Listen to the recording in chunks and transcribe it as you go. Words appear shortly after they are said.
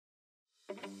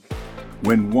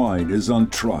When wine is on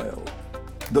trial,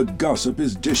 the gossip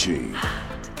is dishy.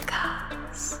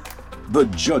 The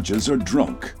judges are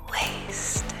drunk.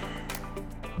 Wasted.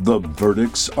 The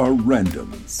verdicts are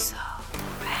random. So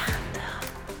random.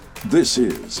 This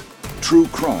is True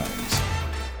Crimes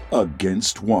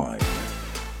Against Wine.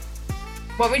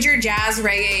 What would your jazz,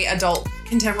 reggae, adult,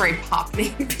 contemporary pop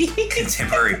name be?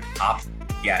 Contemporary pop?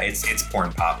 Yeah, it's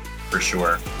porn pop for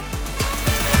sure.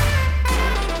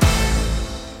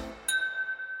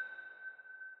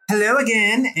 Hello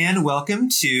again, and welcome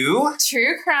to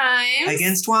True Crimes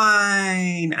Against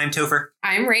Wine. I'm Topher.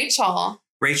 I'm Rachel.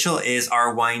 Rachel is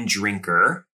our wine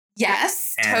drinker.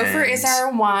 Yes, And- Topher is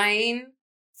our wine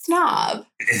snob.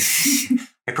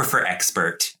 I prefer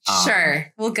expert.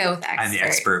 Sure, we'll go with expert. I'm the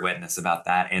expert witness about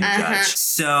that and judge.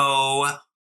 So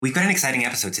we've got an exciting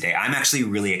episode today. I'm actually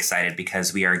really excited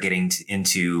because we are getting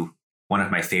into one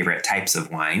of my favorite types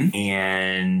of wine.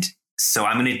 And so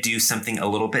I'm going to do something a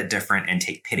little bit different and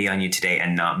take pity on you today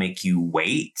and not make you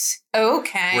wait.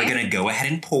 Okay. We're going to go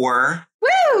ahead and pour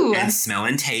Woo! and smell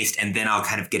and taste. And then I'll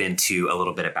kind of get into a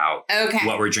little bit about Okay.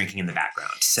 what we're drinking in the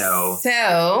background. So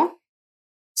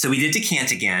we did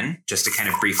decant again, just to kind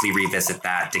of briefly revisit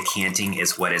that. Decanting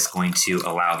is what is going to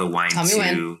allow the wine Tell me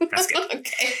when. that's good,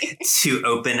 Okay. to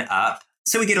open up.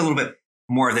 So we get a little bit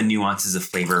more of the nuances of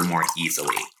flavor more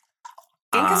easily.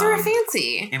 Because we're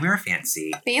fancy. And we're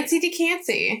fancy. Fancy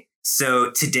decancy.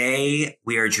 So today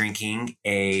we are drinking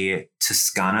a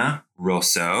Toscana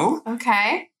Rosso.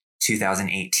 Okay.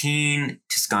 2018.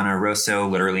 Toscana Rosso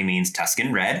literally means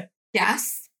Tuscan red.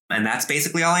 Yes. And that's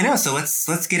basically all I know. So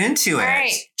let's get into it. All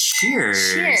right.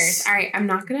 Cheers. Cheers. All right. I'm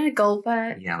not going to gulp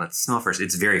it. Yeah, let's smell first.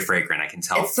 It's very fragrant. I can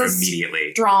tell It's a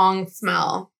immediately. Strong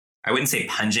smell. I wouldn't say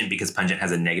pungent because pungent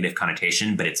has a negative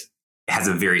connotation, but it has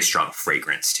a very strong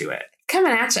fragrance to it.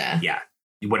 Coming at you. Yeah.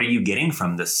 What are you getting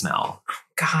from this smell?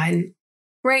 God.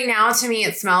 Right now, to me,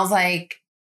 it smells like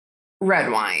red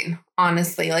wine,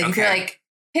 honestly. Like, if you're Okay. like,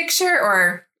 picture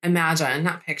or imagine,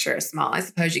 not picture a smell. I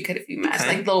suppose you could if you imagine,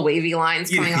 Okay. like little wavy lines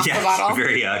coming off the bottle.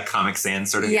 Very Comic Sans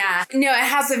sort of. Yeah. No, it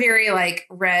has a very like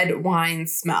red wine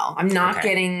smell. I'm not Okay.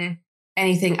 getting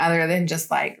anything other than just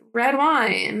like red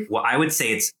wine. Well, I would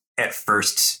say it's at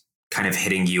first kind of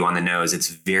hitting you on the nose. It's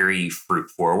very fruit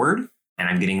forward. And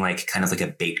I'm getting like kind of like a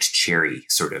baked cherry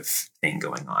sort of thing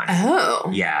going on. Oh.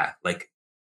 Yeah. Like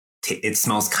it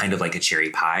smells kind of like a cherry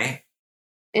pie.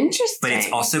 Interesting. But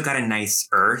it's also got a nice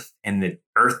earth. And the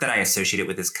earth that I associate it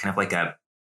with is kind of like a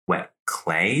wet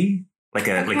clay. Like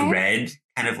a Okay. like red,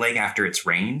 kind of like after it's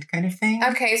rained kind of thing.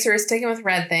 Okay, so we're sticking with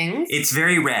red things. It's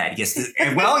very red. Yes.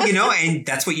 And well, and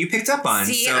that's what you picked up on.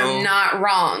 See, so I'm not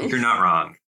wrong. you're not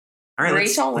wrong. All right,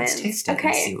 Rachel let's wins. taste it Okay.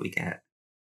 and see what we get.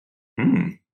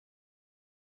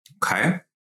 Okay.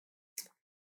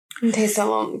 Taste a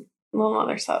little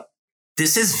other stuff.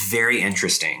 This is very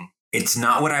interesting. It's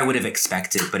not what I would have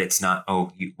expected, but it's not. I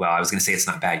was going to say it's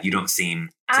not bad. You don't seem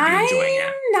to be enjoying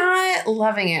it. I'm not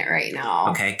loving it right now.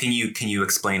 Okay. Can you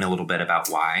explain a little bit about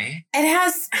why? It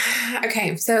has,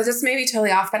 okay, so this may be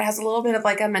totally off, but it has a little bit of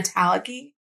like a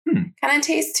metallic-y kind of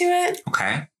taste to it.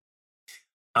 Okay.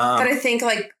 But I think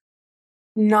like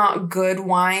not good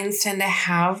wines tend to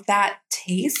have that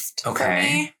taste for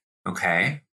me.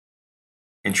 Okay.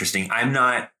 Interesting. I'm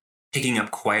not picking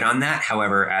up quite on that.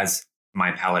 However, as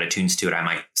my palate attunes to it, I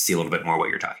might see a little bit more what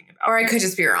you're talking about. Or I could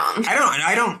just be wrong.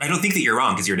 I don't think that you're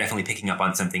wrong because you're definitely picking up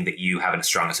on something that you have a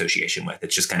strong association with.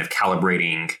 It's just kind of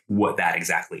calibrating what that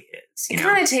exactly is. It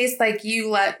kind of tastes like you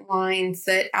let wine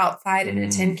sit outside in a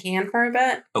tin can for a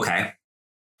bit. Okay.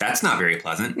 That's not very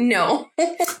pleasant. No.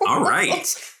 All right.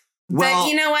 Well, but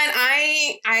you know what?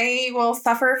 I will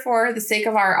suffer for the sake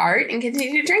of our art and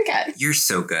continue to drink it. you're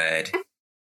so good.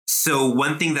 So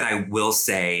one thing that I will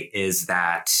say is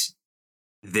that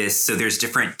there's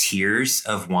different tiers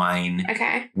of wine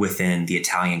Okay. within the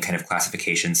Italian kind of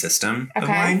classification system of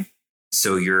Okay. wine.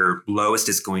 So your lowest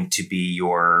is going to be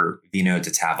your Vino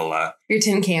di Tavola. Your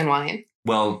tin can wine.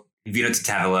 Well, Vino di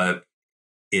Tavola,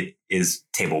 it is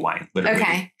table wine, literally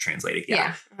Okay. translated.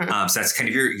 Yeah. Uh-huh. So that's kind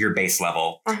of your base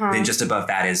level. Uh-huh. Then just above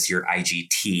that is your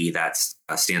IGT. That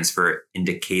stands for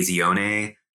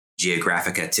Indicazione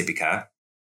Geografica Tipica.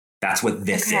 That's what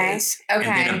this Okay. is. Okay.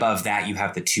 And then above that, you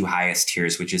have the two highest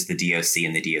tiers, which is the DOC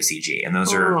and the DOCG. And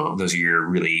those Oh. are your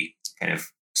really kind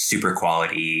of super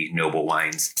quality noble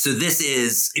wines. So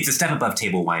it's a step above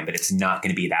table wine, but it's not going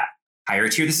to be that higher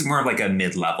tier. This is more of like a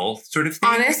mid-level sort of thing.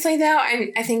 Honestly, though,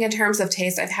 I think in terms of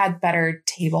taste, I've had better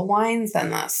table wines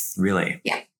than this. Really?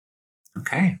 Yeah.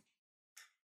 Okay.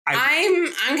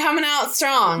 I'm coming out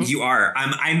strong. You are.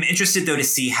 I'm interested though to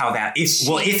see how that if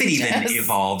it even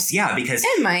evolves. Yeah, because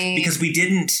it might. Because we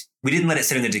didn't let it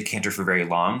sit in the decanter for very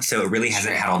long, so it really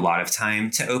hasn't had a lot of time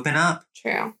to open up.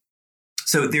 True.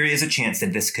 So there is a chance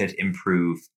that this could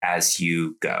improve as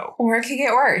you go. Or it could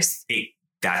get worse.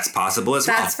 That's possible as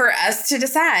well. That's for us to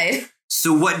decide.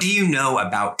 So what do you know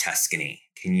about Tuscany?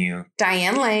 Can you?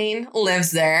 Diane Lane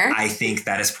lives there. I think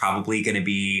that is probably going to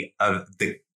be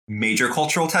the major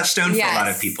cultural touchstone for a lot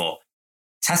of people.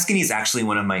 Tuscany is actually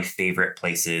one of my favorite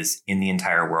places in the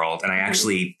entire world. And I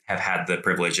actually have had the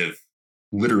privilege of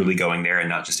literally going there and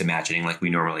not just imagining like we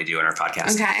normally do in our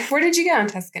podcast. Okay. Where did you go in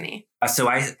Tuscany? So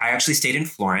I actually stayed in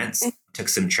Florence, took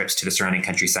some trips to the surrounding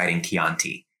countryside in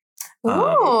Chianti.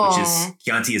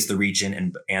 Chianti is the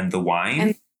region and the wine.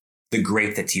 And the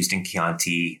grape that's used in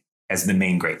Chianti, as the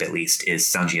main grape at least, is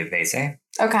Sangiovese.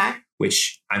 Okay.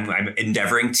 Which I'm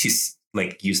endeavoring to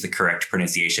like use the correct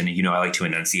pronunciation. You know, I like to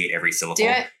enunciate every syllable. Do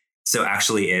it. So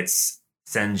actually it's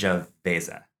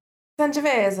Sangiovese.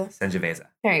 Sangiovese.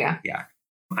 There you go. Yeah.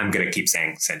 I'm going to keep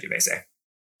saying Sangiovese,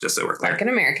 just so we're clear. Like an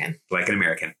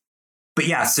American. But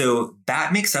yeah, so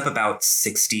that makes up about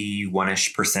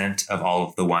 61-ish% of all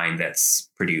of the wine that's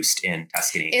produced in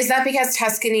Tuscany. Is that because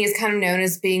Tuscany is kind of known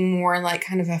as being more like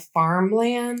kind of a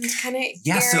farmland kind of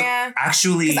area? So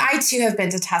actually... Because I too have been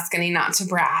to Tuscany, not to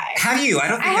brag. Have you? I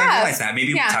don't think I realized that.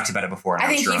 Maybe we talked about it before. I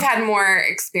think you've had more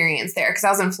experience there because I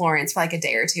was in Florence for like a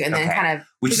day or two and then kind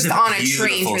of just on a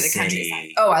train through the countryside.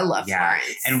 Oh, I love Florence.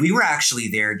 And we were actually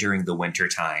there during the winter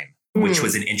time, which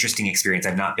was an interesting experience.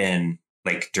 I've not been...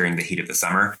 like during the heat of the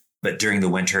summer, but during the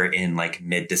winter in like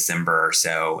mid-December or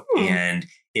so. And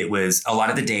it was a lot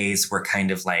of the days were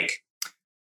kind of like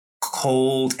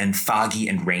cold and foggy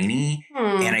and rainy.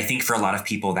 And I think for a lot of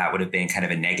people that would have been kind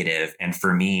of a negative. And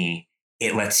for me,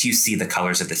 it lets you see the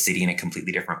colors of the city in a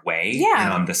completely different way. Yeah.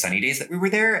 And on the sunny days that we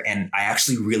were there. And I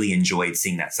actually really enjoyed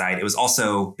seeing that side. It was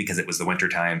also because it was the winter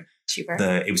time.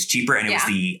 It was cheaper and it was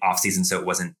the off season. So it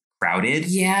wasn't crowded.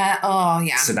 Yeah. Oh,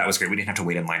 yeah. So that was great. We didn't have to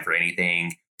wait in line for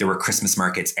anything. There were Christmas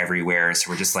markets everywhere.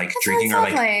 So we're just like drinking our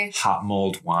like hot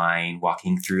mulled wine,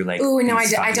 walking through like. Oh, no,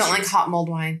 I don't like hot mulled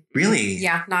wine. Really?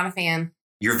 Yeah. Not a fan.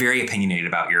 You're very opinionated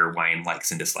about your wine likes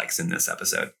and dislikes in this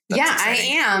episode. That's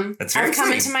exciting. I am. That's very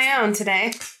exciting. I'm coming to my own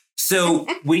today. So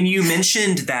when you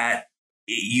mentioned that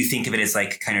you think of it as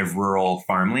like kind of rural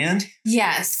farmland.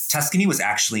 Yes. Tuscany was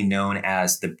actually known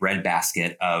as the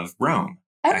breadbasket of Rome.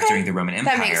 Back during the Roman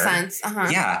Empire. That makes sense.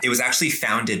 Yeah. It was actually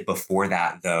founded before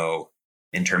that, though,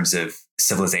 in terms of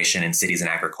civilization and cities and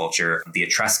agriculture. The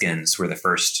Etruscans were the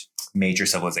first major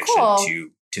civilization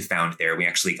to found there. We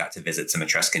actually got to visit some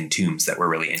Etruscan tombs that were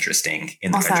really interesting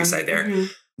in the countryside there.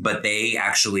 But they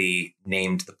actually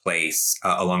named the place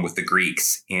along with the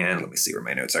Greeks. And let me see where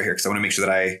my notes are here because I want to make sure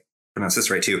that I pronounce this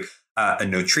right, too.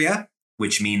 Anotria,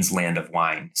 which means land of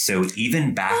wine. So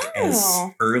even back as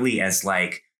early as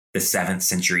like the 7th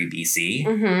century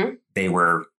BC, they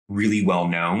were really well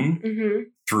known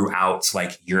throughout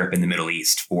like Europe and the Middle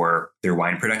East for their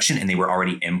wine production, and they were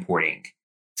already importing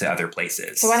to other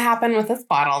places. So what happened with this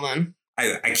bottle then?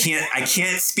 I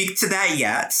can't speak to that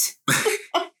yet.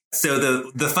 So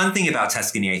the fun thing about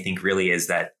Tuscany, I think, really is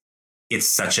that it's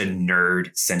such a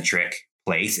nerd-centric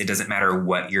place. It doesn't matter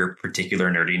what your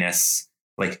particular nerdiness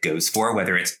like goes for,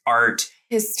 whether it's art,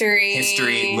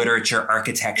 history, literature,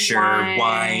 architecture,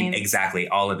 wine, exactly,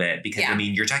 all of it. Because, I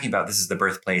mean, you're talking about this is the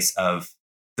birthplace of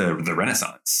the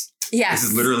Renaissance. Yes. This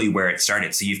is literally where it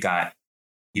started. So you've got,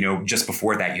 you know, just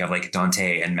before that, you have like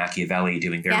Dante and Machiavelli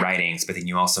doing their writings, but then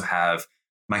you also have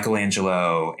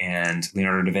Michelangelo and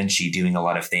Leonardo da Vinci doing a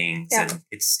lot of things. Yeah. And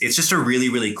it's just a really,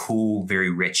 really cool,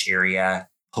 very rich area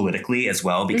politically as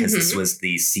well, because this was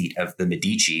the seat of the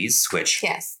Medicis, which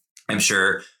I'm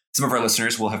sure some of our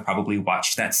listeners will have probably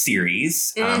watched that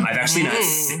series. I've actually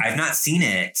I've not seen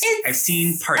it. I've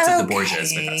seen parts of the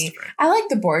Borgias, but that's different. I like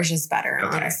the Borgias better,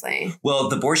 honestly. Well,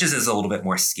 the Borgias is a little bit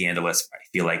more scandalous, I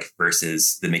feel like,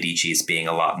 versus the Medicis being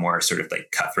a lot more sort of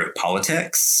like cutthroat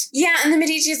politics. Yeah, and the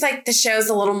Medicis, like the show's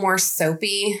a little more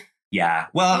soapy. Yeah.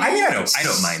 Well, I mean, I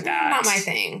don't mind that. Not my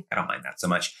thing. I don't mind that so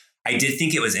much. I did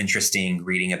think it was interesting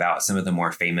reading about some of the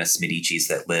more famous Medicis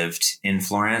that lived in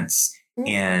Florence.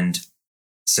 And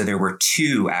so there were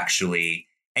two actually.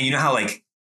 And you know how like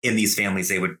in these families,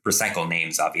 they would recycle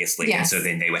names, obviously. Yes. And so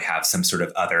then they would have some sort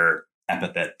of other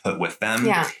epithet put with them.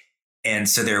 Yeah. And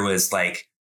so there was like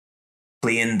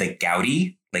Plian the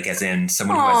Gouty, like as in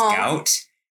someone who has gout.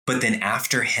 But then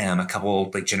after him, a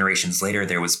couple like generations later,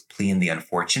 there was Plian the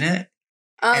Unfortunate.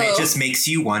 And it just makes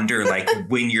you wonder, like,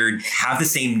 when you have the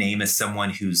same name as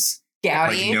someone who's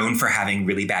like known for having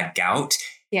really bad gout,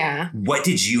 Yeah. What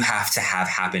did you have to have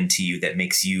happen to you that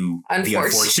makes you the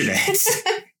unfortunate?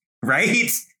 Right?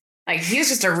 Like, he was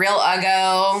just a real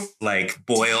uggo. Like,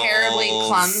 boils. Terribly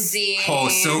clumsy. Oh,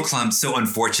 so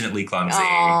unfortunately clumsy.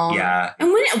 Oh. Yeah.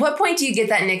 And at what point do you get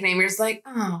that nickname? You're just like,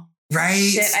 oh. Right?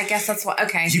 Shit, I guess that's what,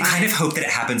 okay. You kind of hope that it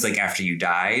happens, like, after you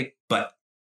die, but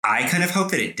I kind of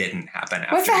hope that it didn't happen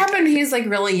after. What's that happened? He's, like,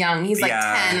 really young. He's, like,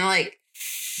 10, like...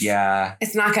 Yeah.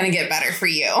 It's not going to get better for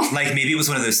you. Like, maybe it was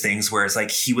one of those things where it's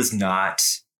like, he was not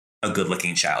a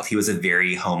good-looking child. He was a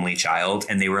very homely child,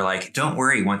 and they were like, don't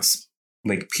worry, once...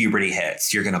 like puberty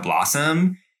hits, you're going to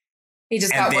blossom. He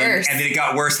just got worse. And then it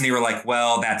got worse and they were like,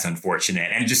 well, that's unfortunate.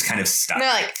 And it just kind of stuck. And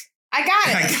they're like, I got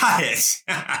it. I got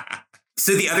it.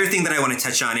 So the other thing that I want to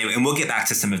touch on, and we'll get back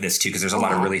to some of this too, because there's a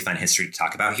lot of really fun history to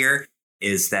talk about here,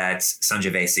 is that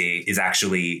Sangiovese is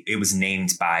actually, it was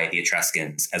named by the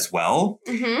Etruscans as well.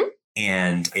 Mm-hmm.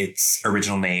 And its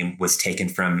original name was taken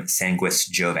from Sanguis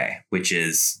Jove, which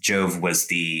is, Jove was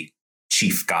the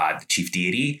chief god, the chief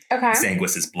deity. Okay.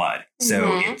 Sanguis is blood.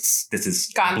 So this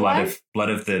is god blood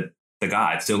of the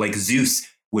god. So like Zeus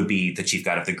would be the chief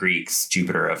god of the Greeks,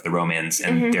 Jupiter of the Romans,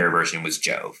 and their version was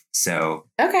Jove. So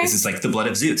this is like the blood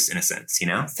of Zeus in a sense, you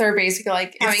know? So we're basically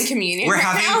like having communion. We're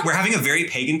having a very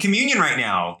pagan communion right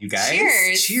now, you guys.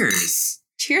 Cheers.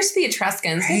 Cheers to the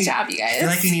Etruscans. Right. Good job, you guys. I feel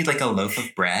like we need like a loaf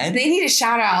of bread. They need a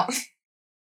shout out.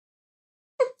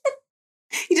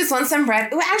 You just want some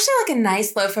bread. Ooh, actually, like a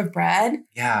nice loaf of bread.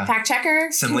 Yeah. Fact checker.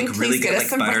 Some like really good like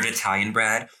buttered Italian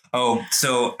bread. Oh,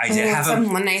 so I did have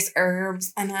some nice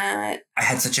herbs in it. I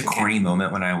had such a corny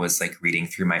moment when I was like reading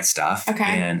through my stuff. Okay.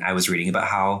 And I was reading about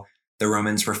how the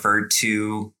Romans referred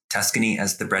to Tuscany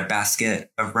as the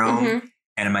breadbasket of Rome. Mm-hmm.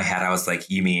 And in my head, I was like,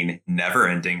 you mean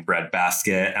never-ending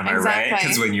breadbasket? Am I right?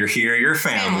 Because when you're here, you're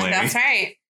family. That's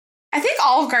right. I think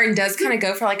Olive Garden does kind of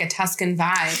go for like a Tuscan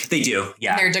vibe. They do,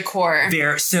 yeah. Their decor.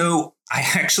 So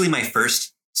my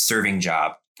first serving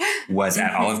job was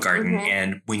at Olive Garden.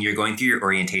 And when you're going through your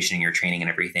orientation and your training and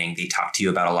everything, they talk to you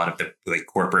about a lot of the like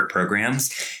corporate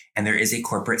programs. And there is a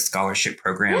corporate scholarship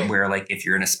program where like if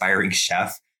you're an aspiring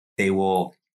chef, they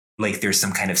will like there's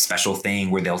some kind of special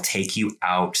thing where they'll take you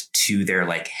out to their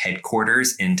like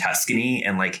headquarters in Tuscany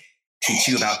and like teach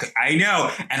you about, I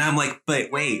know. And I'm like,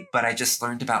 but I just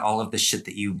learned about all of the shit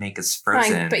that you make as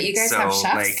frozen. But you guys have chefs?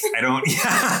 Like, I don't,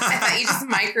 I thought you just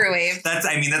microwaved.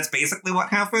 That's basically what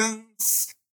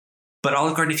happens. But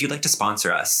Olive Garden, if you'd like to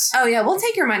sponsor us. Oh yeah, we'll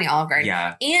take your money, Olive Garden.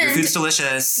 Yeah. And your food's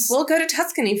delicious. We'll go to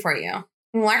Tuscany for you.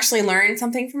 And we'll actually learn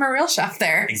something from a real chef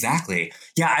there. Exactly.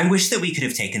 Yeah, I wish that we could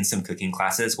have taken some cooking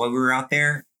classes while we were out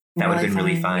there. That would have been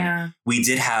really fun. Yeah. We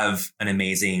did have an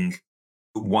amazing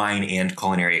wine and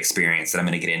culinary experience that I'm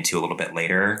going to get into a little bit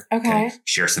later. Okay.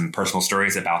 Share some personal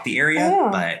stories about the area.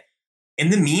 Oh. But in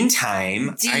the meantime,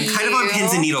 I'm kind of on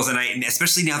pins and needles. And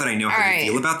especially now that I know how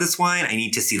you feel about this wine, I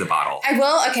need to see the bottle. I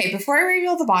will. Okay. Before I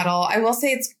reveal the bottle, I will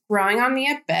say it's growing on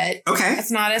me a bit. Okay.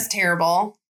 It's not as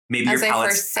terrible. Maybe your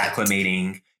palate's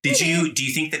acclimating. Do you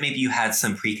think that maybe you had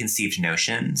some preconceived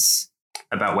notions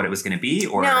about what it was going to be?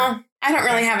 Or no, I don't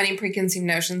really have any preconceived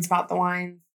notions about the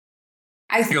wines.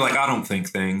 You're like, I don't think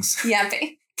things. Yeah,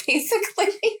 basically.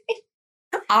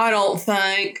 I don't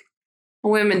think.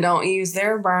 Women don't use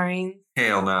their brains.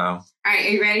 Hell no. All right, are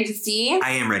you ready to see?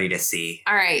 I am ready to see.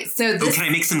 All right, so this... can I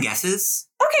make some guesses?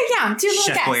 Okay, yeah, do a little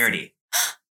Chef guess. Boyardee.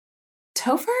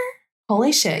 Topher?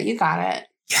 Holy shit, you got it.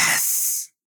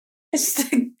 Yes. It's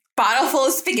just a bottle full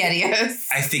of SpaghettiOs.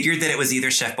 I figured that it was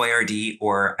either Chef Boyardee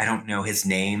or I don't know his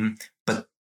name, but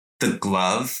the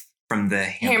glove from the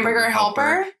Hamburger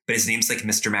Helper. But his name's like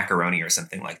Mr. Macaroni or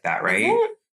something like that, right?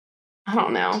 I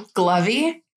don't know.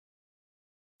 Glovey?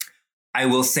 I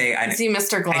will say, Is he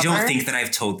Mr. Glover? I don't think that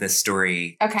I've told this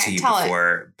story to you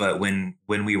before, but when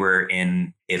we were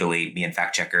in Italy, me and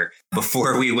Fact Checker,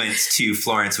 before we went to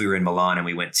Florence, we were in Milan and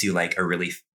we went to like a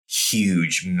really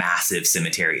huge, massive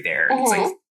cemetery there. Mm-hmm. It's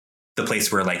like the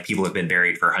place where like people have been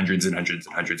buried for hundreds and hundreds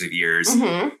and hundreds of years.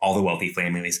 Mm-hmm. All the wealthy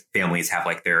families have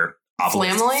like their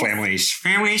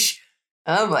families.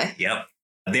 Oh boy. Yep.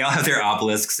 They all have their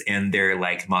obelisks and their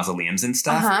like mausoleums and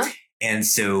stuff. Uh-huh. And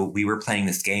so we were playing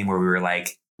this game where we were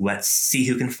like, let's see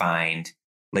who can find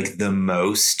like the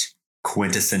most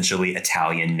quintessentially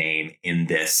Italian name in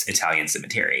this Italian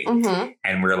cemetery. Mm-hmm.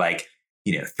 And we're like,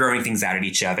 throwing things out at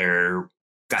each other.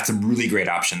 Got some really great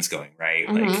options going, right?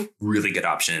 Mm-hmm. Like really good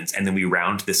options. And then we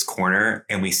round this corner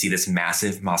and we see this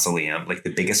massive mausoleum, like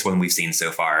the biggest one we've seen so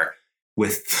far,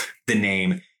 with the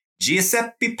name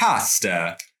Giuseppe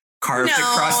Pasta carved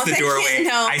across the doorway.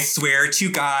 I swear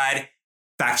to God.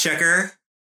 Fact Checker.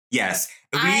 Yes.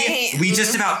 We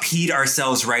just about peed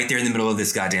ourselves right there in the middle of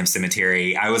this goddamn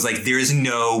cemetery. I was like, there's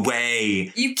no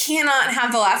way. You cannot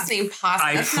have the last name Pasta.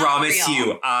 I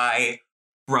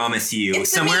promise you.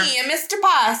 It's somewhere, me, Mr.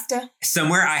 Pasta.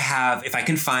 Somewhere I have, if I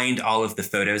can find all of the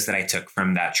photos that I took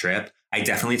from that trip, I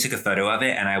definitely took a photo of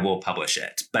it and I will publish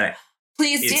it. But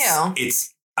please do.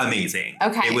 It's amazing.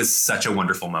 Okay. It was such a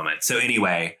wonderful moment. So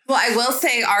anyway. Well, I will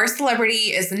say our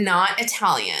celebrity is not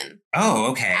Italian.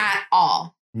 Oh, okay. At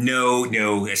all. No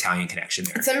Italian connection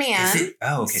there. It's a man.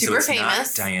 Oh, okay. Super so it's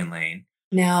famous. Not Diane Lane.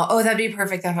 No. Oh, that'd be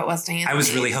perfect if it was Diane Lane. I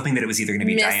was really hoping that it was either going to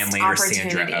be Diane Lane or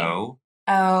Sandra Oh.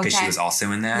 Oh, okay. Because she was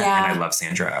also in that. Yeah. And I love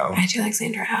Sandra Oh. I do like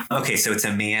Sandra Oh. Okay, so it's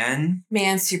a man.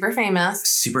 Man, super famous.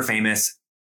 Super famous.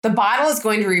 The bottle is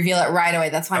going to reveal it right away.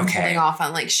 That's why I'm holding off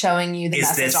on showing you the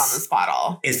message on this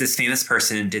bottle. Is this famous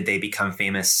person, did they become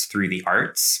famous through the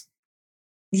arts?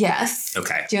 Yes.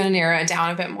 Okay. Do you want to narrow it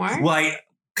down a bit more? Well,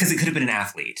 because it could have been an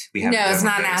athlete. No, it's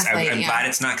not an athlete. I'm glad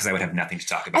it's not because I would have nothing to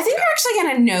talk about. I think we're actually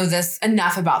going to know this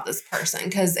enough about this person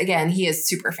because, again, he is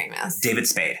super famous. David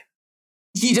Spade.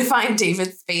 You defined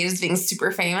David Spade as being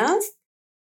super famous?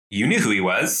 You knew who he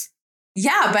was.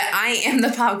 Yeah, but I am the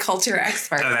pop culture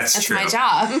expert. Oh, that's true. My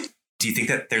job. Do you think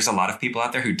that there's a lot of people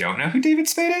out there who don't know who David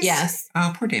Spade is? Yes.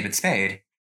 Oh, poor David Spade.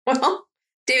 Well,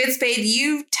 David Spade,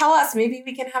 you tell us. Maybe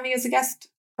we can have you as a guest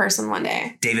person one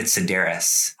day. David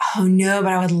Sedaris. Oh, no,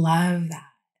 but I would love that.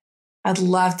 I'd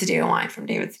love to do a wine from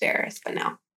David Sedaris, but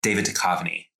no. David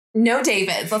Duchovny. No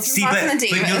David. Let's move on from the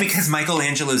David. But no, because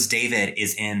Michelangelo's David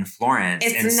is in Florence.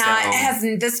 It's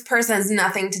not. This person has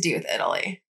nothing to do with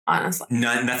Italy. Honestly.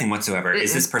 Nothing whatsoever. Mm-mm.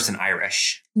 Is this person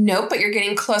Irish? Nope, but you're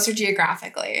getting closer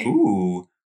geographically. Ooh.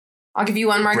 I'll give you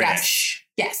one more British.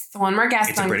 guess. Yes, one more guess.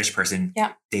 It's a British person.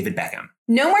 Yep. David Beckham.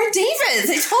 No more Davids.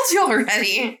 I told you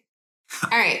already.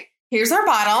 All right, here's our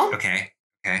bottle. Okay.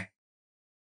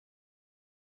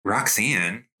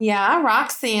 Roxanne. Yeah,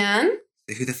 Roxanne.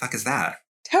 Who the fuck is that?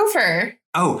 Topher.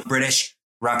 Oh, British.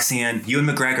 Roxanne. Ewan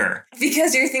McGregor.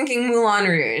 Because you're thinking Moulin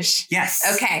Rouge. Yes.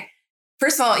 Okay.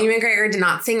 First of all, Ewan McGregor did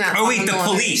not sing that song. Oh, wait, the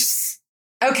Police.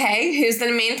 Okay, who's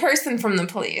the main person from the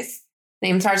Police?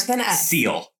 Name starts with an S.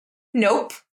 Seal.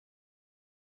 Nope.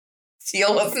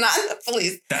 Seal was not the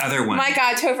Police. The other one. My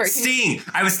God, Topher. Sting.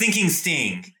 I was thinking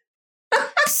Sting.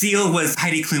 Seal was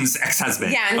Heidi Klum's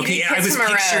ex-husband. Yeah, and okay, I was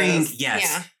picturing.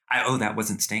 Yes. Yeah. That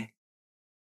wasn't Sting.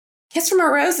 Kiss from a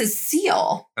Rose is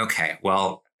Seal. Okay,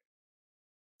 well.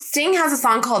 Sting has a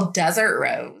song called Desert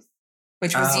Rose,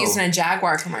 which was used in a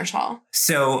Jaguar commercial.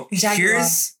 So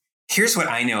here's what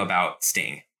I know about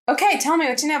Sting. Okay, tell me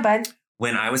what you know, bud.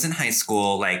 When I was in high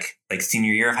school, like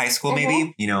senior year of high school,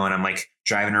 maybe, and I'm like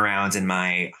driving around in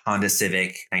my Honda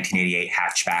Civic 1988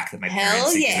 hatchback that my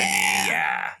parents had given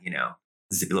me. Yeah,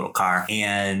 zippy little car.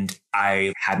 And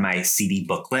I had my CD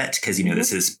booklet because,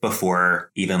 this is before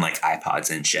even like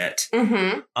iPods and shit. Mm-hmm.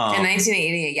 In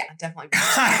 1988, yeah, definitely.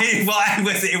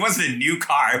 It wasn't a new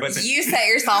car. You set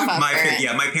yourself up for it.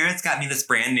 Yeah, my parents got me this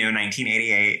brand new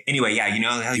 1988. Anyway, yeah, you know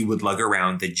how you would lug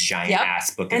around the giant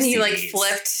ass book of and CDs. you like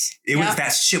flipped.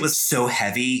 That shit was so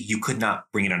heavy, you could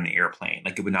not bring it on an airplane.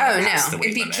 Like it would not pass the weight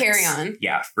it'd be limits. carry on.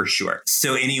 Yeah, for sure.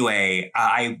 So anyway,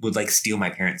 I would like steal my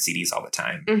parents' CDs all the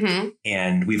time. Mm-hmm.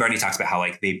 And we've already talked about how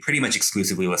like they pretty much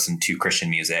exclusively listened to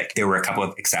Christian music. There were a couple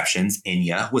of exceptions.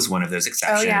 Enya was one of those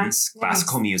exceptions.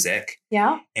 Classical music.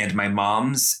 Yeah. And my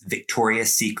mom's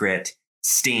Victoria's Secret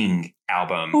Sting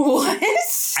album. What?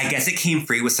 I guess it came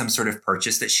free with some sort of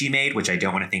purchase that she made, which I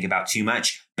don't want to think about too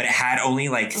much. But it had only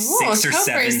like 6 or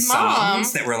 7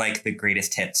 songs that were like the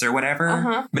greatest hits or whatever.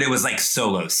 Uh-huh. But it was like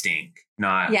solo Sting,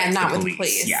 not not the with the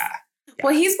Police. Yeah.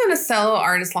 Well, he's been a solo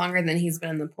artist longer than he's been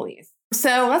in the Police.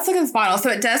 So let's look at this bottle. So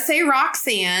it does say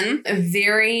Roxanne, a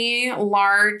very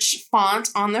large font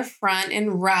on the front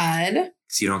in red.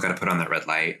 So you don't got to put on that red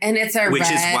light. And it's a which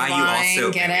red is why line. you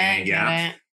also Get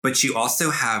it. But you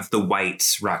also have the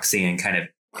white Roxanne kind of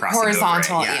crossing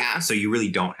horizontal, over it. Yeah. So you really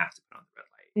don't have to put on the red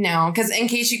light. No, because in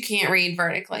case you can't read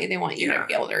vertically, they want you to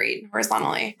be able to read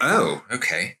horizontally. Oh,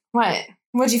 okay. What?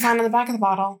 What'd you find on the back of the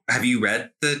bottle? Have you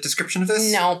read the description of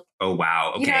this? No. Oh,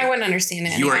 wow. Okay. I wouldn't understand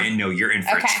it. You're in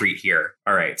for a treat here.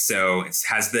 All right. So it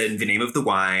has the name of the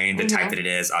wine, the type that it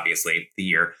is, obviously, the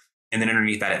year. And then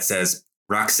underneath that, it says,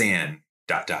 Roxanne, ...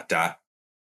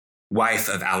 wife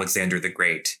of Alexander the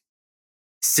Great,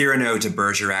 Cyrano de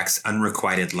Bergerac's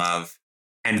unrequited love,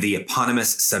 and the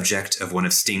eponymous subject of one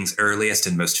of Sting's earliest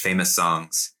and most famous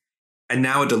songs. And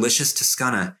now a delicious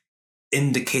Toscana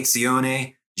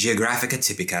indicazione geographica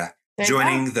tipica,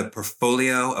 joining the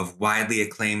portfolio of widely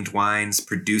acclaimed wines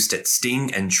produced at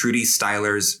Sting and Trudy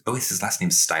Styler's... Oh, is his last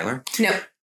name Styler? No.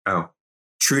 Oh.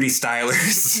 Trudy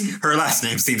Styler's. Her last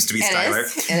name seems to be Styler.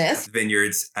 It is.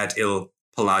 Vineyards at Il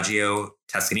Pelagio,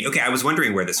 Tuscany. Okay, I was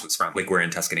wondering where this was from. Like, we're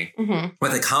in Tuscany. Mm-hmm.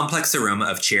 With a complex aroma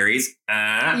of cherries.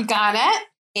 You got it.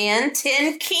 And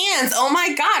tin cans. Oh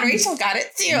my God, Rachel got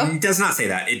it too. It does not say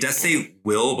that. It does say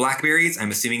will blackberries. I'm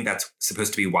assuming that's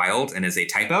supposed to be wild and is a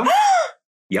typo.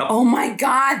 Yep. Oh my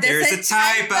God, there's a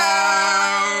typo.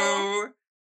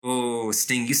 Oh,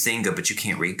 Sting, you sing good, but you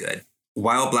can't read good.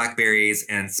 Wild blackberries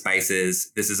and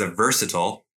spices. This is a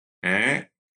versatile and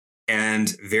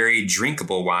very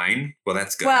drinkable wine. Well,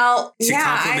 that's good. Well, to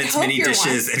complement many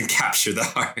dishes and capture the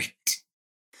heart.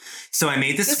 So I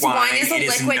made this wine. This wine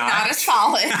is a liquid, not a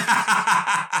solid.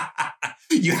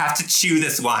 You have to chew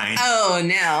this wine. Oh,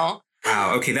 no.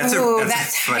 Wow. Okay, that's typo.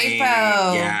 funny.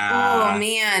 Yeah. Oh,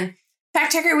 man.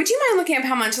 Fact checker, would you mind looking up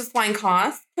how much this wine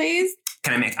costs, please?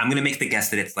 I'm going to make the guess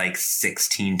that it's like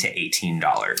 $16 to $18.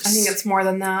 I think it's more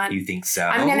than that. You think so?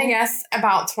 I'm going to guess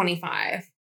about 25.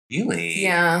 Really?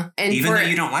 Yeah. And even though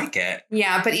you don't like it.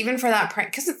 Yeah, but even for that price,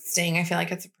 because it's Sting, I feel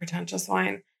like it's a pretentious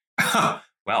wine.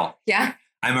 Well. Yeah.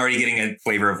 I'm already getting a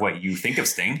flavor of what you think of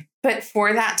Sting. But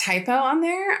for that typo on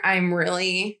there, I'm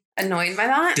really annoyed by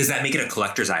that. Does that make it a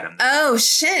collector's item? Oh,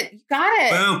 shit. You got it.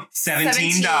 Boom.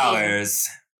 $17.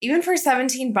 Even for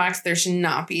 $17, there should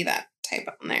not be that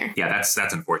typo on there. Yeah, that's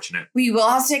unfortunate. We will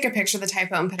have to take a picture of the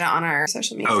typo and put it on our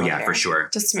social media. Oh, yeah, for sure.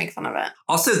 Just to make fun of it.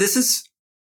 Also, this is,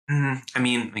 I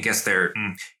guess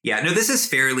this is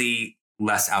fairly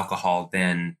less alcohol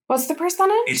than... What's the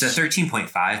percentage? It's a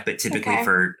 13.5, but typically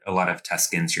for a lot of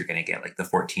Tuscans, you're going to get like the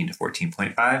 14 to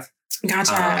 14.5.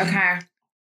 Gotcha. Okay.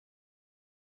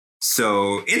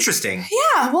 So interesting.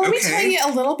 Yeah. Well, let me tell you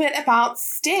a little bit about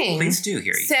Sting. Please do,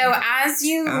 here. So as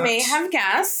you may have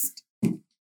guessed,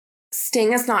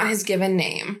 Sting is not his given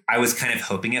name. I was kind of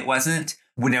hoping it wasn't.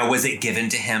 Now, was it given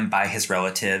to him by his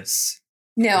relatives?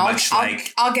 No, Much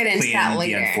like I'll get into that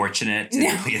later. The Unfortunate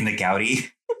and the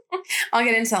Gouty. I'll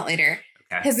get into that later.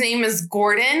 Okay. His name is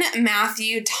Gordon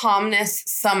Matthew Thomas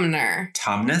Sumner.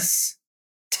 Thomas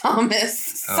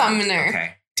Sumner.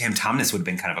 Okay. Damn, Thomas would have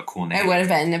been kind of a cool name. It would have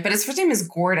been, but his first name is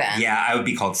Gordon. Yeah, I would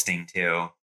be called Sting too.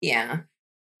 Yeah.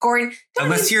 Gordon.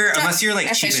 Unless you're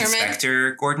like Chief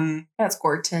Inspector Gordon. That's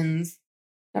Gordon's.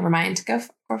 Never mind. Go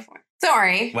for it.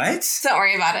 Sorry. What? Don't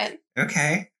worry about it.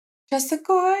 Okay. Just a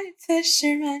good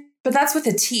fisherman. But that's with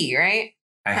a T, right?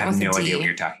 I have no idea what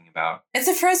you're talking about. It's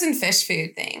a frozen fish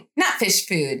food thing. Not fish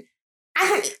food.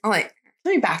 Let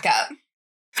me back up.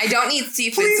 I don't eat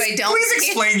seafood, so I don't... Please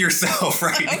explain yourself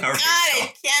right now. God,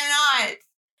 I cannot.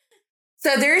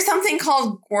 So there is something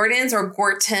called Gordon's or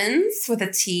Gorton's with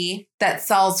a T that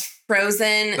sells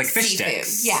frozen like fish seafood.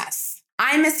 sticks. Yes.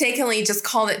 I mistakenly just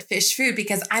called it fish food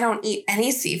because I don't eat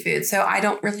any seafood, so I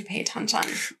don't really pay attention.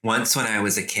 Once when I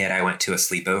was a kid, I went to a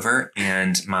sleepover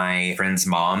and my friend's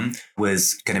mom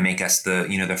was going to make us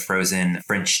the frozen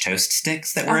French toast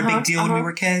sticks that were a big deal when we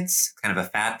were kids. Kind of a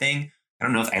fad thing.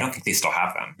 I don't think they still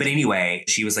have them. But anyway,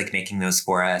 she was like making those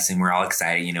for us and we're all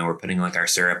excited. We're putting like our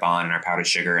syrup on and our powdered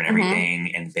sugar and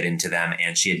everything and bit into them.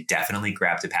 And she had definitely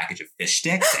grabbed a package of fish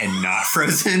sticks and not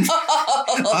frozen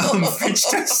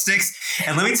French toast sticks.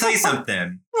 And let me tell you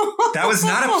something. That was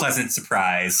not a pleasant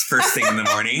surprise first thing in the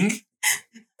morning.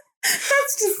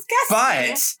 That's disgusting.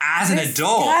 But as an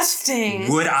adult,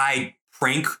 would I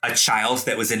prank a child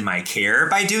that was in my care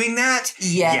by doing that?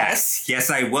 Yes. Yes,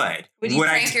 I would. Would you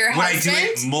prank your husband? Would I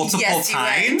do it multiple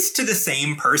times to the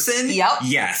same person? Yep.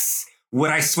 Yes. Would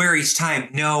I swear each time?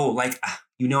 No,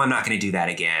 I'm not going to do that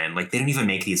again. Like, they don't even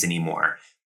make these anymore.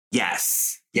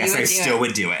 Yes. Yes, I still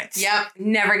would do it. Yep.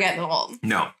 Never get old.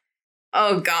 No.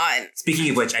 Oh, God.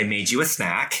 Speaking of which, I made you a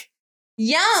snack.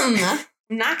 Yum. I'm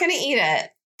not going to eat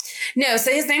it. No,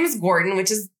 so his name is Gordon,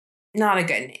 which is not a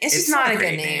good name. It's just not a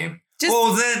good name.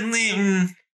 Well,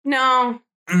 then... No.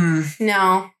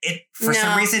 No. For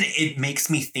some reason, it makes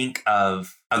me think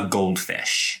of a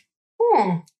goldfish.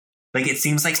 Like, it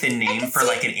seems like the name for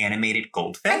like an animated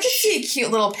goldfish. I could see a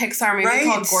cute little Pixar movie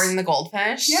called Gordon the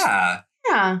Goldfish. Yeah.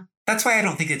 Yeah. That's why I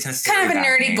don't think it's necessarily kind of a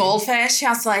nerdy name. Goldfish. He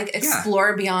has to like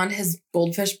explore beyond his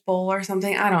goldfish bowl or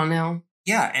something. I don't know.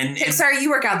 Yeah, and Pixar, you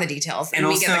work out the details, and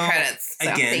we also, get the credits.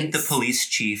 So again, the police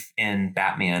chief in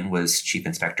Batman was Chief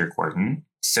Inspector Gordon.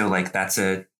 So, like, that's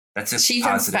a Chief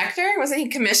positive. Inspector? Wasn't he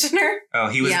commissioner? Oh,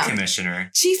 he was a commissioner.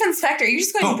 Chief Inspector. You're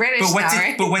just going British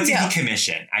right? But what did he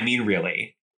commission? I mean,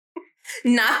 really?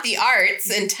 Not the arts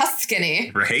in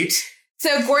Tuscany. Right?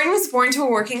 So Gordon was born to a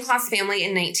working class family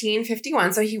in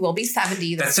 1951, so he will be 70 this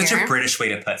year. That's such a British way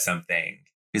to put something.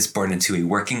 He was born into a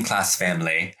working class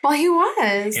family. Well, he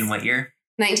was. In what year?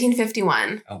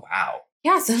 1951. Oh, wow.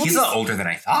 Yeah, so he's a lot older than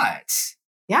I thought.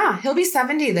 Yeah, he'll be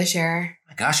 70 this year.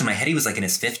 My gosh, in my head, he was like in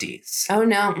his 50s. Oh,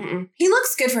 no. Mm-mm. He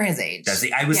looks good for his age. Does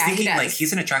he? I was thinking he like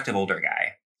he's an attractive older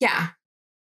guy. Yeah.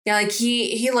 Yeah, like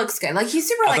he looks good. Like he's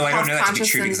super Although like I don't know that to be health-conscious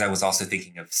true and, because I was also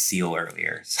thinking of Seal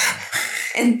earlier. So.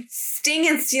 and Sting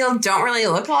and Steel don't really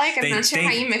look alike. I'm They- not sure they-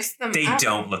 how you mix them They up.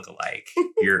 don't look alike.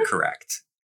 You're correct.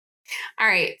 All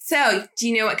right. So do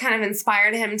you know what kind of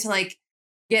inspired him to like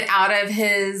get out of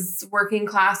his working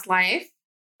class life?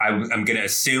 I'm going to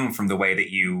assume from the way that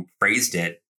you phrased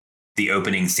it, the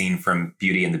opening scene from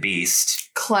Beauty and the Beast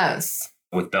Close.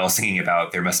 with Belle singing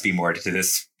about there must be more to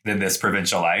this than this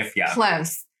provincial life. Yeah.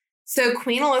 Close. So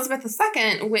Queen Elizabeth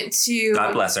II went to...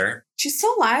 God bless her. She's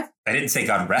still alive. I didn't say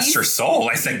God rest her soul.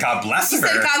 I said God bless You her.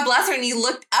 said God bless her and you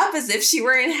looked up as if she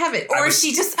were in heaven. Or is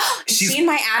she just... is she's- she in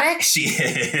my attic? She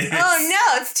is. Oh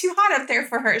no, it's too hot up there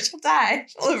for her. She'll die.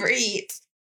 She'll overeat.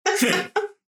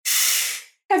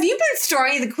 Have you been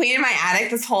storing the Queen in my attic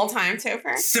this whole time,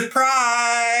 Topher?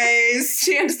 Surprise!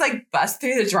 She can just like bust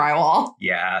through the drywall.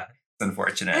 Yeah, it's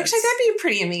unfortunate. Actually, that'd be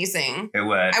pretty amazing. It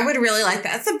would. I would really like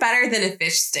that. It's better than a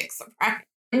fish stick surprise.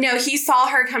 No, he saw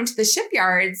her come to the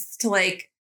shipyards to like,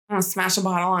 I don't know, smash a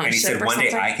bottle on And a he ship said, or one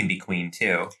something. day I can be queen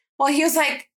too. Well, he was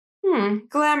like,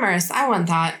 glamorous. I want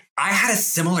that. I had a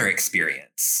similar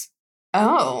experience.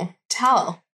 Oh,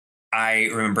 tell. I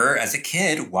remember as a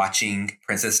kid watching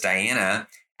Princess Diana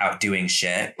out doing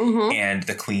shit Mm-hmm. and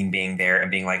the queen being there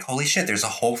and being like, holy shit, there's a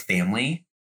whole family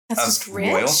That's of just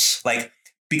rich. royals. Like,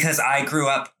 because I grew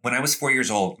up when I was 4 years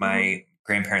old, my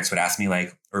Mm-hmm. grandparents would ask me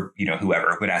like, or, you know,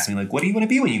 whoever would ask me like, what do you want to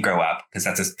be when you grow up? Because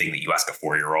that's a thing that you ask a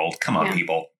 4-year-old. Come on, Yeah.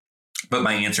 people. But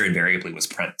my answer invariably was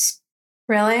prince.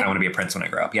 Really? I want to be a prince when I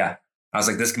grow up. Yeah. I was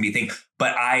like, this can be a thing.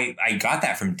 But I got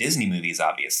that from Disney movies,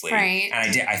 obviously. Right.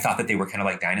 And I thought that they were kind of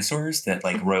like dinosaurs, that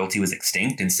like royalty was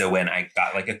extinct. And so when I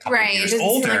got like a couple of Right. It years doesn't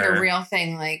older. seem like a real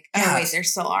thing. Like, Yeah. oh, wait, there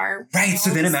still are. Right. So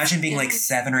then royals. imagine being Yeah. like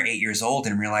 7 or 8 years old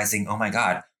and realizing, oh my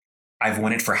God, I've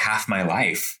wanted for half my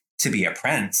life to be a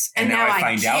prince. And now I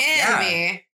find out. can Yeah.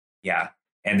 be. Yeah.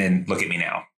 And then look at me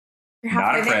now. You're Not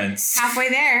halfway a there. prince. Halfway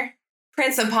there.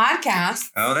 Prince of podcasts.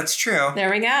 Oh, that's true.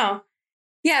 There we go.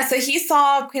 Yeah, so he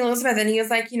saw Queen Elizabeth and he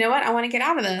was like, you know what? I want to get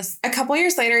out of this. A couple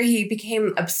years later, he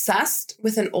became obsessed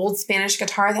with an old Spanish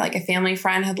guitar that like a family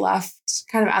friend had left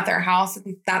kind of at their house.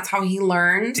 And that's how he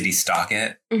learned. Did he stalk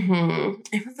it? Mm-hmm.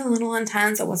 It was a little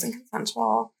intense. It wasn't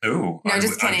consensual. Ooh. No,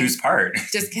 just on kidding. whose part?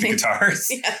 Just The kidding.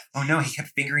 guitars? Yeah. Oh no, he kept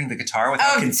fingering the guitar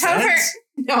without Oh, consent? Topher.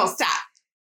 No, stop.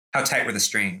 How tight were the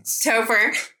strings?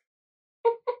 Topher.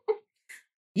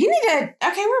 You need to.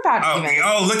 Okay, we're about even.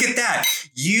 Oh, look at that.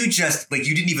 You just, like,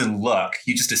 you didn't even look.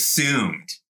 You just assumed.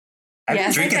 I've been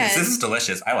Yes, I drinking this. did. This is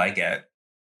delicious. I like it.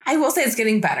 I will say it's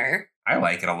getting better. I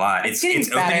like it a lot. It's It's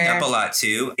getting opening better. up a lot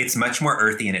too. It's much more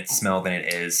earthy in its smell than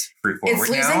it is fruit forward It's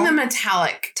losing now. the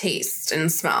metallic taste and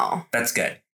smell. That's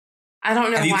good. I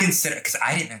don't know Have you why. considered, because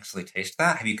I didn't actually taste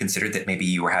that. Have you considered that maybe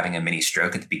you were having a mini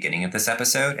stroke at the beginning of this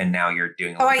episode and now you're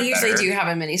doing a Oh, little I bit usually better? do have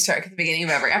a mini stroke at the beginning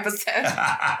of every episode.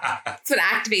 That's what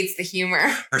activates the humor.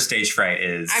 Her stage fright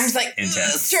is I'm just like, "Ugh,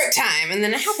 intense. stroke time. And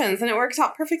then it happens and it works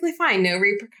out perfectly fine. No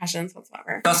repercussions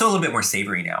whatsoever. It's also a little bit more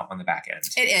savory now on the back end.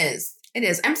 It is. It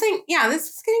is. I'm saying, yeah, this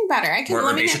is getting better. I can More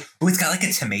let me know. herbaceous. Oh, it's got like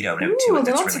a tomato note Ooh, to a it.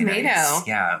 That's little really tomato. nice.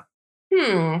 Yeah,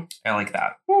 I like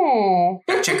that. Oh.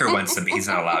 Chicker wants to be. He's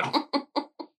not allowed.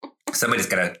 Somebody's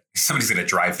gonna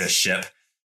drive this ship.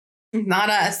 Not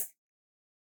us.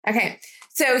 Okay.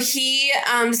 So he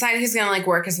decided he was going to like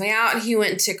work his way out. He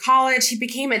went to college. He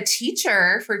became a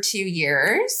teacher for 2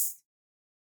 years.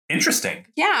 Interesting.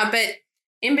 Yeah, but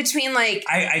in between like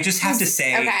I just have to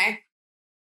say, okay.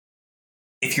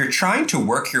 if you're trying to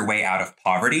work your way out of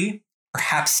poverty,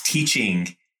 perhaps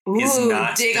teaching is Ooh,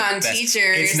 not dig the on best.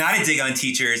 teachers. It's not a dig on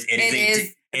teachers. It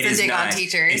is It's a dig on not.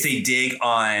 teachers. It's a dig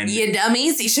on. You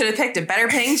dummies, you should have picked a better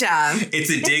paying job. It's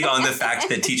a dig on the fact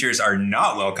that teachers are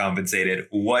not well compensated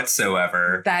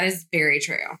whatsoever. That is very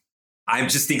true. I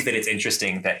just think that it's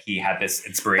interesting that he had this But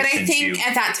inspiration I think to.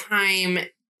 at that time,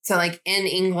 so like in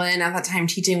England at that time,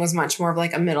 teaching was much more of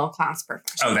like a middle class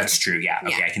profession. Oh, that's true. Yeah.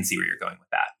 Okay, Yeah. I can see where you're going with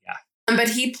that. Yeah. But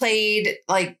he played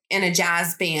like in a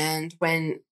jazz band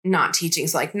when not teaching.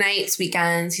 So like nights,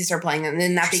 weekends, he started playing. And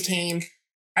then that became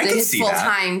I can his see that.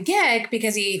 full-time gig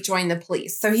because he joined the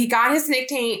police. So he got his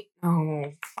nickname.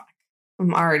 Oh, fuck.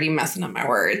 I'm already messing up my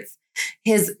words.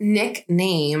 His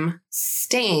nickname,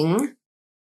 Sting,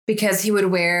 because he would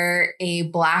wear a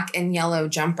black and yellow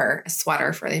jumper, a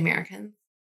sweater for the Americans,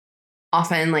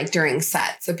 often like during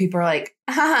set. So people are like,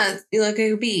 you look like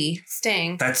a bee,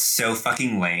 Sting. That's so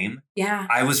fucking lame. Yeah.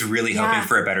 I was really Yeah. hoping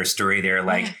for a better story there.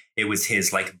 Like Yeah. it was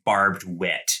his like barbed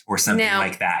wit or something No.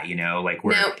 like that, you know, like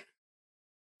where Nope.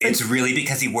 It's really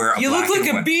because he wore a You black look like and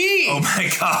a white- bee. Oh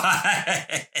my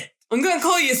God. I'm going to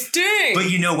call you Sting. But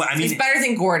you know what? I He's mean, better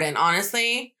than Gordon,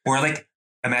 honestly. or like,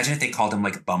 imagine if they called him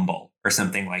like Bumble or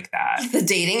something like that. The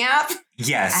dating app.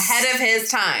 Yes. Ahead of his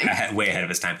time. Way ahead of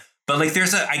his time. But like,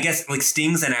 there's I guess like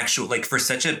Sting's an actual, like for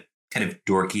such a kind of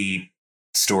dorky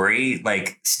story,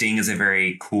 like Sting is a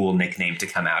very cool nickname to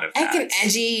come out of that. Like an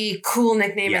edgy, cool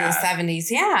nickname in the 70s.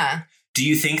 Yeah. Do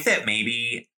you think that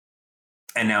maybe,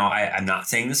 and now I'm not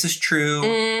saying this is true,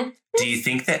 do you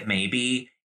think that maybe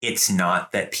it's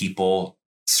not that people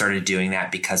started doing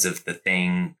that because of the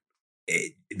thing,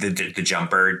 the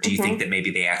jumper? Do you think that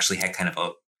maybe they actually had kind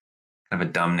of a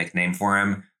dumb nickname for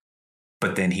him?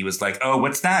 But then he was like, oh,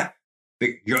 what's that?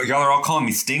 Y'all are all calling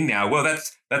me Sting now. Well,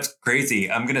 that's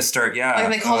crazy. I'm going to start, Like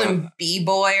they called him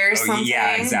B-Boy or something.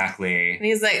 Yeah, exactly. And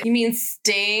he's like, you mean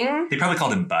Sting? They probably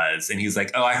called him Buzz. And he was like,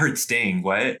 oh, I heard Sting.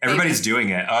 What? Everybody's doing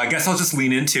it. I guess I'll just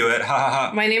lean into it. Ha ha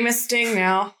ha. My name is Sting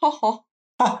now. Ha ha.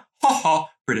 Ha ha ha.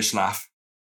 British laugh.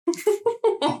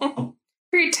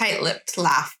 Pretty tight-lipped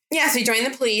laugh. Yeah, so he joined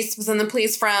the police, was in the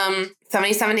police from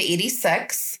 77 to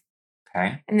 86.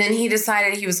 Okay. And then he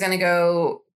decided he was going to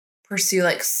go pursue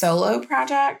like solo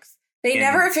projects. They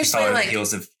never officially follow like the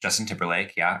heels of Justin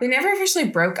Timberlake. Yeah. they never officially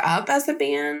broke up as a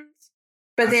band.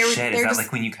 But they were Shit, is that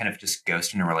like when you kind of just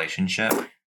ghost in a relationship?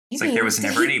 It's like there was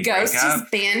never any ghost his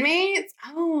breakup. bandmates.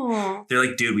 Oh, They're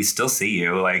like, dude, we still see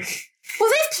you. Like, well,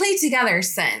 they've played together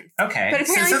since. okay, But apparently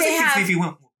so it sounds they like have- things maybe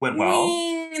went well.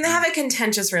 And they have a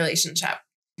contentious relationship.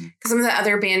 Because some of the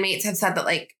other bandmates have said that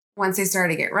like once they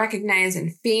started to get recognized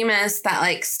and famous, that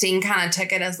like Sting kind of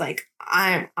took it as like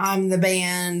I'm the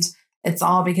band. It's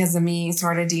all because of me,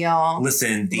 sort of deal.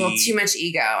 Listen, a little too much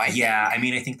ego. I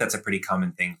think that's a pretty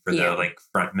common thing for Yeah. the like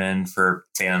frontmen for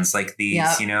bands like these.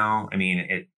 Yep. You know, I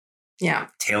mean, Yeah.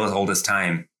 tale as old as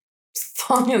time.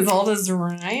 Song as old as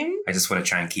rhyme. I just want to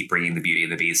try and keep bringing the Beauty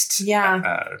and the Beast.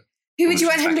 Yeah. Who would you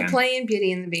want him back to in. play in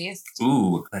Beauty and the Beast?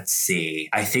 Ooh, let's see.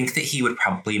 I think that he would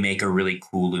probably make a really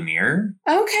cool Lumiere.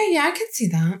 Okay, yeah, I could see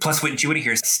that. Plus, wouldn't you want to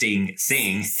hear Sting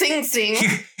sing? Sing.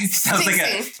 It sounds Sting, like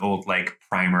sing. an old like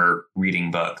primer reading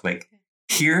book. Like,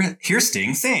 hear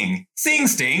Sting sing. Sing,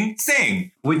 Sting,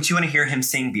 sing. Wouldn't you want to hear him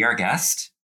sing Be Our Guest?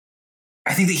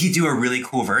 I think that he'd do a really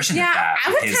cool version of Yeah, that. I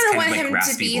would with his kind of kind want him to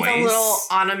raspy be voice. the little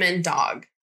ottoman dog.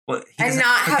 Well, he And doesn't-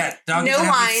 not but have that dog no doesn't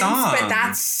have any lines, but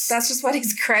songs. that's just what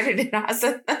he's credited as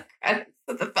in the credits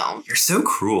of the film. You're so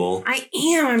cruel. I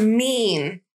am. I'm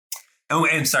mean. Oh,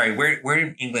 and sorry. Where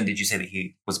in England did you say that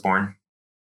he was born?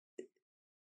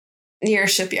 Near a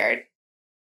shipyard.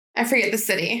 I forget the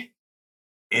city.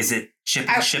 Is it ship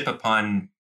upon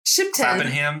Shipton.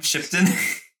 Clapham? Shipton?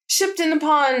 Shipton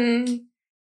upon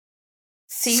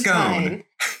sea Scone.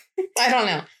 I don't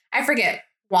know. I forget.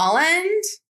 Walland?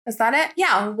 Is that it?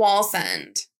 Yeah,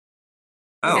 Wallsend.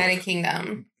 Oh, United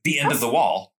Kingdom. the end of the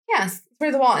wall. Yes, that's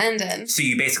where the wall ended. So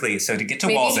you basically, to get to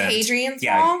Maybe Wall's End. Hadrian's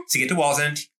Yeah, Wall? to get to Wall's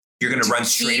End, you're going to run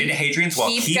straight into Hadrian's Wall.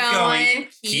 Keep going.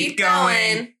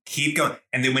 Keep going.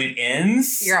 And then when it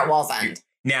ends, You're at Wall's End.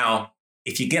 now,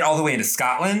 if you get all the way into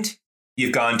Scotland,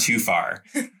 you've gone too far.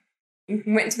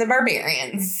 Went to the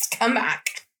barbarians. Come back.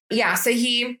 Yeah, so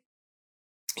he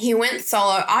went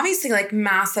solo. Obviously, like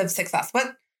massive success.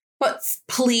 What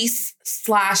police /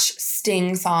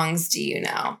 Sting songs do you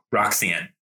know? Roxanne.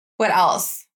 What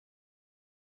else?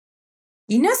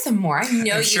 You know some more. I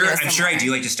know I'm you sure, know some I'm sure I more.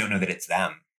 do. I just don't know that it's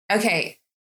them. Okay.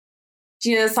 Do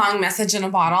you know the song Message in a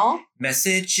Bottle?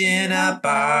 Message in a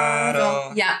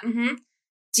bottle. Yeah. Mm-hmm.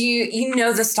 Do you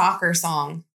know the Stalker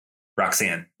song?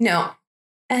 Roxanne. No.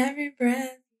 Every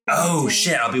breath. Oh, you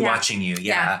shit. take. I'll be Yeah. watching you.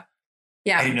 Yeah.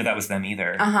 Yeah. I didn't know that was them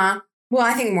either. Uh-huh. Well,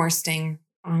 I think more Sting,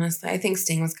 honestly. I think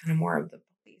Sting was kind of more of the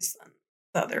police than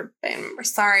the other band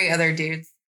members. Sorry, other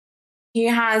dudes. He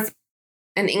has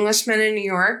an Englishman in New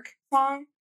York song.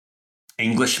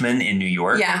 Englishman in New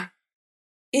York. Yeah.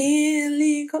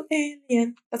 Illegal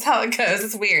alien. That's how it goes.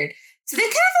 It's weird. So they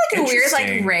kind of have like a weird like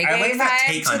Interesting. reggae I like that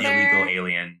vibe take to on their- illegal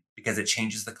alien because it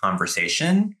changes the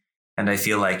conversation. And I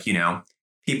feel like,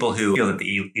 people who feel that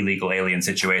the illegal alien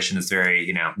situation is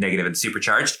very, negative and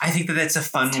supercharged. I think that it's a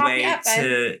fun Top way you up,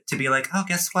 to be like, oh,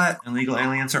 guess what? Illegal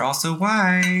aliens are also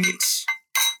white.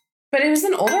 But it was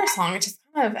an older song, which is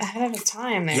kind of ahead of its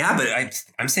time. There. Yeah, but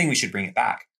I'm saying we should bring it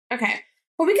back. Okay.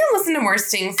 Well, we can listen to more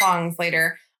Sting songs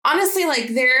later. Honestly, like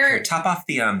Here, they're top off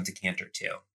the decanter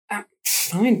too.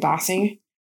 fine, bossy.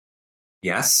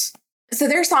 Yes. So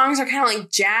their songs are kind of like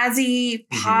jazzy,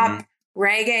 pop,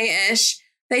 reggae-ish.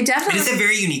 They It definitely is a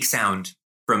very unique sound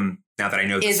from now that I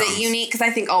know the Is songs. it unique? Because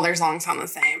I think all their songs sound the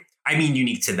same. I mean,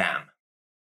 unique to them.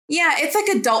 Yeah, it's like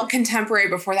adult contemporary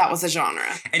before that was a genre.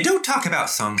 And don't talk about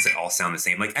songs that all sound the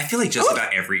same. Like, I feel like just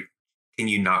about every... Can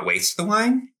you not waste the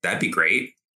wine? That'd be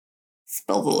great.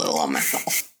 Spilled a little on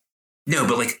myself. No,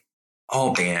 but like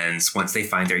all bands, once they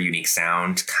find their unique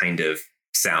sound, kind of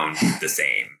sound the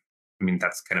same. I mean,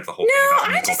 that's kind of the whole thing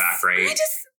about Nickelback, right?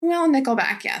 Well,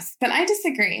 Nickelback, yes. But I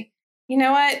disagree. You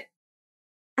know what?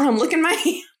 I'm looking my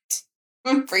hand.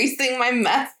 I'm embracing my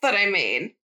mess that I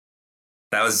made.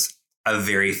 That was a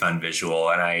very fun visual,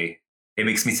 and it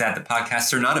makes me sad that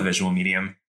podcasts are not a visual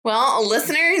medium. Well,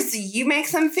 listeners, you make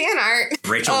some fan art.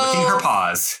 Rachel licking her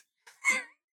paws.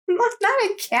 I'm not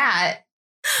a cat.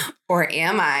 Or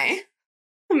am I?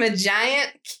 I'm a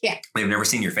giant cat. They've never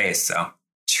seen your face, so.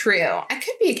 True. I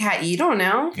could be a cat. You don't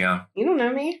know. Yeah. You don't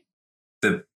know me.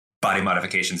 The body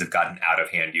modifications have gotten out of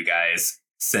hand, you guys.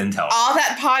 Send help. All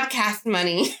that podcast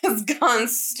money has gone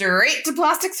straight to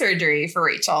plastic surgery for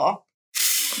Rachel.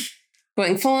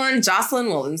 Going full on Jocelyn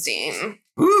Wildenstein.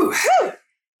 Woo. All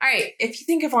right. If you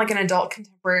think of like an adult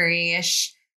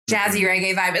contemporary-ish jazzy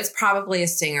reggae vibe, it's probably a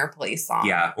Sting or Police song.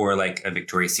 Yeah. Or like a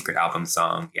Victoria's Secret album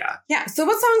song. Yeah. Yeah. So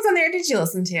what songs on there did you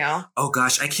listen to? Oh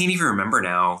gosh, I can't even remember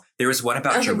now. There was one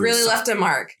about Jerusalem. Really left a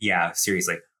mark. Yeah,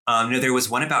 seriously. No, there was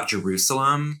one about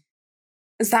Jerusalem.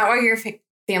 Is that why your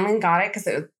family got it? Because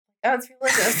it's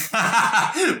religious.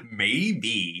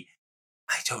 Maybe.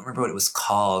 I don't remember what it was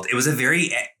called. It was I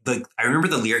remember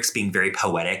the lyrics being very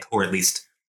poetic, or at least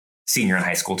senior in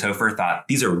high school Topher thought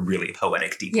these are really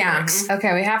poetic, deep lyrics.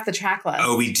 Okay, we have the track list.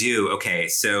 Oh, we do. Okay,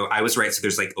 so I was right. So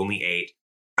there's like only 8.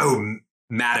 Oh,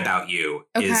 Mad About You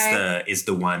is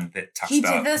the one that talks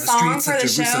about the song streets for of the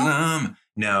Jerusalem. Show?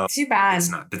 No, too bad. It's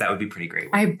not, but that would be pretty great.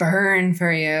 I burn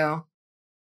for you.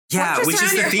 Yeah, Fortress which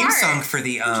is the Around theme Your song Heart. for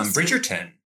the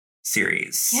Bridgerton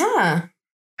series. Yeah.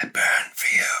 I burn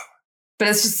for you. But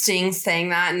it's just Sting saying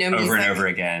that. No music. Over and over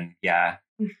again. Yeah.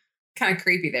 Kind of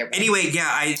creepy there. But. Anyway,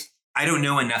 yeah, I don't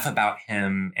know enough about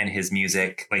him and his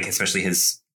music, like especially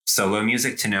his solo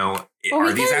music, to know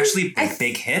are these actually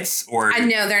big hits or? I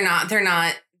know they're not. They're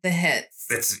not the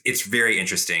hits. It's very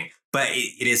interesting, but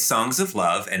it is Songs of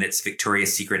Love and it's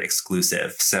Victoria's Secret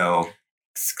exclusive. So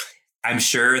I'm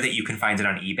sure that you can find it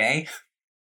on eBay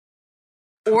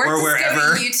or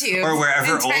wherever YouTube or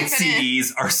wherever old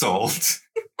CDs are sold.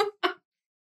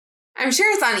 I'm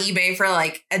sure it's on eBay for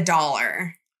like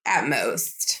 $1 at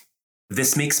most.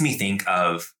 This makes me think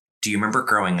of, do you remember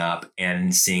growing up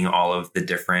and seeing all of the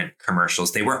different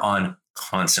commercials? They were on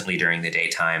constantly during the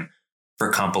daytime for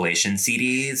compilation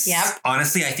CDs. Yep.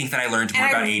 Honestly, I think that I learned more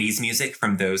about 80s music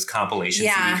from those compilation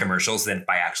CD commercials than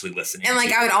by actually listening. And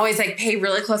like I would always like pay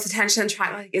really close attention and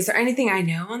try like, is there anything I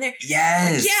know on there?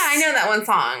 Yes. Yeah, I know that one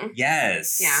song.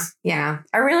 Yes. Yeah. Yeah.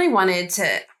 I really wanted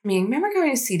to, remember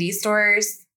going to CD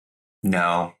stores?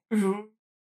 No. Mm-hmm.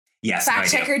 Yes.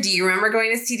 Fact checker, do you remember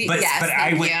going to CD? Yes. But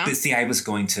I was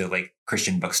going to like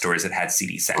Christian bookstores that had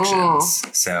CD sections.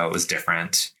 So it was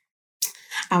different.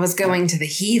 I was going to the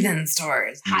heathen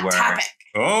stores. Hot Topic.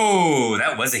 Oh,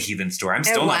 that was a heathen store. I'm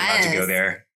still not allowed to go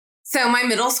there. So my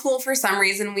middle school, for some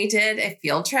reason, we did a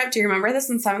field trip. Do you remember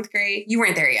this in 7th grade? You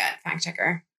weren't there yet, fact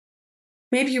checker.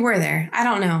 Maybe you were there. I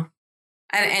don't know.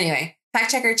 Anyway,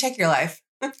 fact checker, check your life.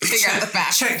 Figure out the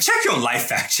facts. Check your life,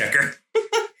 fact checker.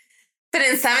 But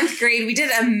in 7th grade, we did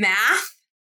a math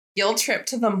field trip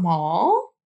to the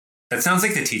mall. That sounds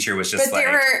like the teacher was just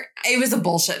it was a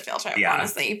bullshit field trip,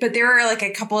 honestly. But there were like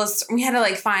a couple of, we had to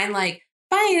like find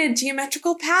a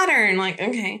geometrical pattern. Like,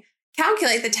 okay,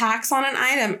 calculate the tax on an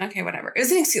item. Okay, whatever. It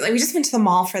was an excuse. Like we just went to the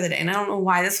mall for the day and I don't know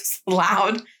why this was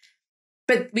allowed.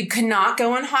 But we could not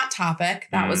go in Hot Topic.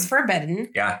 That was forbidden.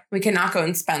 Yeah. We could not go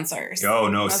in Spencer's. Oh,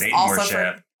 no, Satan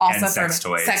worship. And sex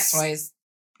toys. Sex toys.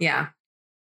 Yeah.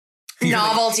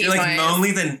 Novelty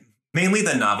toys. Mainly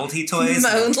the novelty toys.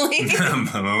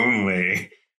 Monly.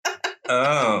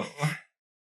 Oh.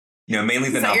 Mainly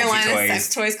the novelty toys. Is that your line of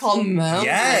sex toys called Monly?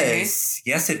 Yes.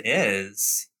 Yes, it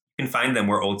is. You can find them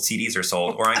where old CDs are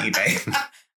sold or on eBay.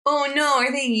 Oh, no.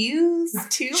 Are they used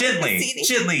too?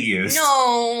 Gently used.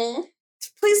 No.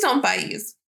 Please don't buy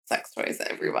used sex toys,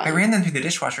 everyone. I ran them through the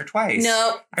dishwasher twice.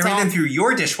 No. I ran them through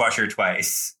your dishwasher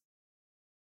twice.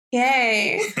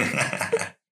 Yay.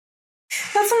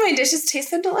 That's why my dishes taste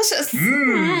so delicious.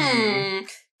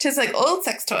 Just like old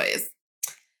sex toys.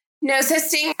 No, so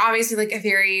Sting, obviously like a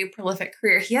very prolific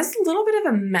career. He has a little bit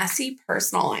of a messy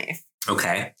personal life.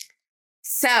 Okay.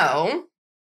 So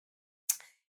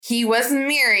he was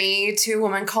married to a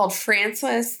woman called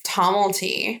Frances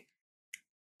Tumulty.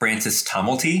 Frances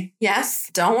Tumulty? Yes.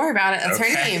 Don't worry about it. That's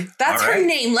her name. That's her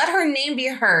name. Let her name be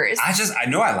hers. I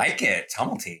know I like it.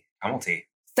 Tumulty.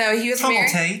 So he was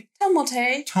married.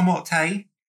 Tumulty.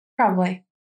 Probably.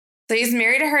 So he's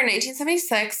married to her in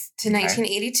 1976 to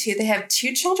 1982. They have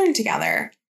 2 children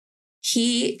together.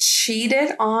 He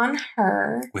cheated on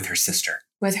her With her sister.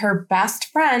 with her best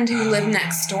friend who lived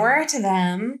next door to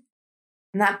them.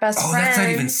 And that best friend. That's not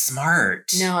even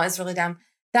smart. No, it's really dumb.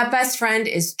 That best friend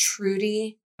is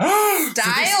Trudy So they're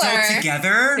Styler. still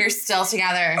together? They're still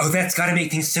together. Oh, that's got to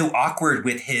make things so awkward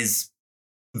with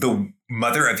the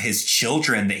mother of his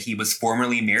children that he was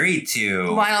formerly married to.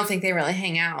 Well, I don't think they really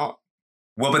hang out.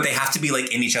 Well, but they have to be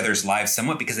like in each other's lives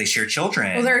somewhat because they share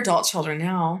children. Well, they're adult children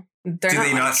now. They're Do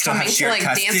they not still have coming to shared like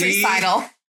dance custody? recital.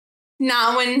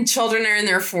 Not when children are in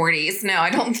their 40s. No, I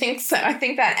don't think so. I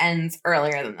think that ends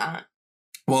earlier than that.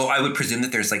 Well, I would presume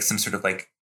that there's like some sort of like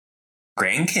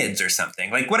grandkids or something.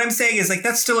 Like what I'm saying is like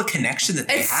that's still a connection that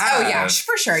they have. Oh yeah,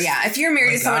 for sure. Yeah, if you're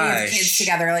married Oh to someone and you have gosh. kids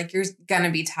together, like you're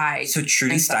gonna be tied. So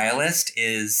Trudy And so- Stylist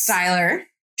is Styler,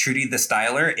 Trudy the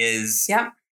Styler is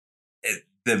yep,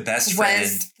 the best friend.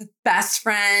 was the best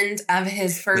friend of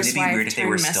his Would first it be wife. weird if they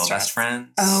turned were still mistress. best friends?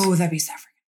 Oh, that'd be so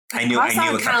freaking. I knew Also, a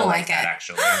kinda couple like that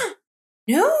actually.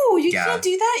 No, you Yeah. can't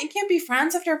do that. You can't be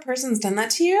friends after a person's done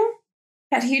that to you.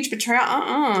 That huge betrayal.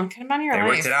 Cut him out of your They life.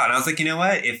 worked it out, and I was like, you know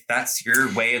what? If that's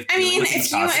your way of I dealing mean, with things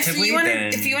if you positively, want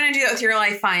then to do that with your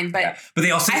life, fine. But yeah. But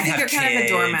they also I didn't think have you're kind of a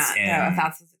kids doormat, though, and- if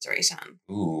that's the situation.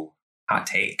 Ooh, hot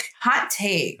take. Hot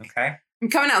take. Okay. I'm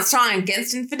coming out strong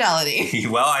against infidelity.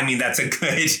 Well, I mean, that's a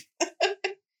good.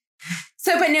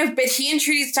 So, but he and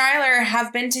Trudy Styler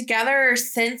have been together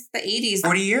since the 80s.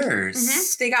 40 years.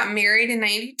 Mhm. They got married in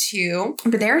 92,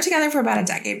 but they were together for about a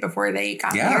decade before they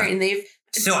got Yeah. married. And they've,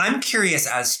 So I'm curious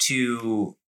as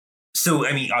to. So,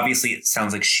 I mean, obviously, it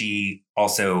sounds like she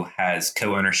also has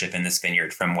co-ownership in this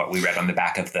vineyard from what we read on the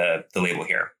back of the label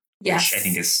here. yes. Which I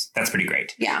think that's pretty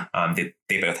great. Yeah.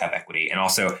 They both have equity. And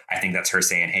also, I think that's her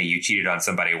saying, hey, you cheated on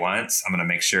somebody once. I'm going to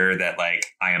make sure that, like,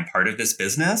 I am part of this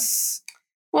business.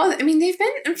 Well, I mean, they've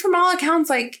been, from all accounts,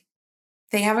 like,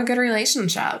 they have a good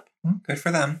relationship. Good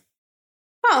for them.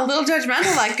 Well, a little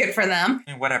judgmental, like, good for them.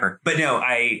 Whatever. But no,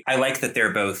 I like that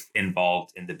they're both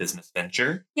involved in the business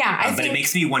venture. Yeah, I But think. it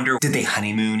makes me wonder, did they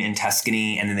honeymoon in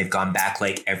Tuscany and then they've gone back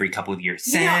like every couple of years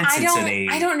since? You know,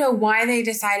 and I don't know why they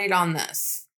decided on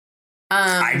this.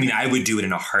 I mean, I would do it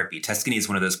in a heartbeat. Tuscany is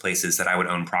one of those places that I would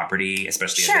own property,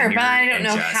 especially a Sure, vineyard, but I don't and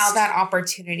know just- how that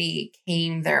opportunity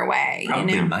came their way.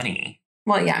 Probably You know? money.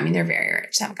 Well, yeah, I mean, they're very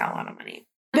rich. They've got a lot of money.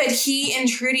 But he and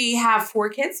Trudy have 4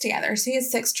 kids together. So he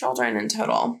has 6 children in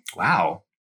total. Wow.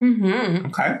 Mm-hmm.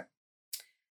 Okay.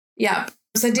 Yeah.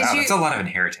 So did Wow, you... that's a lot of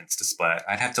inheritance to split.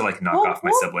 I'd have to like knock off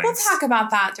my siblings. We'll talk about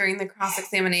that during the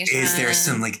cross-examination. Is there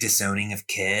some like disowning of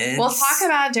kids? We'll talk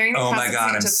about it during the Oh my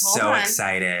God, I'm cross-examination. Just hold so on.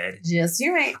 excited. Just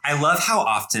you wait. I love how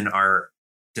often our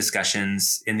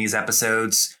discussions in these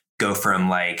episodes go from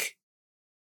like,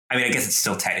 I mean, I guess it's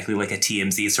still technically like a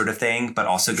TMZ sort of thing, but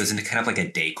also goes into kind of like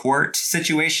a day court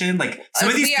situation. Like some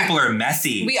of these people are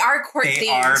messy. We are court They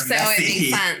themed, are so it messy.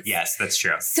 makes sense. Yes, that's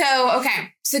true. So,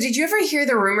 okay. So did you ever hear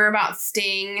the rumor about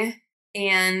Sting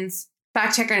and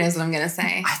fact checker knows what I'm going to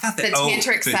say? I thought that, The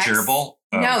tantric the sex? gerbil?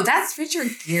 Oh, No, that's Richard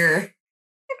Gere.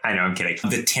 I know, I'm kidding.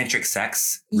 The tantric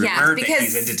sex Yes, rumor that because-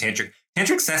 he's into tantric.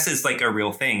 Tantric sex is like a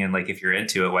real thing. And like, if you're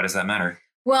into it, why does that matter?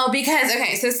 Well, because,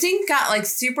 okay, so Sting got like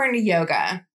super into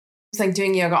yoga. He's like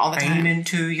doing yoga all the I'm time.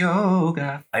 into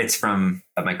yoga. It's from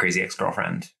My Crazy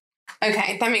Ex-Girlfriend.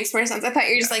 Okay, that makes more sense. I thought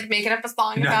you were just like making up a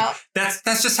song No. about. That's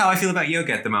just how I feel about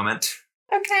yoga at the moment.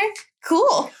 Okay,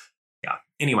 cool. Yeah.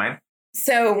 Anyway,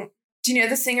 So, do you know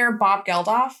the singer Bob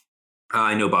Geldof?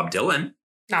 I know Bob Dylan.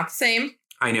 Not the same.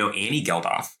 I know Annie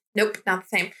Geldof. Nope, not the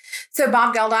same. So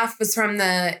Bob Geldof was from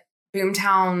the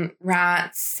Boomtown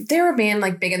Rats. They were a band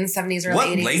like big in the 70s, early What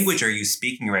 80s. language are you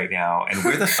speaking right now? And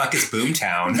where the fuck is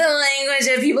Boomtown? The language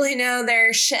of people who know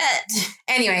their shit.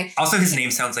 Anyway, Also, his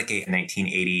name sounds like a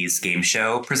 1980s game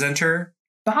show presenter.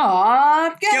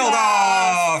 Bob Geldof.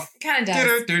 Geldof! Kind of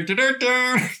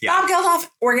does. Yeah, Bob Geldof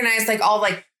organized like all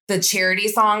like the charity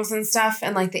songs and stuff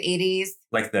in like the 80s.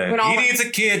 like the When all- he needs a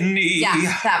kidney.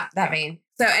 Yeah, that vein.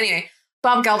 So anyway,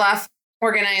 Bob Geldof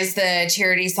organized the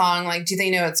charity song like Do They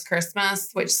Know It's Christmas,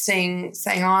 which Sting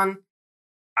sang on.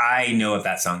 I know of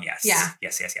that song, yes. Yeah.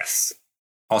 Yes.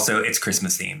 Also, it's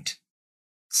Christmas themed.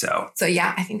 So, So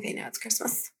yeah, I think they know it's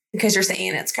Christmas because you're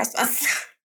saying it's Christmas.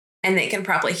 And they can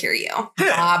probably hear you,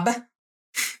 Bob.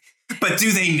 but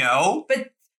do they know?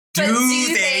 But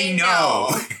do they know?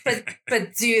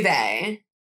 But do they?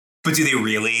 But do they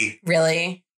really?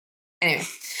 Really? Anyway,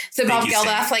 so Thank Bob you,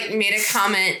 Geldof Sting. like made a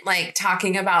comment like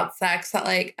talking about sex that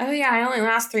like, oh yeah, I only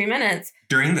last 3 minutes.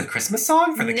 During the Christmas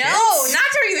song for the No, kids? not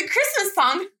during the Christmas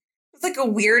song. It was like a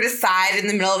weird aside in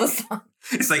the middle of the song.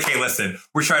 It's like, hey, listen,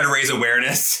 we're trying to raise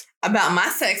awareness about my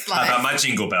sex life. About my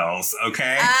jingle bells,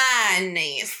 okay? Ah,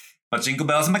 nice. My jingle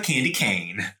bells and my candy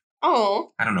cane.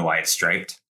 Oh. I don't know why it's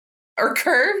striped. Or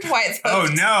curved? Why it's hooked? Oh,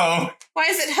 no. Why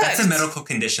is it hooked? That's a medical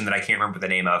condition that I can't remember the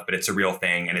name of, but it's a real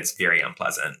thing, and it's very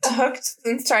unpleasant. A hooked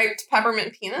and striped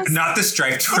peppermint penis? Not the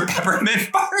striped or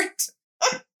peppermint part.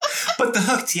 But the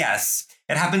hooked, yes.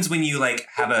 It happens when you like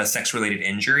have a sex-related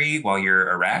injury while you're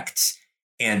erect,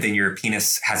 and then your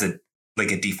penis has a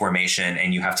deformation,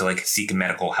 and you have to like seek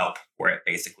medical help for it,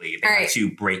 basically. They have to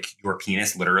break your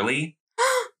penis, literally.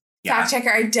 Yeah. Fact checker,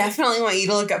 I definitely want you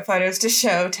to look up photos to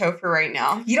show Topher right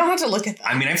now. You don't have to look at them.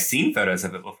 I mean, I've seen photos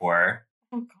of it before.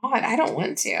 Oh, God, I don't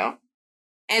want to.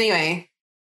 Anyway,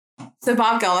 so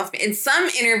Bob Geldof, in some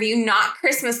interview, not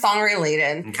Christmas song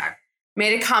related, Okay.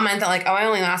 made a comment that like, oh, I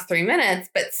only last 3 minutes,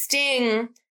 but Sting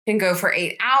can go for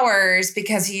 8 hours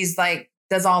because he's like,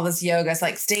 does all this yoga. So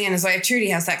like Sting and his wife Trudy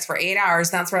have sex for 8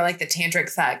 hours. That's where like the tantric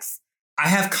sex. I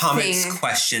have comments, Thing.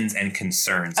 questions, and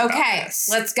concerns about Okay, this.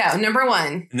 let's go. Number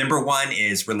one. Number one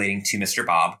is relating to Mr.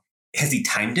 Bob. Has he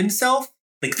timed himself?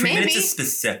 Like 3 minutes is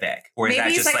specific, or is Maybe that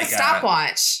it's just like a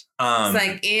stopwatch. It's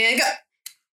like, and go.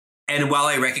 And while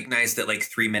I recognize that like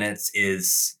 3 minutes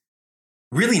is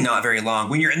really not very long,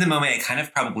 when you're in the moment, it kind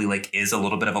of probably like is a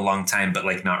little bit of a long time, but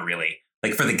like not really.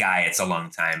 Like for the guy, it's a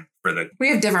long time. For the We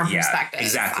have different perspectives.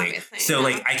 Exactly. Obviously. So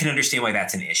like I can understand why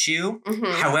that's an issue.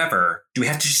 Mhm. However, do we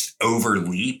have to just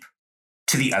overleap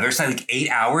to the other side? Like 8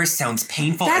 hours sounds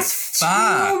painful That's as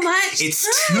fuck. too much.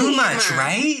 It's time. too much,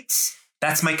 right?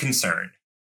 That's my concern.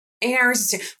 8 hours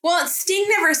is too. Well, Sting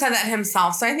never said that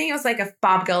himself, so I think it was like if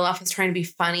Bob Geldof was trying to be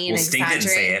funny and Well, Sting exaggerate.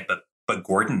 didn't say it, but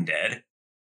Gordon did.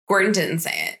 Gordon didn't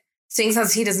say it. Sting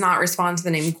says he does not respond to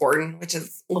the name Gordon, which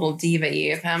is a little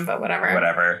diva-y of him, but whatever.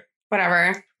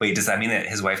 Whatever. Wait, does that mean that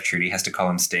his wife Trudy has to call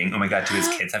him Sting? Oh my God, do his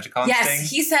kids have to call him Sting? Yes,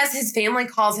 he says his family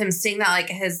calls him Sting, that like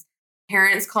his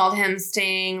parents called him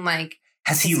Sting. Like,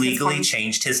 Has he his kids call legally him-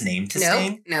 changed his name to nope,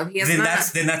 Sting? no, he has Then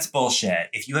not. that's bullshit.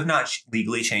 If you have not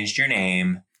legally changed your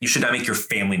name, you should not make your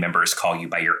family members call you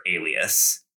by your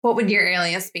alias. What would your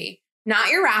alias be? Not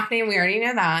your rap name. We already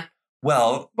know that.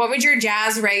 Well, What would your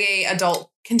jazz, reggae,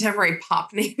 adult, contemporary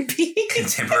pop name be?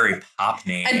 contemporary pop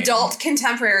name. Adult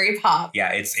contemporary pop.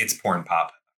 Yeah, it's porn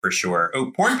pop for sure. Oh,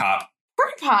 porn pop.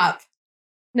 Porn pop.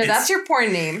 No, It's- that's your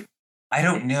porn name. I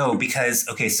don't know because,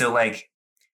 okay, so like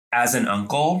as an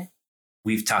uncle,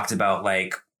 we've talked about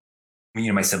like, you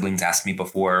know, my siblings asked me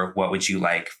before, what would you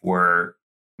like for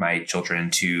my children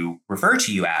to refer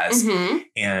to you as? Mm-hmm.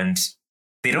 And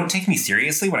they don't take me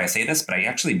seriously when I say this, but I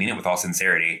actually mean it with all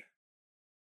sincerity.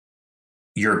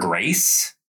 Your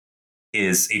Grace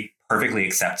is a perfectly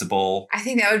acceptable. I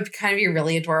think that would kind of be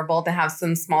really adorable to have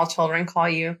some small children call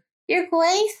you your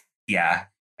Grace. Yeah.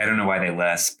 I don't know why they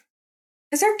lisp.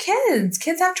 Because they're kids.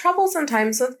 Kids have trouble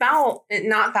sometimes with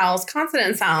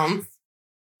consonant sounds.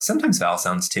 Sometimes vowel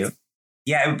sounds too.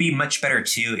 Yeah, it would be much better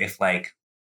too if like,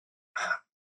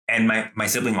 and my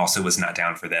sibling also was not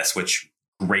down for this, which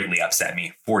greatly upset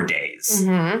me for days.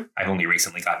 Mm-hmm. I've only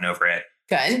recently gotten over it.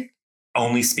 Good.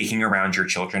 Only speaking around your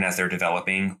children as they're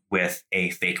developing with a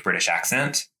fake British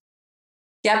accent,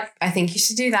 Yep. I think you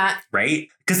should do that. right?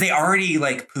 Because they already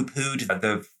like poo-pooed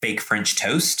the fake French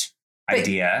toast But-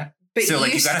 idea. But So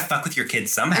like you should- gotta fuck with your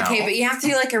kids somehow. Okay, but you have to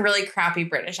do like a really crappy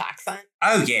British accent.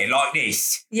 Oh yeah, like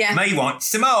this. Yeah. May want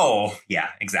some more. Yeah,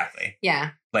 exactly. Yeah.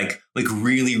 Like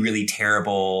really, really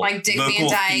terrible Like Dick local Van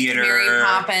Dyke, theater. Mary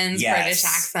Poppins, Yes. British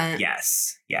accent.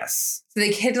 Yes. So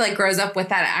the kid like grows up with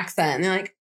that accent and they're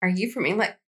like, are you from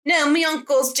England? No, my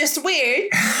uncle's just weird.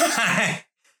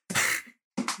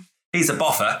 He's a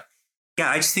boffer. Yeah,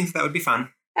 I just think that would be fun.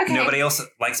 Okay. Nobody else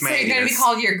likes my so you're going to be ideas.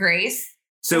 called Your Grace?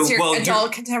 So, That's your well,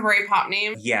 adult contemporary pop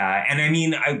name? yeah, and I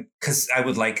mean, because I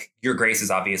would like Your Grace is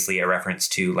obviously a reference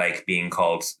to like being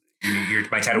called.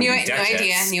 My title New would be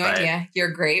Duchess. idea. but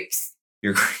Your Grapes.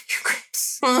 Your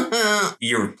Grapes. Topher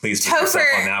You were pleased with yourself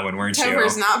on that one, weren't is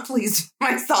you? not pleased with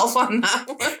myself on that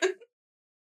one.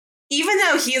 Even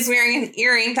though he is wearing an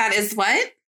earring that is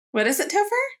what? What is it, Topher?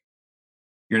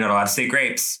 You're not allowed to say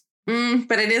grapes.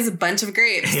 But it is a bunch of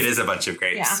grapes. It is a bunch of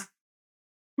grapes.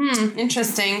 Yeah.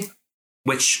 Interesting.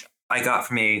 Which I got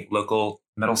from a local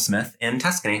metalsmith in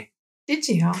Tuscany. Did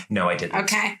you? No, I didn't.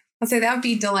 Okay. I'll say that would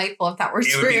be delightful if that were It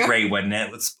true. would be great, wouldn't it?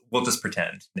 We'll just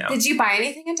pretend. No. Did you buy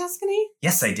anything in Tuscany?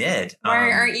 Yes, I did. Why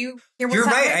aren't you here with You're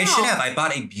that right. I now? should have. I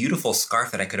bought a beautiful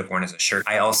scarf that I could have worn as a shirt.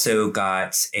 I also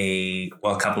got a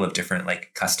couple of different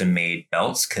like custom made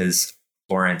belts because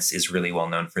Florence is really well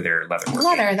known for their leather working.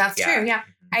 Leather, that's Yeah. true. Yeah.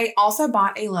 I also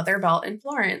bought a leather belt in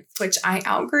Florence, which I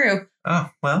outgrew. Oh,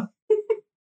 well,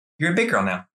 you're a big girl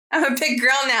now. I'm a big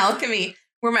girl now. Look at me.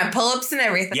 Wear my pull-ups and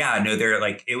everything. Yeah, no, they're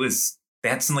like, it was They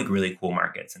had some like really cool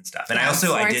markets and stuff. And Yeah, I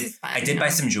Florence is fun, I did yeah. buy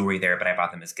some jewelry there, but I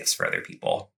bought them as gifts for other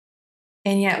people.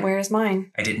 And yet, where's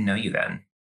mine? I didn't know you then.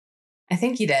 I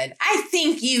think you did. I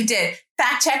think you did.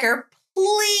 Fact checker,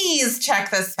 please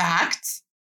check this fact.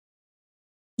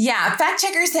 Yeah, fact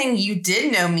checker saying you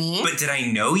did know me. But did I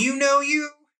know you?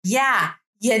 Yeah,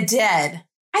 you did.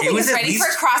 I think was it's at ready least-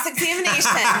 for cross-examination.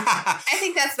 I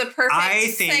think that's the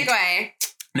perfect segue.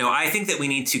 No, I think that we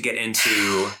need to get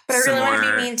into But I some really want to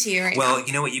more- be mean to you right Well, now.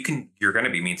 you know what? You're going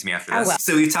to be mean to me after I this. will.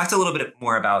 So we've talked a little bit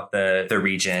more about the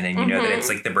region, and you know that Mhm. it's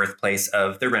like the birthplace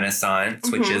of the Renaissance,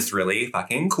 which Mhm. is really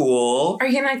fucking cool. Are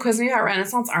you going to quiz me about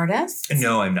Renaissance artists?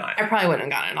 No, I'm not. I probably wouldn't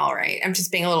have gotten it all right. I'm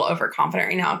just being a little overconfident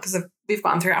right now because we've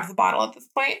gone through half the bottle at this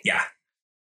point. Yeah.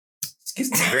 Excuse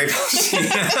me. Very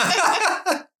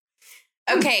apology.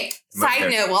 Okay, side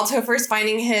note, while Topher's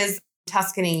finding his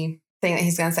Tuscany thing that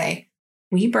he's going to say,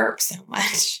 we burp so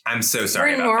much. I'm so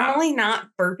sorry We're about that. normally not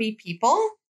burpy people.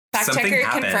 Fact Something checker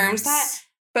happens. confirms that.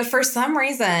 But for some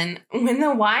reason, when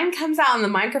the wine comes out and the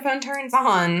microphone turns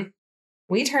on,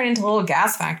 we turn into little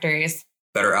gas factories.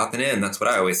 Better out than in. That's what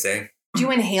I always say. Do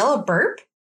you inhale a burp?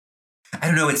 I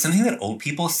don't know. It's something that old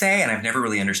people say, and I've never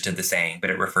really understood the saying, but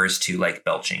it refers to like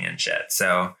belching and shit.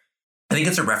 So I think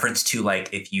it's a reference to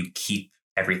like if you keep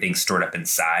everything stored up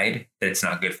inside, that it's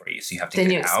not good for you. So you have to Then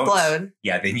get you it out. explode.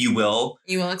 Yeah, then you will.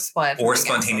 You will explode. from Or the gases.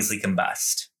 spontaneously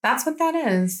combust. That's what that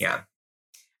is. Yeah.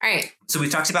 All right. So we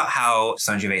talked about how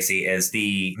Sangiovese is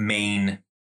the main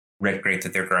red grape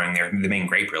that they're growing there, the main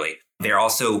grape really. They're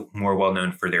also more well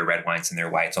known for their red wines and their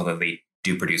whites, although they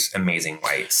do produce amazing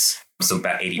whites. So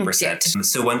about 80%.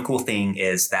 So one cool thing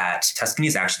is that Tuscany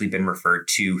has actually been referred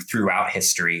to throughout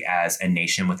history as a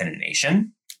nation within a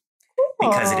nation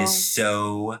because it is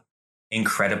so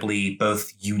incredibly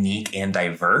both unique and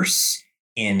diverse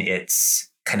in its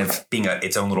kind of being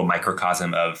its own little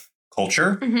microcosm of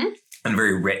culture. Mhm. And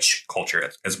very rich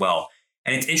culture as well.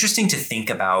 And it's interesting to think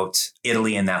about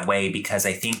Italy in that way, because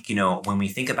I think, you know, when we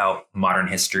think about modern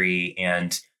history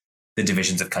and the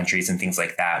divisions of countries and things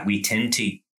like that, we tend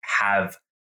to have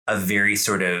a very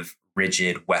sort of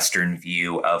rigid Western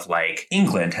view of like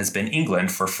England has been England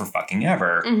for fucking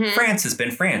ever. Mhm. France has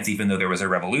been France, even though there was a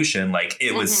revolution, like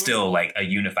it was Mhm. still like a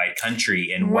unified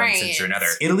country in one Right. sense or another.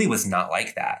 Italy was not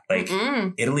like that. Like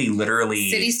Mm-mm. Italy literally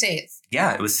City states.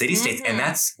 yeah, it was city states. Mhm.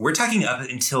 And we're talking up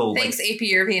until Thanks, like AP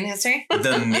European history.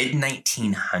 the mid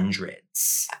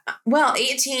 1900s. Well,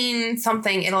 18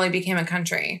 something, Italy became a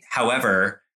country.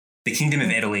 However, the Kingdom of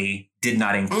Italy did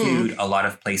not include Mm. a lot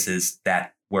of places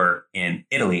that were in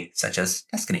Italy, such as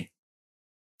Tuscany.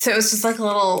 So it was just like a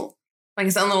little, like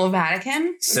its own little Vatican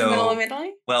in So- the middle of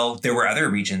Italy. Well, there were other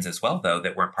regions as well, though,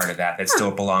 that weren't part of that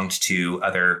still belonged to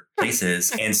other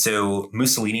places. And so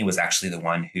Mussolini was actually the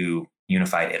one who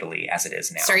unified Italy as it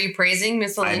is now. So are you praising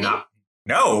Mussolini? I'm not.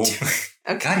 No.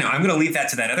 Okay. God, no. I'm going to leave that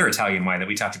to that other Italian wine that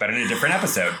we talked about in a different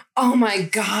episode. Oh my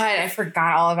God, I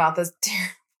forgot all about this.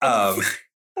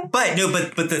 But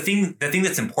the thing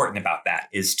that's important about that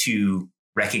is to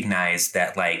recognize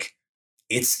that like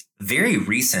it's very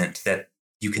recent that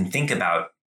you can think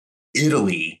about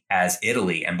Italy as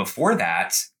Italy. And before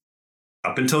that,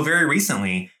 up until very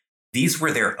recently, these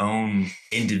were their own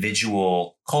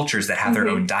individual cultures that have their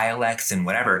Mhm. own dialects and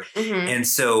whatever. Mhm. And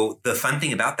so the fun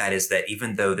thing about that is that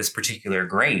even though this particular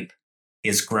grape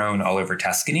is grown all over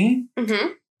Tuscany,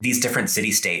 Mhm. these different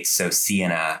city states, so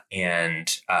Siena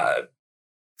and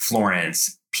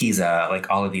Florence, Pisa, like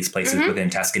all of these places Mhm. within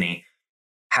Tuscany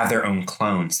have their own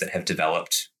clones that have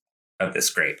developed of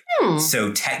this grape. Hmm.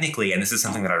 So technically, and this is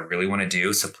something that I really want to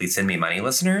do, so please send me money,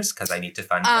 listeners, because I need to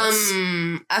fund this.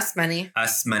 Us money.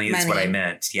 Us money is what I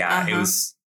meant. Yeah, it Uh-huh.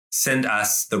 was send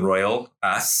us, the royal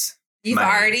us. You've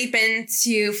money. already been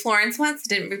to Florence once.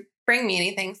 Didn't bring me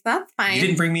anything, so that's fine. You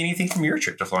didn't bring me anything from your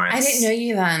trip to Florence. I didn't know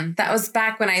you then. That was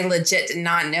back when I legit did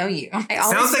not know you.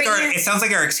 It sounds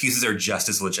like our excuses are just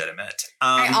as legitimate.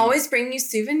 I always bring you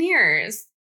souvenirs.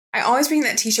 I always bring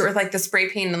that T-shirt with like the spray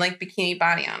paint and like bikini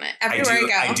body on it everywhere I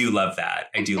go. I do love that.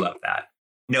 I do love that.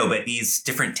 No, but these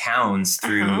different towns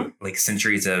through Uh-huh. like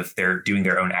centuries of their doing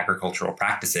their own agricultural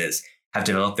practices have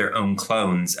developed their own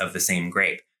clones of the same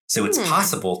grape. So it's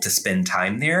possible to spend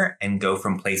time there and go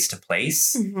from place to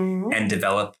place Mhm. and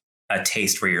develop a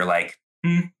taste where you're like,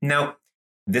 nope,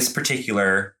 this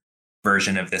particular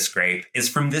version of this grape is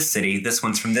from this city. This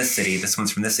one's from this city. This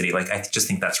one's from this city. Like, I just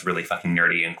think that's really fucking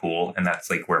nerdy and cool. And that's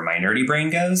like where my nerdy brain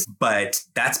goes. But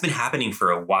that's been happening for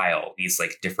a while, these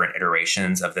like different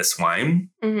iterations of this wine.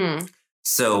 Mhm.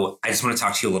 So I just want to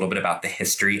talk to you a little bit about the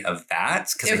history of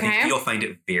that, because I think Okay. you'll find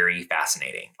it very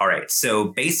fascinating. All right. So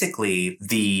basically,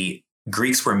 the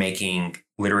Greeks were making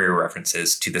literary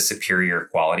references to the superior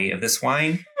quality of this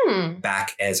wine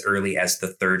back as early as the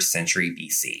 3rd century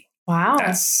BC. Wow.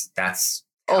 That's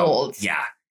old. Yeah.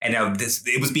 And now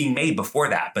it was being made before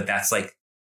that, but that's like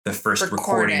the first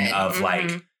recording of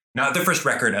like, not the first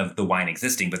record of the wine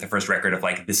existing, but the first record of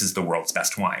like, this is the world's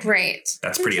best wine. Right.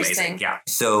 That's pretty amazing. Yeah.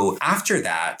 So after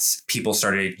that, people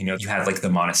started, you had like the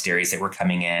monasteries that were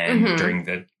coming in during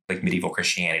the like medieval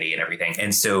Christianity and everything.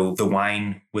 And so the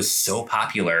wine was so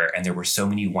popular and there were so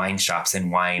many wine shops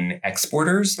and wine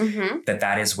exporters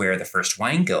that is where the first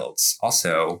wine guilds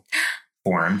also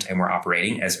formed and were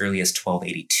operating as early as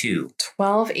 1282.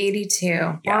 1282.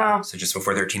 Yeah. Wow. So just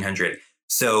before 1300.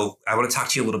 So I want to talk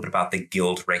to you a little bit about the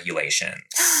guild regulations.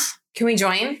 Can we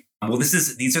join? Well,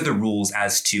 these are the rules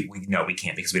as to, no, we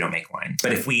can't because we don't make wine.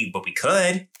 But if we owned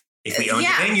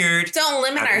a vineyard. Don't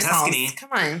limit ourselves. Tuscany, come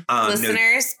on.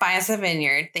 Listeners, buy us a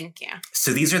vineyard. Thank you.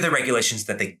 So these are the regulations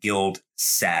that the guild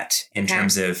set in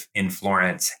terms of, in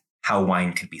Florence, how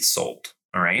wine could be sold.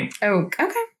 All right? Oh,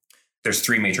 okay. There's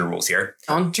 3 major rules here.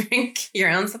 Don't drink your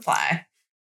own supply.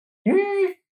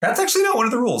 That's actually not one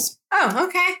of the rules. Oh,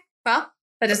 okay. Well,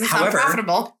 that doesn't sound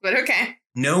profitable, but okay.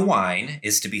 No wine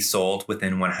is to be sold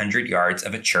within 100 yards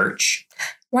of a church.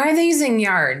 Why are they using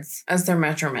yards as their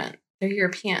measurement? They're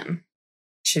European.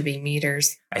 Should be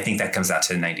meters. I think that comes out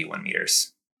to 91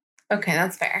 meters. Okay,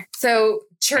 that's fair. So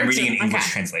church. I'm reading an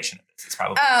English translation of this. It's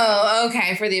probably. Oh,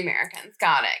 okay. For the Americans.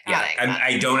 Got it.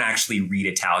 I don't actually read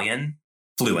Italian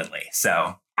fluently,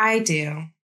 so. I do.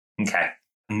 Okay.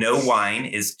 No wine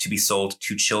is to be sold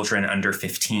to children under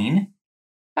 15.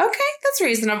 Okay, that's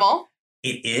reasonable.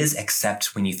 It is,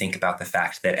 except when you think about the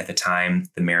fact that at the time,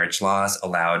 the marriage laws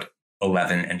allowed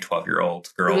 11 and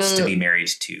 12-year-old girls to be married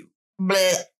to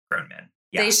grown men.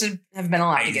 Yeah. They should have been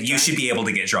allowed to get drunk. You should be able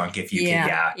to get drunk if you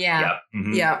can. Yeah.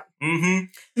 Yep. Mm-hmm.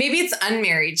 Maybe it's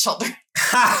unmarried children.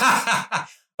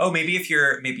 Oh, maybe if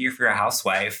you're a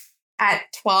housewife. At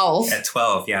 12. At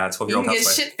 12, yeah, a 12-year-old housewife. You can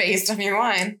get shit-faced on your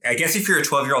wine. I guess if you're a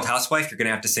 12-year-old housewife, you're going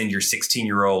to have to send your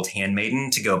 16-year-old handmaiden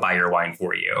to go buy your wine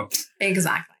for you.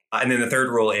 Exactly. And then the third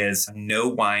rule is no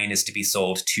wine is to be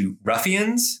sold to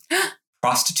ruffians,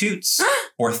 prostitutes,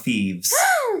 or thieves.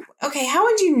 Okay, how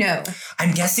would you know?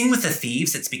 I'm guessing with the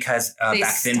thieves, it's because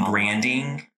back then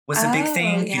branding was a big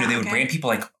thing. Yeah, they would brand people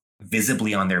like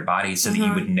visibly on their bodies so that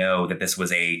you would know that this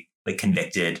was a like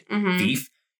convicted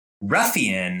thief.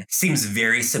 Ruffian seems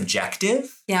very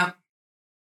subjective. Yeah.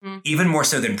 Even more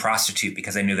so than prostitute,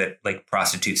 because I know that like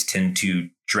prostitutes tend to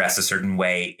dress a certain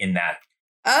way in that.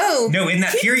 Oh. No, in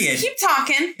that period. Keep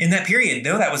talking. In that period.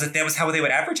 No, that was how they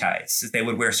would advertise. They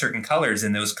would wear certain colors,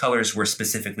 and those colors were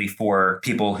specifically for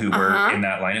people who were in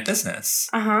that line of business.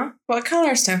 What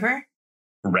color, Stouffer?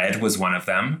 Red was one of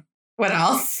them. What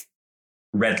else?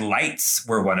 Red lights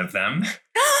were one of them.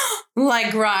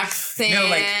 Like Roxanne. No,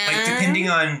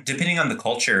 like depending on the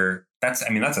culture, that's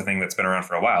a thing that's been around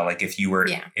for a while. Like if you were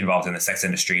involved in the sex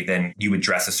industry, then you would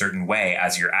dress a certain way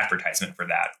as your advertisement for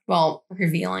that. Well,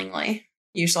 revealingly,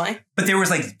 usually. But there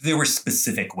were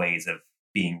specific ways of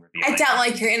being revealing. I doubt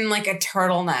like you're in like a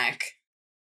turtleneck.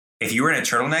 If you were in a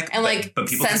turtleneck and but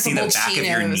people can see the back of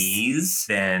your knees,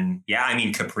 then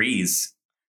capris.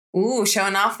 Ooh,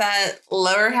 showing off that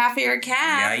lower half of your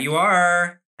calf. Yeah, you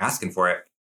are. Asking for it.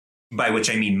 By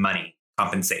which I mean money,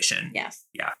 compensation. Yes.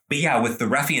 Yeah. But yeah, with the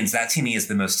ruffians, that to me is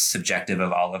the most subjective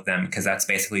of all of them, because that's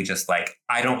basically just like,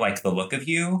 I don't like the look of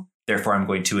you, therefore I'm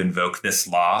going to invoke this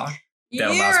law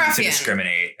that allows me to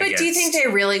discriminate. But do you think they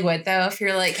really would, though? If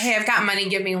you're like, hey, I've got money,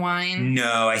 give me wine.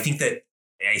 No, I think that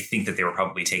they were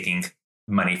probably taking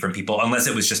money from people, unless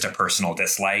it was just a personal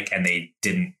dislike and they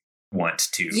didn't want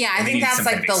to. Yeah, I think that's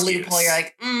like the loophole. You're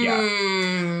like,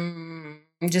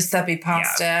 Giuseppe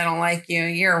Pasta, I don't like you.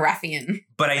 You're a ruffian.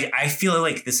 But I feel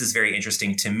like this is very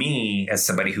interesting to me as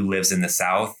somebody who lives in the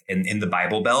South and in the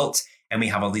Bible Belt. And we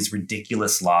have all these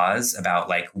ridiculous laws about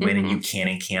like when you can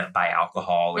and can't buy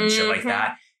alcohol and shit like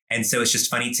that. And so it's just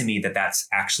funny to me that that's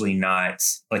actually not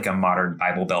like a modern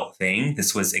Bible Belt thing.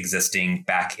 This was existing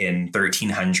back in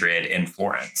 1300 in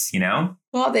Florence,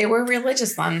 Well, they were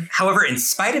religious then. However, in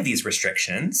spite of these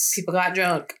restrictions, people got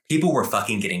drunk. People were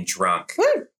fucking getting drunk.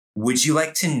 Woo. Would you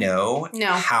like to know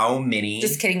how many...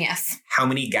 Just kidding, yes. How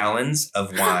many gallons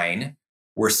of wine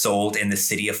were sold in the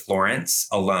city of Florence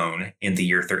alone in the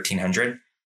year 1300?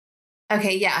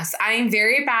 Okay, yes. I'm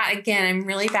very bad. Again, I'm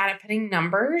really bad at putting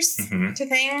numbers to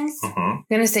things. I'm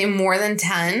going to say more than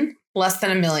 10, less than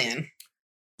 1 million.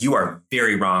 You are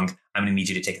very wrong. I'm going to need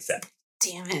you to take a sip.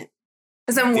 Damn it.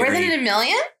 Is it more than 1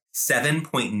 million?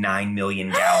 7.9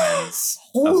 million gallons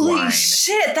of Holy wine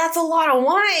shit, that's a lot of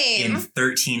wine. in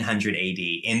 1300 AD.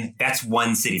 And that's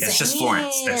one city. That's just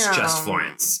Florence. That's just Damn.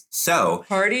 Florence. So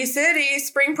Party City,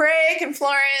 spring break in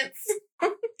Florence.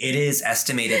 it is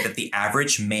estimated that the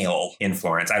average male in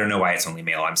Florence, I don't know why it's only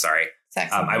male, I'm sorry.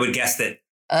 Sexy. I would guess that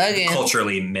Again.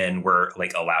 culturally men were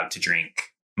like allowed to drink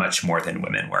much more than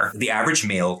women were. The average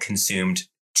male consumed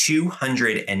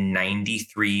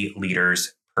 293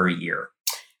 liters per year.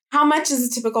 How much is a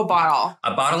typical bottle?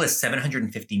 A bottle is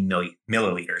 750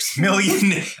 milliliters.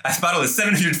 A bottle is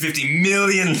 750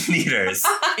 million liters.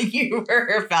 You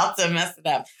were about to mess it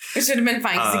up. It should have been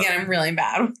fine because again, I'm really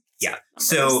bad. Yeah.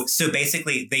 So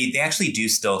basically, they actually do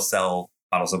still sell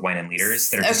bottles of wine in liters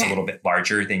that are just a little bit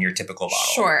larger than your typical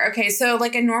bottle. Sure. Okay. So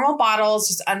like a normal bottle is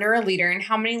just under a liter. And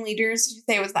how many liters did you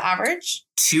say was the average?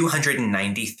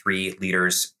 293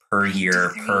 liters per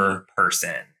year per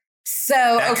person. So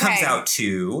That comes out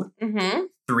to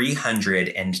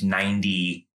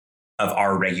 390 of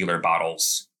our regular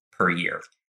bottles per year.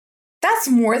 That's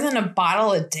more than a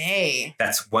bottle a day.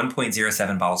 That's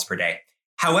 1.07 bottles per day.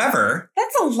 However,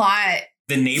 That's a lot.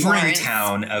 the neighboring Florence,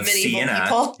 town of medieval Siena.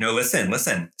 people. No,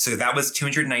 listen. So that was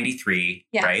 293,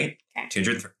 Yeah. right? Okay.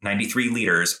 293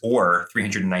 liters or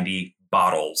 390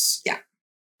 bottles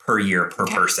per year per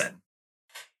person.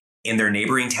 In their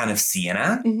neighboring town of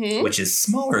Siena, which is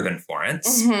smaller than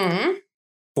Florence,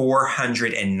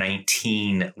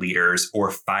 419 liters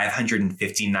or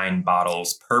 559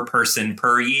 bottles per person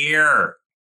per year.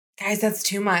 Guys, that's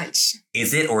too much.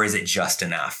 Is it or is it just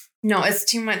enough? No, it's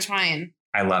too much wine.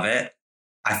 I love it.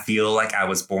 I feel like I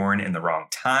was born in the wrong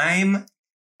time.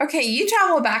 Okay, you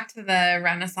travel back to the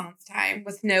Renaissance time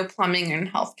with no plumbing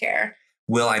and healthcare.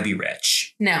 Will I be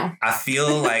rich? No. I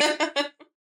feel like,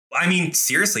 I mean,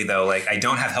 seriously though, like I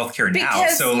don't have healthcare now.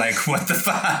 Because- So like, what the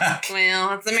fuck?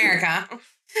 Well, it's America.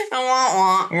 Wah,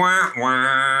 wah. Wah,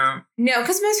 wah. No,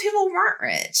 because most people weren't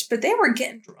rich, but they were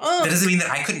getting drunk. That doesn't mean that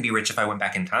I couldn't be rich if I went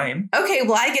back in time. Okay,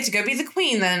 well, I get to go be the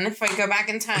queen then if I go back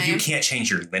in time. You can't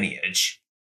change your lineage.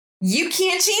 You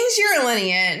can't change your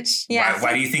lineage. Yeah.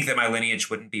 Why do you think that my lineage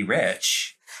wouldn't be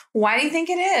rich? Why do you think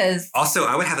it is? Also,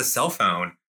 I would have a cell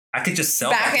phone. I could just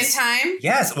sell Back that. in time?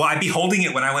 Yes. Well, I'd be holding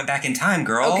it when I went back in time,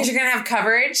 girl. Oh, because you're going to have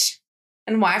coverage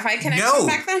and Wi-Fi connection No.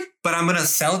 back then? But I'm going to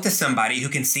sell it to somebody who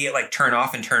can see it like turn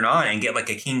off and turn on and get like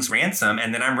a king's ransom,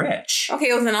 and then I'm rich.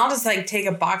 Okay, well, then I'll just like take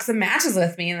a box of matches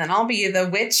with me and then I'll be the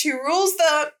witch who rules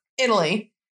the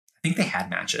Italy. I think they had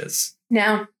matches.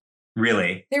 No,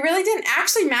 Really? they really didn't.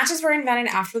 Actually, matches were invented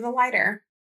after the lighter.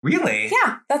 Really?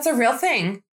 Yeah, that's a real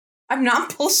thing. I'm not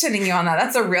bullshitting you on that.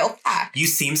 That's a real fact. You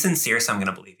seem sincere, so I'm going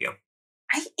to believe you.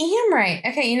 I am right.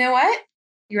 Okay, you know what?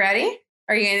 You ready? Or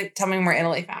are you going to tell me more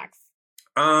Italy facts?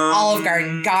 Olive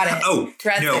Garden. Got it. Oh,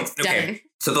 Breadsticks, no. Okay. done.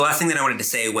 So the last thing that I wanted to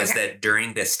say was that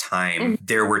during this time,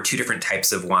 there were two different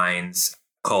types of wines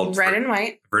called Red and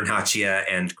white. Vernaccia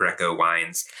and Greco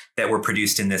wines that were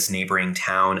produced in this neighboring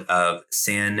town of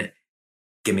San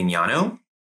Gimignano.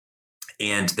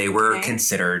 And they were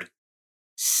considered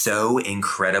so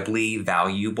incredibly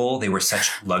valuable. They were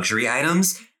such luxury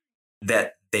items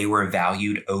that they were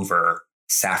valued over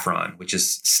saffron, which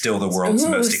is still the world's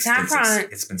most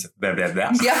expensive. Blah, blah,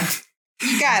 blah. Yep.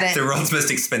 You got it. The world's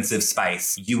most expensive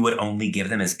spice. You would only give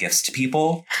them as gifts to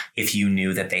people if you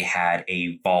knew that they had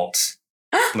a vault,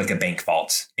 like a bank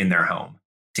vault in their home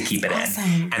to keep it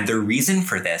in. And the reason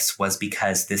for this was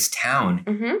because this town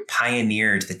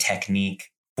pioneered the technique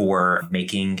for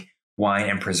making wine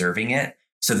and preserving it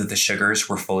so that the sugars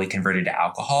were fully converted to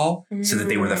alcohol, so that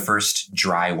they were the first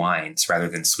dry wines rather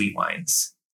than sweet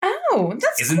wines. Oh,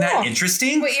 that's Isn't that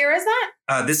interesting? What year is that?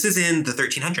 This is in the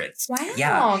 1300s. Wow.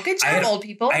 Yeah. Good job, old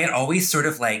people. I had always sort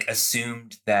of like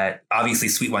assumed that obviously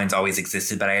sweet wines always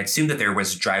existed, but I had assumed that there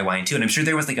was dry wine too. And I'm sure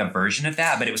there was like a version of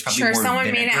that, but it was probably more someone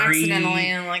made it vinegary. accidentally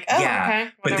and like, oh, yeah. okay.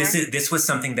 But whatever. this was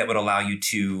something that would allow you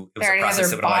to, it was They a already had process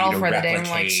their that would allow you to bottle for the day,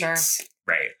 replicate. I'm like, sure.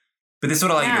 Right. But this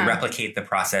would allow you to Yeah. replicate the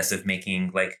process of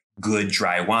making like good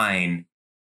dry wine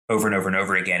over and over and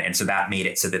over again. And so that made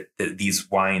it so that these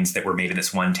wines that were made in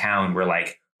this one town were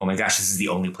like, oh my gosh, this is the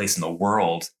only place in the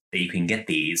world that you can get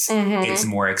these. It's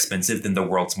more expensive than the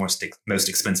world's most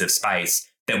expensive spice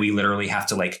that we literally have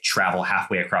to like travel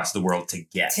halfway across the world to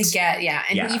get. Yeah.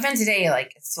 And even today,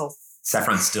 like, it's still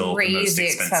Saffron's still the most crazy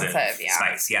expensive yeah.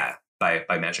 spice,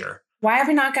 by measure. Why have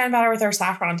we not gotten better with our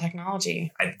saffron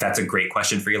technology? That's a great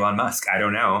question for Elon Musk. I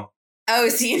don't know. Oh,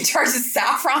 is he in charge of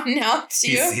saffron now too?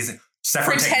 He's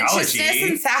saffron technology. Pretentiousness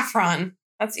and saffron.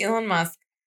 That's Elon Musk.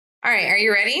 All right, are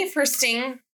you ready for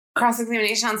Sting?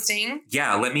 Cross-examination on Sting?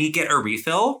 Yeah, let me get a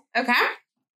refill. Okay.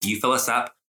 You fill us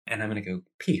up, and I'm going to go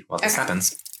pee while this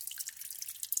happens.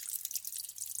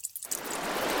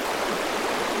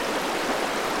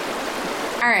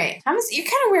 All right. You're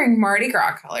kind of wearing Mardi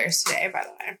Gras colors today, by the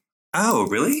way. Oh,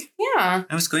 really? Yeah.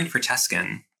 I was going for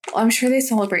Tuscan. Well, I'm sure they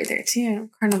celebrate there too.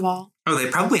 Carnival. Oh, they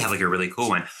probably have like a really cool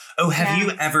one. Oh, have Yeah.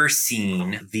 you ever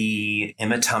seen the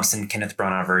Emma Thompson, Kenneth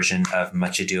Branagh version of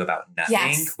Much Ado About Nothing,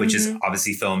 Yes. which is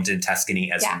obviously filmed in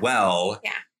Tuscany as Yeah. well?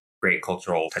 Yeah. Great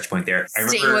cultural touch point there.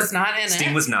 Sting was not in it.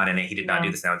 Sting was not in it. He did not No.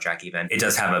 do the soundtrack even. It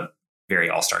does have a very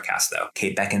all-star cast though.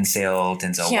 Kate Beckinsale,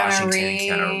 Denzel Keanu Washington, Reeves,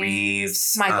 Keanu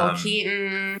Reeves, Michael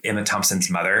Keaton, Emma Thompson's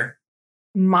mother,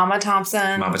 Mama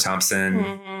Thompson. Mama Thompson.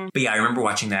 Mhm. But yeah, I remember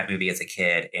watching that movie as a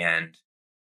kid, and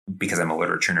because I'm a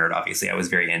literature nerd, obviously, I was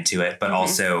very into it, but Mhm.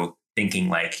 also thinking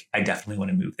like, I definitely want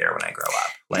to move there when I grow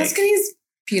up. Like, Tuscany's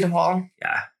beautiful.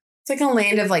 yeah. It's like a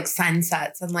land of like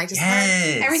sunsets and like just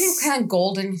Yes. everything's kind of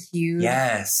golden hued.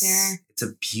 Yes. Yeah. It's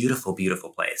a beautiful, beautiful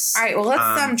place. All right, well,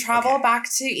 let's travel okay.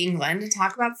 back to England and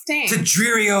talk about Sting. To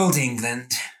dreary old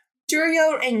England. Dreary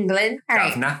old England. All right,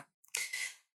 Governor.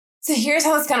 so here's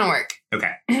how it's going to work.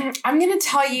 Okay. I'm going to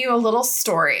tell you a little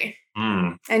story,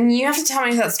 and you have to tell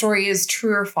me if that story is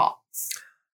true or false.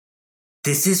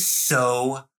 This is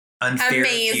so unfair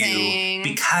of you Amazing.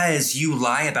 because you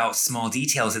lie about small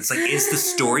details. It's like, is the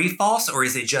story false, or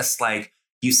is it just like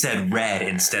you said red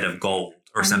instead of gold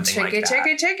or something like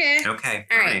that? Chicken. Okay.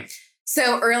 All right.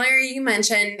 So earlier you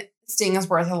mentioned Sting is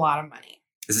worth a lot of money.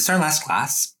 Is this our last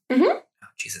class? Mhm. Oh,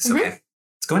 Jesus. Mhm. Okay.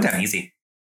 It's going down easy.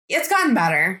 It's gotten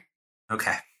better.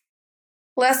 Okay.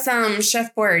 Less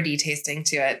Chef Boyardee tasting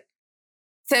to it.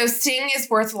 So Sting is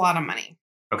worth a lot of money.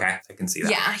 Okay. I can see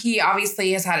that. Yeah, he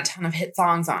obviously has had a ton of hit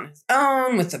songs on his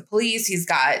own with the Police. He's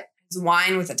got his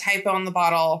wine with a typo in the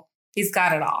bottle. He's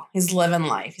got it all. He's living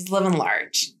life. He's living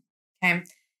large. Okay.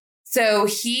 So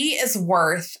he is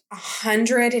worth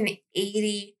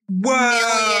 180 Whoa!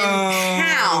 million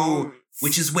pounds.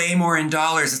 Which is way more in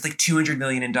dollars. It's like $200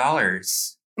 million in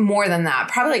dollars. More than that.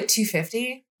 Probably like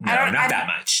 250. No, not that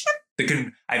much. I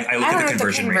look I at don't the know what the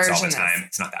conversion rates all the conversion time. is.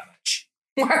 It's not that much.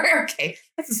 Okay.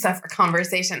 That's a separate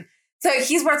conversation. So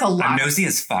he's worth a I'm lot. nosy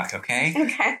as fuck, okay?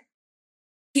 Okay.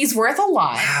 He's worth a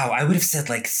lot. Wow, I would have said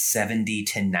like 70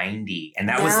 to 90. And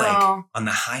that was like No. on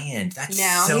the high end. That's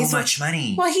No, so he's much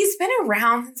money. Well, he's been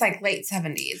around since like late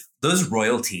 70s. Those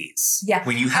royalties. Yeah.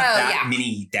 When you have Oh, that yeah.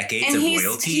 many decades And of he's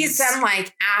royalties. done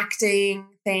like acting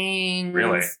things.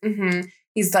 Really? Mm-hmm.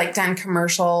 He's like done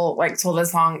commercial, like sold a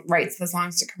song, writes the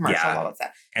songs to commercial, Yeah. all of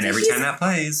that. and So every he's time that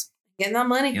plays. getting that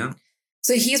money. Yeah.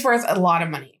 So he's worth a lot of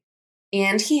money.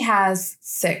 And he has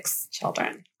 6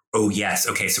 children. Oh, yes.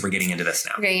 Okay, so we're getting into this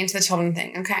now. We're getting into the children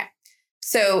thing. Okay.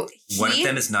 So One of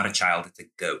them is not a child, it's a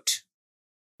goat.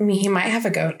 I mean, he might have a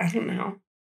goat. I don't know.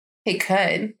 He could.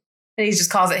 And he just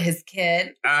calls it his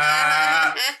kid.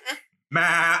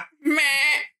 Ma. Meh.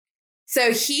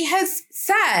 So he has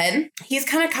said, he's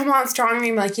kind of come on strong and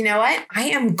be like, you know what? I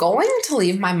am going to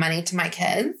leave my money to my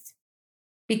kids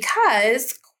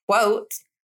because, quote,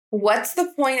 what's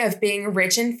the point of being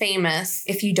rich and famous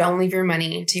if you don't leave your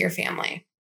money to your family?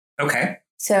 Okay.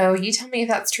 So you tell me if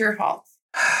that's true or false.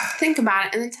 Think about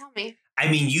it and then tell me. I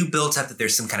mean, you built up that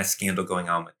there's some kind of scandal going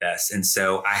on with this. And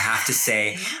so I have to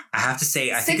say,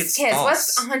 I think 6 it's kids. false.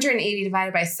 What's 180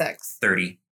 divided by 6?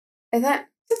 30. Is that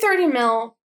it's a 30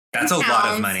 mil That's a lot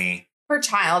Pounds. of money. per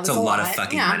child? It's a lot of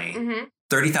fucking money. Mhm.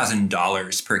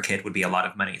 $30,000 per kid would be a lot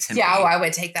of money to me. Yeah, oh, I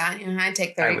would take that. I'd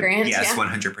take 30 grand. Yes, yeah.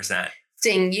 100%.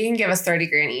 Sting, you can give us 30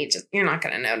 grand each. You're not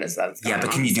going to notice that. Yeah,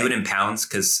 but can you do it in pounds?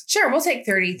 Because Sure, we'll take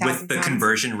 30,000 with the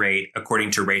conversion rate,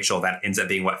 according to Rachel, that ends up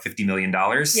being what, $50 million?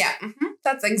 Yeah,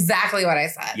 that's exactly what I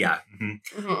said. Yeah. Mhm,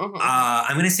 mhm.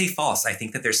 I'm going to say false. I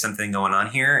think that there's something going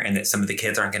on here and that some of the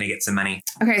kids aren't going to get some money.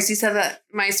 Okay, so you said that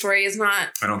my story is not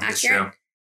I don't think accurate.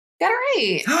 Got it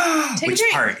right. it's Take a true. Which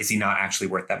drink. part? Is he not actually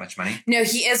worth that much money? No,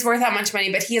 he is worth that much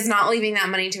money, but he is not leaving that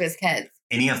money to his kids.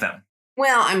 Any of them?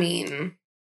 Well, I mean,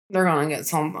 they're going to get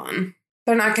something.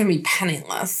 They're not going to be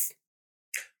penniless.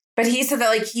 But he said that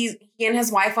like he and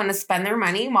his wife want to spend their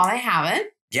money while they have it.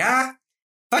 Yeah.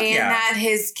 Fuck and yeah. that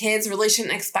his kids really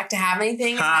shouldn't expect to have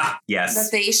anything. Ha, yes.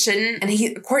 That they shouldn't. And he,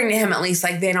 according to him at least,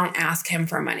 like they don't ask him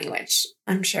for money, which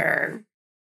I'm sure.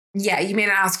 Yeah, you may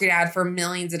not ask your dad for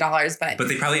millions of dollars, but But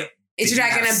they probably... is they your do dad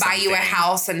have going to buy you a something.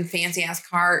 house and fancy ass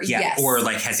car? Yeah. Yes. Or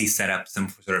like, has he set up some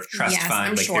sort of trust Yes,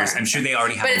 fund? I'm Like, sure. I'm sure they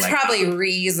already have. But it's like, probably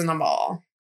reasonable.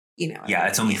 You know. Yeah,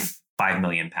 it's only Yeah. 5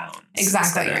 million pounds.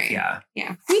 Exactly instead of- right. Yeah.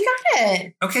 Yeah. We got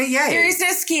it. Okay. Yay. There is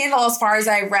no scandal as far as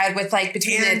I read with like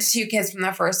between And- the 2 kids from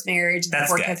the first marriage and the That's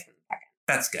 4 good. kids from the second.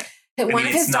 That's good. But I one mean,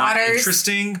 of it's his not daughters,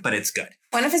 interesting, but it's good.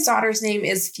 one of his daughters' name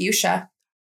is Fuchsia.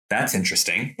 That's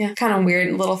interesting. Yeah, kind of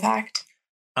weird little fact.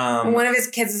 One of his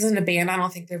kids is in a band. I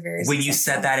don't think they're very When you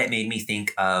successful. said that, it made me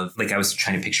think of, like, I was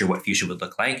trying to picture what fuchsia would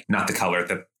look like. Not the color,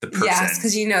 the person. Yes,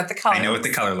 because you know what the color I know what the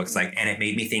looks color looks like. And it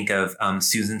made me think of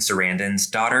Susan Sarandon's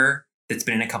daughter that's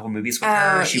been in a couple movies with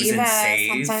her. She was Eva in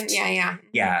Saved. something. Yeah.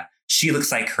 Yeah. She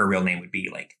looks like her real name would be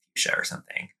like Fuchsia or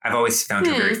something. I've always found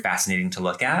her very fascinating to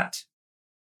look at.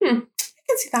 I can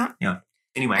see that.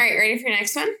 Anyway. All right, ready for your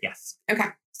next one? Yes. Okay.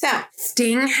 So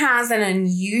Sting has an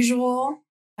unusual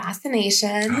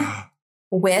fascination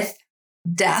with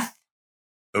death.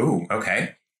 Oh,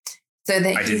 okay. So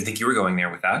that I didn't think you were going there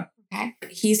with that. Okay.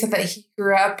 He said that he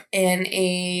grew up in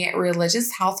a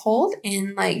religious household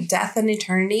and like death and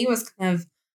eternity was kind of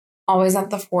always at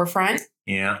the forefront.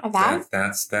 Yeah. Of that?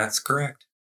 That's correct.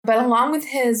 But along with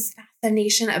his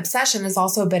fascination, obsession is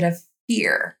also a bit of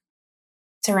fear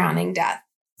surrounding death.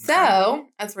 So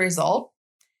as a result,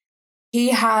 he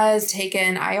has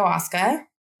taken ayahuasca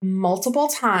multiple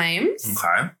times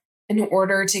Okay. in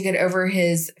order to get over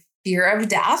his fear of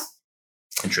death.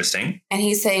 Interesting. And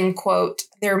he's saying, quote,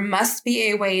 there must be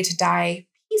a way to die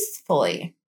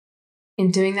peacefully.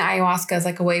 And doing the ayahuasca is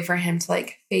like a way for him to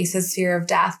like face his fear of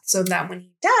death so that when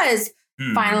he does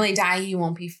finally die, he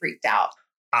won't be freaked out.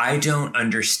 I don't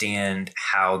understand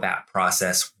how that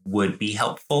process would be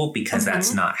helpful because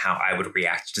that's not how I would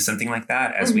react to something like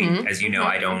that. As you know,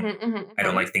 I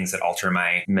don't like things that alter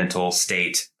my mental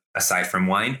state aside from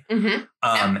wine.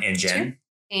 And gin.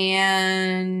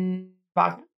 And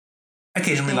vodka.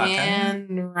 Occasionally vodka.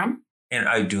 And rum. And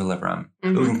I do love rum.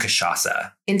 Ooh, and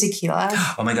cachaça. And tequila.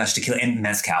 Oh my gosh, tequila and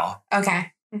mezcal.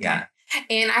 Okay. Yeah.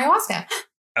 And ayahuasca.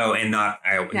 Oh, and not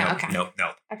No.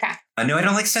 Nope. Okay. No, I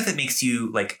don't like stuff that makes you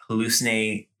like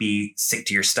hallucinate, be sick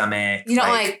to your stomach. You don't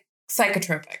like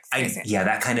psychotropics.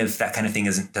 That kind of thing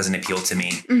doesn't appeal to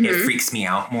me. It freaks me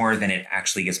out more than it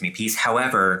actually gives me peace.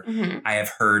 However, I have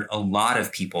heard a lot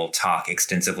of people talk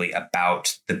extensively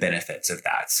about the benefits of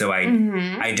that. So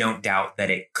I don't doubt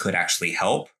that it could actually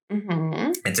help.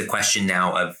 It's a question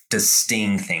now of, does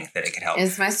Sting think that it could help?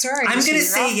 Is my story. I'm going to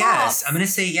say yes. I'm going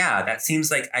to say yeah. That seems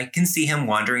like I can see him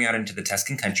wandering out into the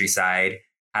Tuscan countryside,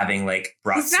 having like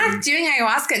brought He's not doing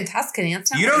ayahuasca in Tuscany.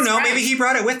 That's not You don't know. Maybe he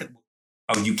brought it with him.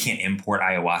 Oh, you can't import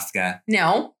ayahuasca.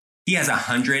 No. He has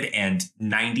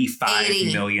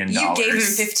 $195 million. You gave him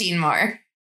 15 more.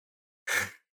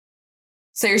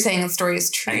 So you're saying the story is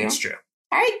true? I think it's true.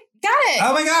 All right. Got it.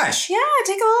 Oh my gosh. Yeah,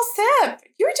 take a little sip.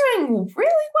 You're doing really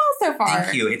well so far.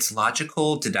 Thank you. It's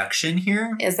logical deduction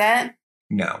here. Is it?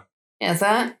 No. Is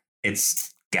it?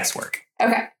 It's guesswork.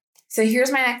 Okay. So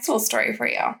here's my next little story for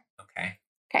you. Okay.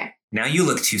 Okay. Now you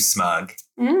look too smug.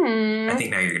 I think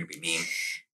now you're going to be mean.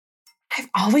 I've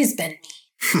always been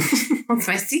mean. That's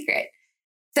my secret.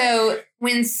 So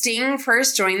when Sting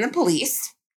first joined the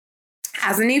Police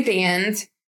as a new band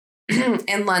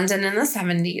in London in the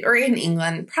 70s, or in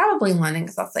England, probably London,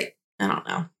 because that's like, I don't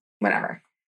know, whatever.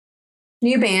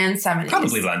 New band, 70s.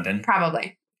 Probably London.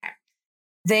 Probably. Okay.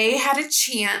 They had a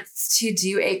chance to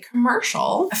do a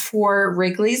commercial for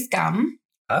Wrigley's Gum.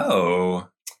 Oh.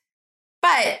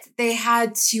 But they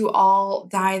had to all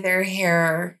dye their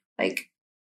hair like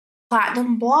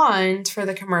platinum blonde for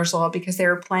the commercial because they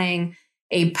were playing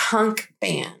a punk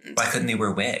band. Why couldn't they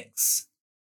wear wigs?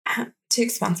 Too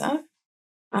expensive?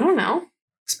 I don't know.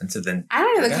 Expensive than... I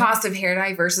don't know the cost of hair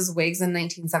dye versus wigs in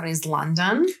 1970s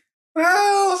London.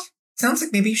 Well, sounds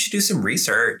like maybe you should do some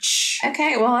research.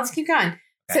 Okay, well, let's keep going. Okay.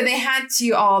 So they had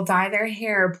to all dye their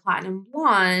hair platinum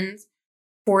blonde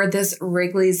for this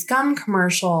Wrigley's Gum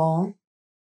commercial,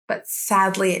 but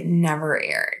sadly it never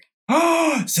aired.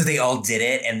 So they all did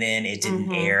it and then it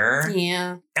didn't air?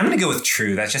 Yeah. I'm going to go with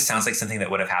true. That just sounds like something that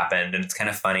would have happened and it's kind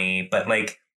of funny, but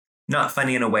like not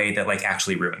funny in a way that like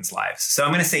actually ruins lives. So I'm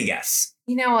going to say yes.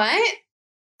 You know what?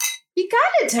 You got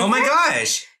it, Tiffany. Oh my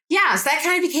gosh. Yeah, so that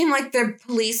kind of became like the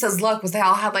Police's look was they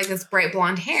all had like this bright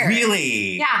blonde hair.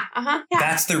 Really? Yeah. Yeah.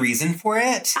 That's the reason for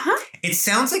it? It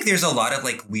sounds like there's a lot of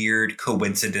like weird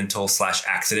coincidental /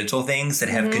 accidental things that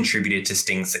have contributed to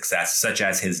Sting's success, such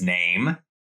as his name.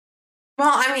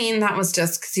 Well, I mean, that was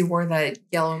just because he wore the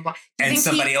yellow and black. And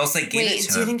somebody else like gave it to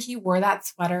him. Do you think he wore that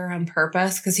sweater on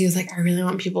purpose? Because he was like, I really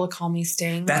want people to call me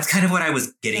Sting. That's kind of what I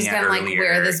was getting at earlier. Like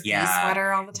wear this bee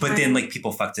sweater all the time. But then like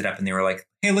people fucked it up and they were like,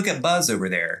 hey, look at Buzz over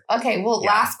there. Okay, well,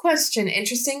 last question.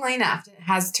 Interestingly enough, it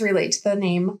has to relate to the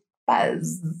name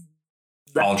Buzz.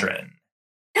 Aldrin.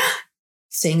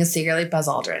 Sting is secretly Buzz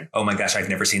Aldrin. Oh my gosh, I've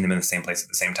never seen them in the same place at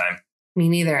the same time. Me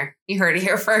neither. You heard it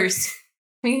here first.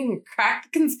 We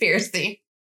cracked the conspiracy.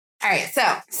 All right, so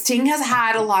Sting has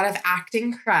had a lot of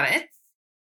acting credits.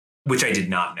 Which I did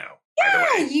not know, by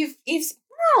the way. You've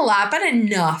not a lot, but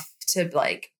enough to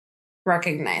like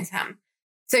recognize him.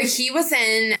 So he was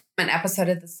in an episode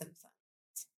of The Simpsons.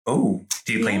 Oh,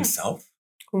 did he play Yeah. himself?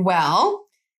 Well,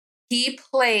 he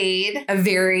played a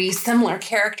very similar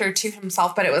character to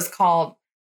himself, but it was called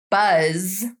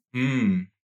Buzz. Hmm.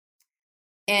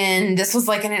 And this was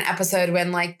like in an episode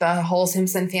when like the whole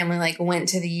Simpson family like went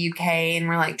to the UK and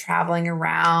were like traveling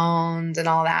around and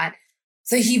all that.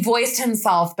 So he voiced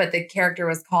himself, but the character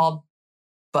was called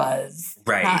Buzz,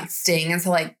 Right. not Sting. And so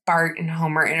like Bart and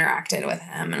Homer interacted with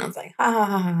him, and I was like, ha ha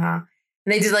ha ha ha.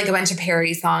 And they did like a bunch of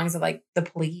parody songs of like the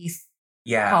police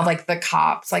Yeah. called like the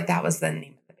Cops. Like that was the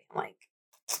name of the band. Like,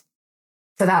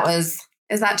 so that was,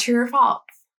 is that true or false?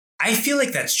 I feel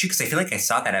like that's true because I feel like I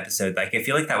saw that episode. Like, I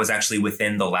feel like that was actually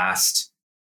within the last,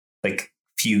 like,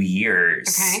 few years.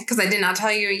 Okay. Because I did not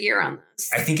tell you a year on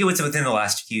this. I think it was within the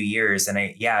last few years.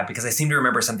 And because I seem to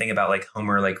remember something about, like,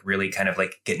 Homer, like, really kind of,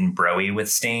 like, getting broy with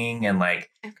Sting. And,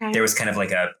 like, Okay. there was kind of, like,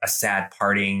 a sad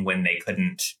parting when they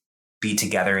couldn't be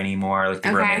together anymore. Like, the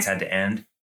Okay. romance had to end.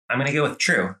 I'm going to go with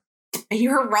true.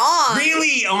 You're wrong.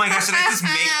 Really? Oh, my gosh. Did I just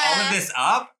make all of this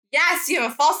up? Yes, you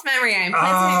have a false memory. I'm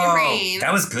planting in your brain.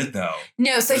 That was good, though.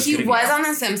 No, so that was he good of was you. on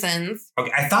The Simpsons,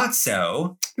 Okay, I thought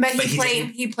so. but But he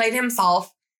he played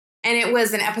himself, and it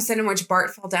was an episode in which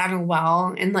Bart fell down a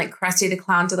well, and like Krusty the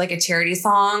Clown did like a charity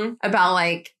song about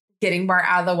like getting Bart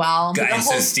out of the well. But the And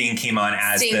so Sting came on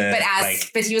as Sting, the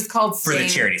but he was called for Sting. the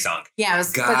charity song. Yeah, it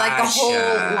was, but like the whole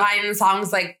Gotcha. line in the song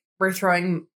was like, "We're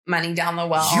throwing money down the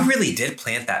well." You really did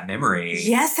plant that memory.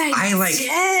 Yes, I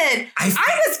did.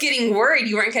 I was getting worried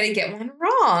you weren't going to get one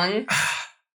wrong.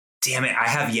 Damn it! I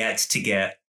have yet to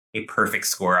get a perfect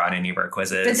score on any of our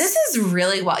quizzes. But this is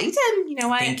really well. You did, you know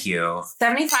what? Thank you.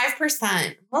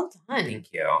 75%. Well done.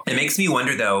 Thank you. It makes me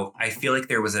wonder, though. I feel like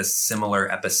there was a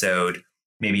similar episode,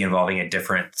 maybe involving a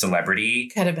different celebrity,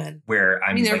 Could have been. where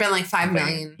I mean, there have been like 5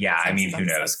 million. Yeah, I mean, who knows?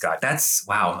 episodes. God, that's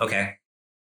wow. Okay.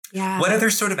 Yeah. What other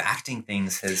sort of acting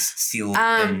things has Seal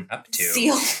been up to?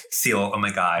 Seal. Seal. Oh my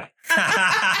God.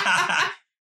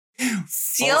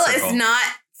 Seal Full is circle. not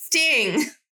Sting.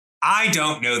 I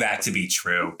don't know that to be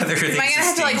true. Other Am I things going to that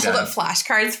have to like Sting hold up does.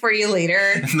 flashcards for you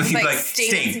later? Like, Like,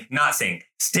 Sting, not Sting.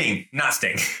 Sting, not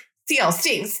Sting. Seal,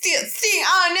 Sting, Sting.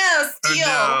 Oh no, Steel.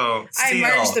 Oh, no. I Seal.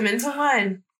 merged them into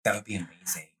one. That would be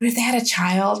amazing. What if they had a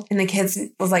child and the kid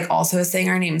was like also a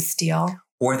singer named Steel?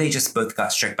 Or they just both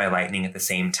got struck by lightning at the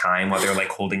same time while they're like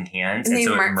holding hands. And And they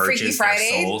so it Freaky merges their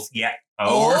Friday? souls. Yeah.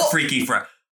 Or Oh. Freaky Friday.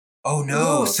 Oh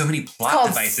no, Ooh. so many It's plot called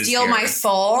devices Steal here. My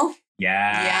Soul.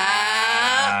 Yeah.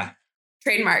 Yeah.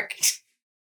 Trademark.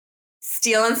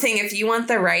 Steal and sing. If you want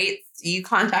the rights, you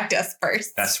contact us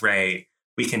first. That's right.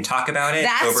 We can talk about it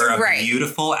That's over a right.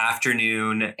 beautiful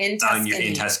afternoon in in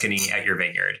Tuscany. Tuscany at your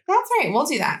vineyard. That's right. We'll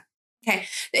do that. Okay.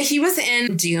 He was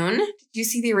in Dune. Did you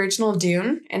see the original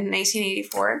Dune in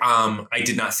 1984? I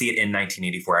did not see it in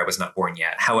 1984. I was not born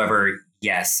yet. However,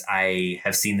 yes, I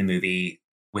have seen the movie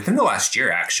within the last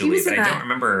year, actually, was but in I that. don't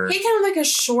remember. He had kind of like a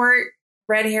short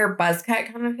red hair buzz cut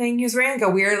kind of thing. He was wearing like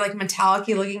a weird, like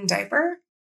metallic-y looking diaper.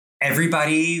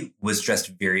 Everybody was dressed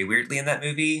very weirdly in that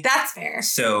movie. That's fair.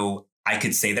 So I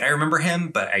could say that I remember him,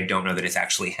 but I don't know that it's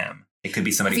actually him. It could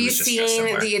be somebody Have you who's just dressed seen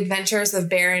similar. The Adventures of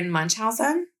Baron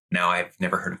Munchausen? No, I've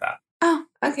never heard of that. Oh,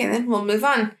 okay. Then we'll move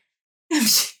on.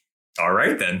 It's All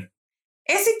right, then.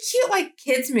 a cute, like,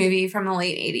 kids movie from the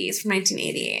late 80s, from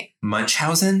 1988.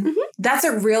 Munchausen? That's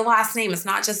a real last name. It's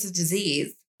not just a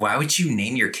disease. Why would you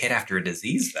name your kid after a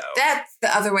disease, though? That's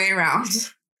the other way around.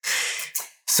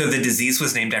 So the disease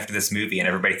was named after this movie, and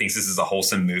everybody thinks this is a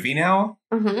wholesome movie now?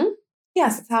 Mm-hmm.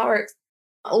 Yes, that's how it works.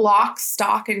 Lock,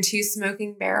 Stock, and Two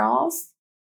Smoking Barrels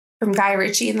from Guy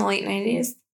Ritchie in the late 90s.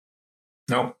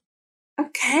 Nope.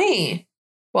 Okay.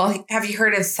 Well, have you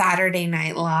heard of Saturday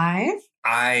Night Live?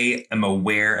 I am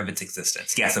aware of its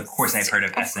existence. Yes, of course I've heard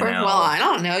of Of course. SNL. Well, I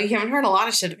don't know. You haven't heard a lot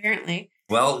of shit, apparently.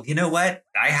 Well, you know what?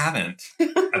 I haven't,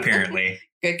 apparently.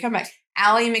 Good comeback.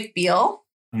 Ally McBeal.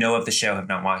 Know of the show, have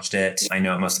not watched it. I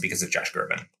know it mostly because of Josh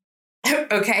Groban.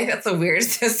 Okay, that's a weird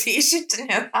association to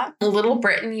know that. Little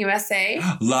Britain, USA.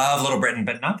 Love Little Britain,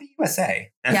 but not the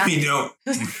USA. Yeah. I mean, no.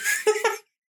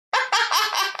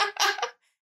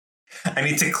 I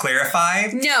need to clarify.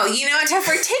 No, you know what,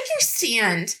 Teffer? Take your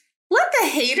stand. Let the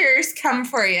haters come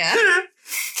for you.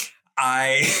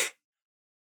 I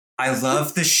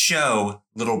love the show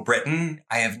Little Britain.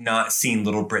 I have not seen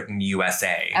Little Britain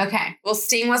USA. Okay. Well,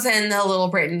 Sting was in the Little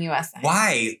Britain, USA.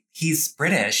 Why? He's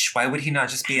British. Why would he not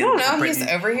just I be in don't Little know. Britain?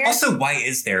 He's over here. Also, why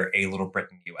is there a Little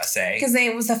Britain USA? Because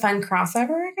it was a fun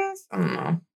crossover, I guess. I don't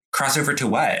know. Crossover to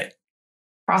what?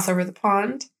 Cross over the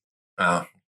pond. Oh.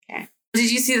 Did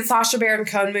you see the Sacha Baron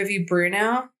Cohen movie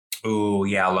Bruno? Oh,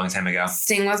 yeah, a long time ago.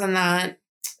 Sting was in that.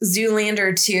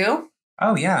 Zoolander 2.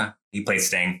 Oh, yeah. He plays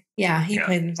Sting. Yeah, he Yeah.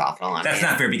 played himself in a lot. That's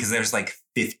not fair because there's like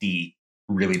 50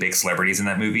 really big celebrities in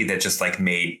that movie that just like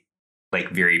made like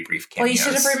very brief Well, cameos. you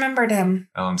should have remembered him.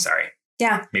 Oh, I'm sorry.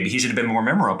 Yeah. Maybe he should have been more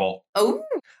memorable. Oh,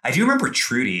 I do remember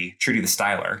Trudy the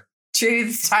Styler. Trudy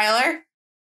the Styler,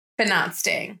 but not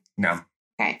Sting. No.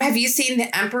 Okay. Have you seen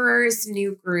The Emperor's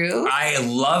New Groove? I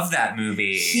love that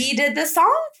movie. He did the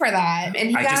song for that, and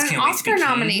he I got Just an Can't Wait to Be Oscar King?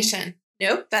 nomination.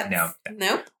 Nope.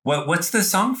 Nope. What's the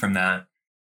song from that?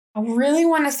 I really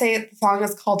want to say the song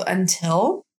is called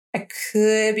Until. I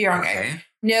could be wrong. Okay.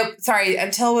 Nope. Sorry.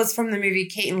 Until was from the movie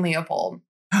Kate and Leopold.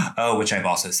 Oh, which I've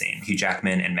also seen. Hugh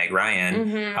Jackman and Meg Ryan.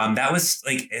 Mm-hmm. That was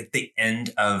like at the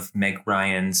end of Meg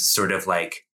Ryan's sort of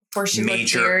like Before she looked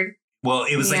major. weird. Well,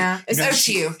 it was Yeah. like It's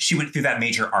OTU. she went through that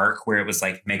major arc where it was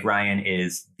like Meg Ryan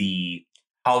is the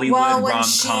Hollywood Well, when rom-com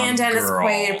she and Dennis girl.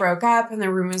 Quaid broke up, and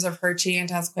the rumors of her cheating on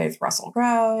Dennis Quaid with Russell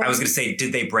Crowe. I was going to say,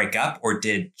 did they break up or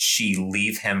did she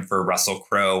leave him for Russell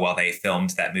Crowe while they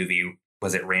filmed that movie?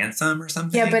 Was it Ransom or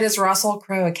something? Yeah, but is Russell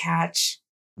Crowe a catch?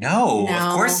 No, No.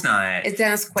 of course not. Is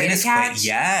Dennis Quaid Dennis a catch? Quaid,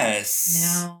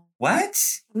 yes. No.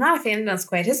 What? I'm not a fan of Dennis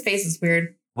Quaid. His face is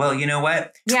weird. Well, you know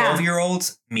what? Yeah.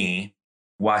 12-year-old me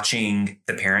watching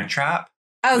The Parent Trap.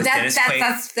 Oh, With that's Dennis that's,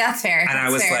 Quaid. that's fair. And I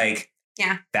That's was fair. like,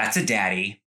 Yeah. that's a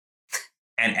daddy.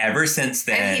 And ever since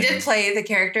then, and he did play the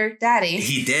character Daddy.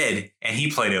 He did. And he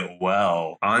played it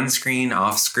well. On screen,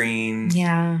 off screen,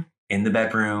 Yeah. in the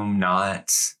bedroom,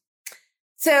 not.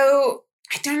 So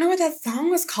I don't know what that song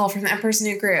was called from The Emperor's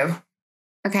New Groove.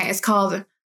 Okay, it's called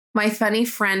My Funny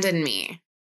Friend and Me.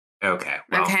 Okay.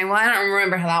 Well, Okay, well, I don't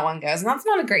remember how that one goes. And that's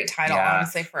not a great title, Yeah.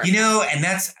 honestly, for you know, and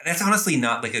that's honestly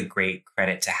not like a great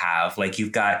credit to have. Like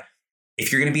you've got,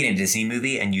 if you're going to be in a Disney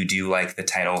movie and you do like the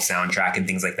title soundtrack and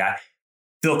things like that,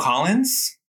 Phil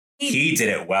Collins, he did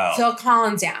it well. Phil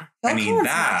Collins, yeah. Phil I mean, Collins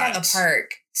knocked out that- the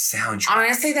park. Soundtrack.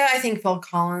 Honestly, though, I think Phil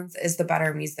Collins is the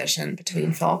better musician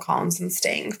between Phil Collins and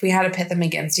Sting. If we had to pit them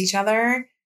against each other,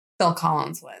 Phil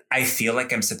Collins wins. I feel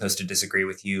like I'm supposed to disagree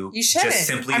with you. You shouldn't. Just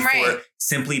simply I'm right.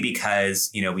 simply because,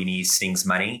 you know, we need Sting's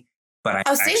money. But I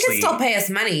Oh, Sting actually, can still pay us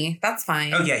money. That's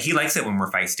fine. Oh yeah, he likes it when we're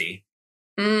feisty.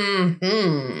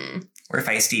 Mm-hmm. We're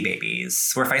feisty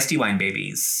babies. We're feisty wine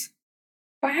babies.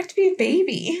 Why have to be a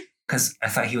baby? Because I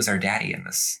thought he was our daddy in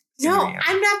this. No, scenario.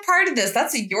 I'm not part of this.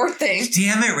 That's your thing.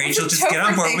 Damn it, Rachel! It's a Just get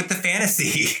on Topher board thing. with the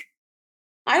fantasy.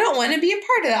 I don't want to be a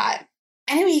part of that.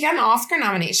 Anyway, he got an Oscar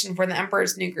nomination for The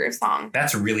Emperor's New Groove song.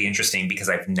 That's really interesting because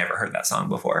I've never heard that song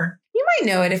before. You might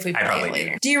know it if we I play probably it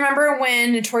later. do. Do you remember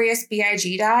when Notorious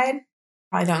B.I.G. died?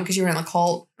 Probably don't because you were in the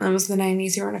cult. That was the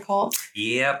 90s. You were in a cult.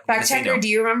 Yep. Fact checker, do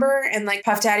you remember? And like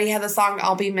Puff Daddy had the song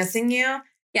I'll Be Missing You.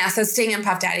 Yeah, so Sting and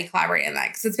Puff Daddy collaborate in that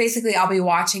because it's basically I'll be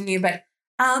watching you, but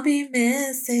I'll be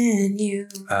missing you.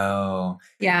 Oh,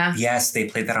 Yeah. yes, they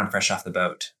played that on Fresh Off the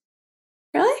Boat.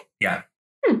 Really? Yeah.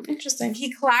 Interesting.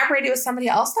 He collaborated with somebody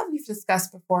else that we've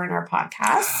discussed before in our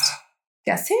podcast.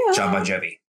 Guess who? John Bon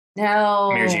Jovi,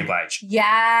 No. Mary J. Blige.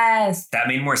 Yes. That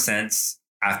made more sense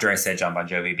after I said John Bon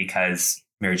Jovi because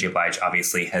Mary J. Blige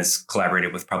obviously has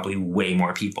collaborated with probably way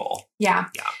more people. Yeah.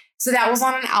 Yeah. So that was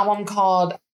on an album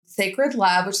called Sacred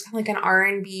Love, which is kind of like an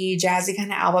R&B, jazzy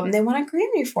kind of album. And they won a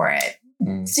Grammy for it.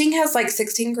 Sting has like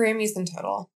 16 Grammys in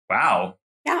total. Wow.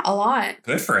 Yeah, a lot.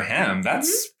 Good for him.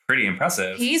 That's pretty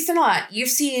impressive. He's done a lot. You've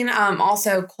seen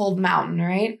also Cold Mountain,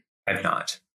 right? I've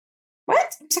not.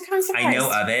 What? I'm so kind of surprised. I know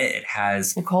of it. It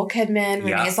has, Nicole Kidman,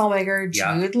 Yeah. Renee Zellweger,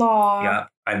 Yeah. Jude Law, yeah,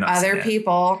 I've not other seen it.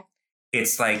 people.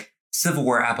 It's like Civil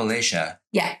War Appalachia.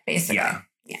 Yeah, basically. Yeah.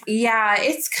 Yeah,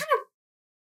 it's kind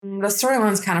of, the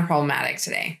storyline's kind of problematic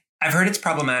today. I've heard it's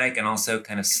problematic and also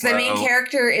kind of slow. The main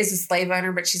character is a slave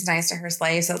owner, but she's nice to her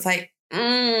slave. So it's like,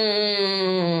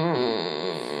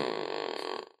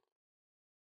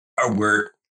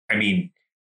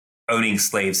 Owning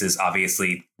slaves is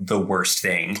obviously the worst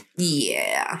thing,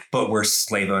 yeah. but were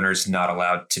slave owners not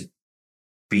allowed to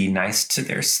be nice to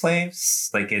their slaves?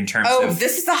 Like in terms Oh, of,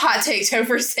 this is a hot take.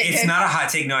 Topher's saying. it's not a hot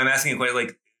take. No, I'm asking a question.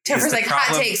 Like, Topher's is the like, hot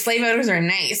problem- take. Slave owners are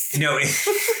nice. No,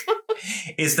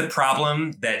 is the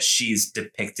problem that she's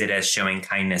depicted as showing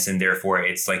kindness and therefore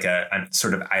it's like a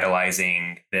sort of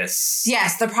idolizing this?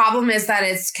 Yes, the problem is that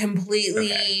it's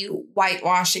completely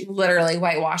whitewashing, literally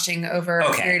whitewashing over a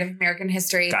Okay. period of American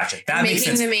history. Gotcha. That makes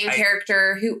making sense. the main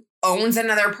character who owns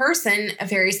another person a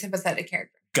very sympathetic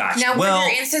character. Gotcha. Now, well, were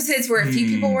there instances where a few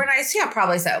people were nice? Yeah,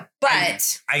 probably so.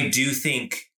 But I do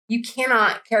think you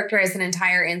cannot characterize an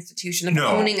entire institution of No.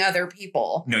 owning other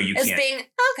people no, you as can't. being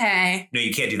okay. No,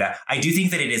 you can't do that. I do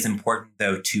think that it is important,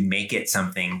 though, to make it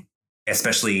something,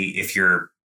 especially if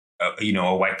you're,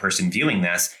 a white person viewing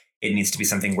this. It needs to be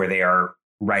something where they are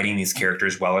writing these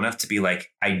characters well enough to be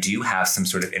like, I do have some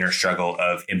sort of inner struggle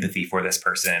of empathy for this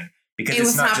person because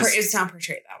it's not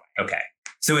portrayed that way. Okay.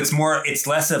 So it's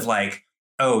less of like,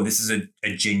 oh, this is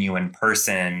a genuine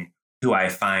person who I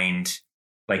find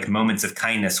like moments of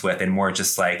kindness with, and more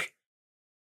just like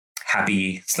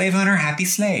happy slave owner, happy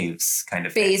slaves kind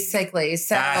of thing. Basically.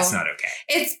 So that's not okay.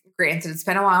 It's granted, it's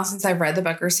been a while since I've read the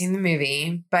book or seen the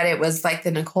movie, but it was like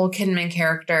the Nicole Kidman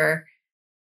character.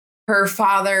 Her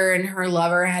father and her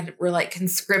lover were like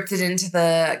conscripted into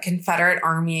the Confederate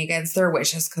Army against their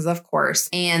wishes, because of course,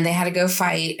 and they had to go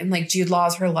fight. And like Jude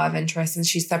Law's her love interest, and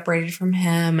she's separated from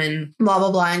him, and blah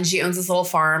blah blah. And she owns this little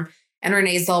farm. And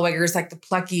Renee Zellweger is like the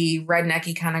plucky,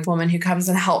 rednecky kind of woman who comes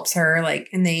and helps her, like,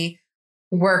 and they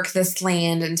work this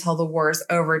land until the war's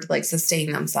over to like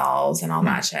sustain themselves and all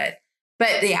that shit.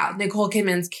 But yeah, Nicole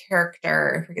Kidman's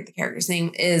character, I forget the character's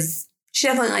name, she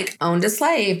definitely like owned a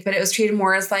slave, but it was treated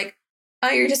more as like, oh,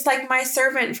 you're just like my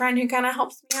servant friend who kind of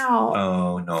helps me out.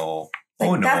 Oh, no. Like,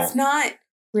 oh, no. That's not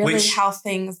really how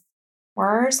things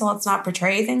were. So let's not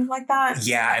portray things like that.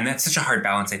 Yeah. And that's such a hard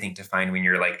balance, I think, to find when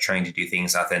you're like trying to do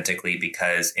things authentically,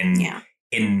 because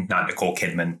in not Nicole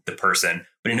Kidman, the person,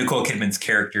 but in Nicole Kidman's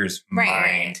character's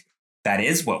mind, that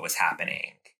is what was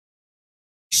happening.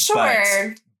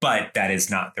 Sure. But that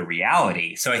is not the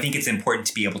reality. So I think it's important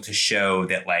to be able to show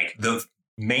that like the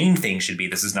main thing should be,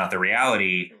 this is not the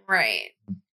reality. Right.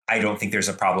 I don't think there's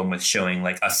a problem with showing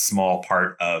like a small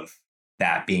part of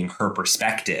that being her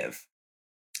perspective,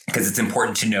 because it's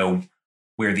important to know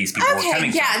where these people were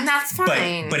coming from. Yeah, and that's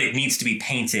fine. But it needs to be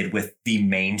painted with the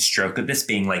main stroke of this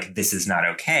being like, this is not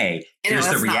okay. And here's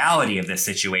the reality of this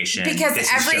situation. Because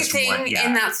everything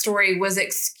in that story was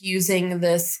excusing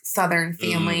this Southern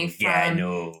family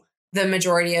from the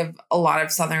majority of a lot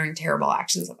of Southern terrible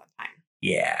actions at that time.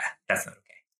 Yeah, that's not okay.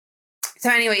 So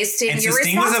anyway, Sting, and you're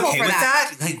Sting responsible was okay for with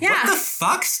that. Like, what the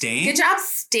fuck, Sting? Good job,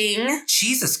 Sting.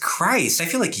 Jesus Christ. I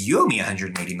feel like you owe me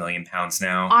 180 million pounds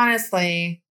now.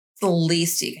 Honestly, it's the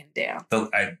least you can do.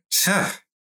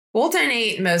 We'll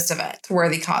donate most of it to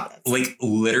Worthy Causes. Like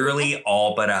literally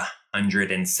all but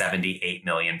 178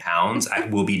 million pounds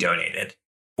will be donated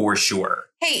for sure.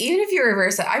 Hey, even if you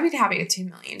reverse it, I'd be happy with 2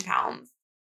 million pounds.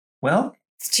 Well,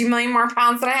 it's 2 million more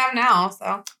pounds than I have now.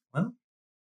 So, well,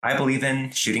 I believe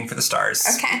in shooting for the stars.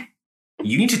 Okay.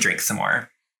 You need to drink some more.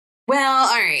 Well,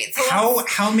 all right. So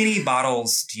how many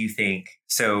bottles do you think?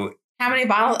 So how many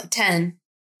bottles? 10.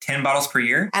 10 bottles per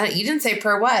year? You didn't say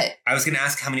per what? I was going to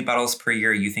ask how many bottles per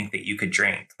year you think that you could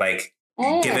drink. Like,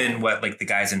 given what like the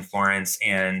guys in Florence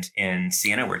and in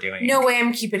Siena were doing. No way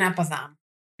I'm keeping up with them.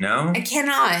 No? I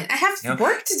cannot. I have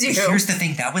work to do. Here's the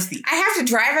thing. I have to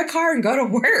drive a car and go to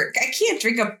work. I can't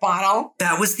drink a bottle.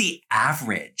 That was the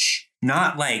average.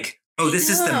 Not like, oh, this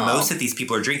is the most that these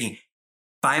people are drinking.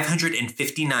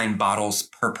 559 bottles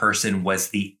per person was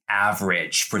the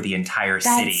average for the entire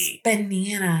city. That's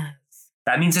bananas.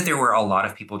 That means that there were a lot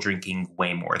of people drinking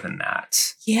way more than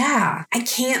that. Yeah. I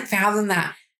can't fathom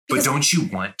that. But don't you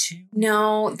want to?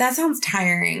 No, that sounds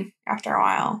tiring after a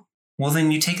while. Well,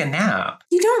 then you take a nap.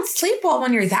 You don't sleep well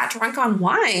when you're that drunk on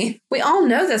wine. We all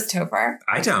know this, Topher.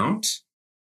 I don't.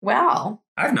 Well.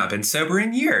 I've not been sober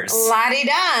in years.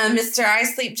 La-di-da, mister. I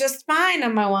sleep just fine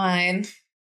on my wine.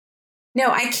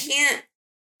 No, I can't.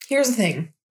 Here's the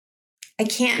thing. I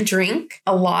can't drink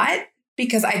a lot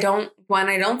because I don't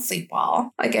sleep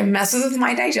well. Like, it messes with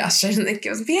my digestion. It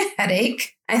gives me a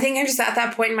headache. I think I'm just at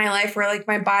that point in my life where, like,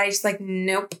 my body's like,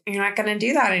 nope, you're not going to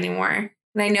do that anymore.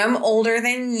 And I know I'm older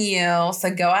than you,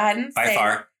 so go ahead and say. By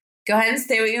far. Go ahead and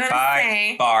say what you want to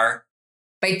say. By far.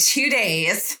 By 2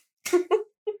 days.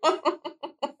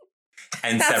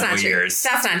 And several years.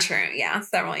 That's not true. Yeah,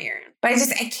 several years. But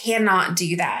I cannot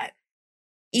do that.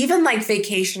 Even like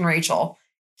Vacation Rachel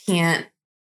can't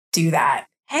do that.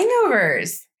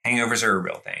 Hangovers. Hangovers are a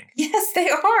real thing. Yes, they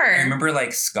are. I remember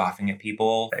like scoffing at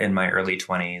people in my early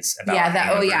 20s about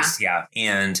hangovers. Yeah.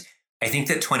 And I think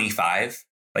that 25,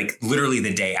 like literally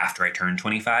the day after I turned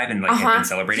 25 and like had been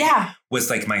celebrating,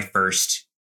 was like my first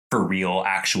for real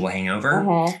actual hangover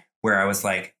where I was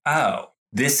like, oh,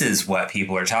 this is what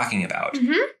people are talking about.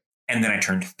 Mm-hmm. And then I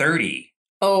turned 30.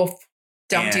 Oh,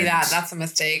 don't do that. That's a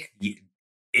mistake.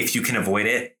 If you can avoid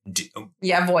it,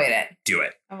 avoid it. Do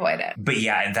it. Avoid it. But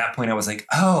yeah, at that point I was like,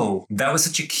 oh, that was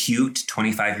such a cute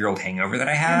 25-year-old hangover that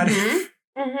I had.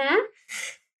 Mm-hmm. Mm-hmm.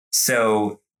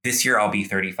 So this year I'll be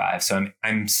 35. So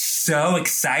I'm so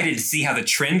excited to see how the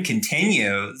trend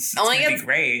continues. It's going to be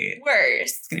great.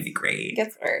 Worse. It's going to be great. It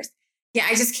gets worse. Yeah,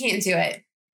 I just can't do it.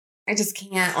 I just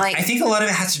can't. Like, I think a lot of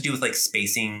it has to do with like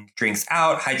spacing drinks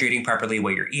out, hydrating properly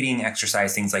while you're eating,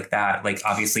 exercise, things like that. Like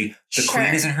obviously the Sure.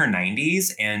 queen is in her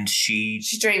 90s and she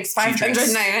drinks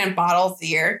 599 bottles a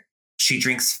year. She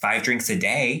drinks 5 drinks a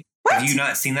day. What? Have you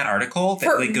not seen that article that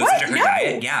For like goes what? into her No.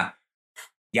 diet?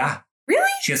 Yeah. Really?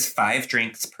 She has 5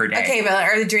 drinks per day. Okay, but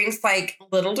are the drinks like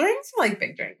little drinks or like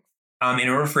big drinks? In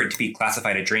order for it to be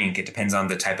classified a drink, it depends on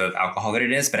the type of alcohol that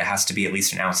it is, but it has to be at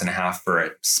least 1.5 ounces for a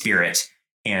spirit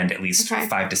and at least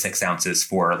 5 to 6 ounces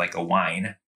for like a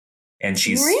wine. And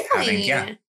she's really?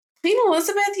 having, Queen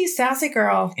Elizabeth, you sassy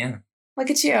girl. Yeah.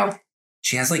 Look at you.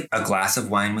 She has like a glass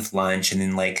of wine with lunch and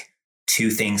then like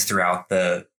 2 things throughout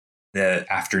the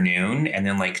afternoon and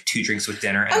then like 2 drinks with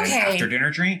dinner and then an after dinner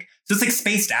drink. So it's like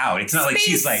spaced out. It's not like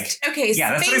she's like, okay,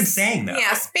 yeah, that's what I'm saying though.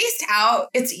 Yeah, spaced out.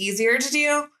 It's easier to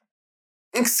do.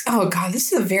 Oh God,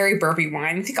 this is a very burpy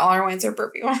wine. I think all our wines are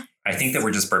burpy wine. I think that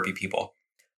we're just burpy people.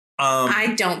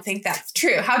 I don't think that's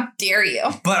true. How dare you?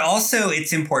 But also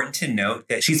it's important to note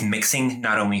that she's mixing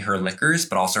not only her liquors,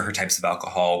 but also her types of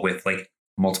alcohol with like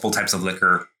multiple types of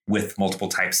liquor with multiple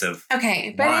types of but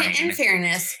in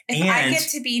fairness, if I get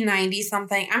to be 90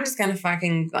 something, I'm just gonna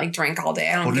fucking like drink all day.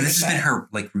 I don't give a shit. This has been her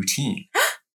like routine.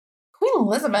 Queen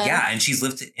Elizabeth. Yeah, and she's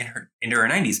lived into her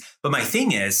 90s. But my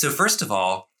thing is, so first of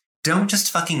all, don't just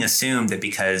fucking assume that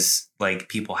because like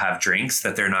people have drinks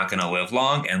that they're not going to live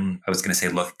long. And I was going to say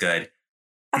look good.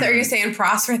 I thought you were saying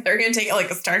prosper. They're going to take it like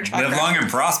a Star Trek. Live long and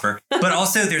prosper. But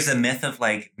also there's a myth of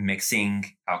like mixing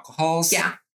alcohols.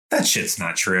 Yeah. That shit's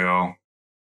not true.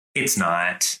 It's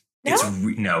not.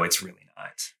 No? It's really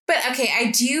not. But okay,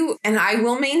 I do, and I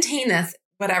will maintain this,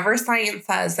 whatever science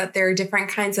says, that there are different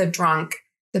kinds of drunk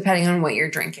depending on what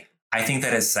you're drinking. I think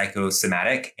that is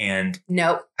psychosomatic, and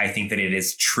nope. I think that it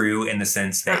is true in the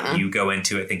sense that you go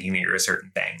into it thinking that you're a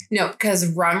certain thing. No, because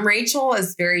rum Rachel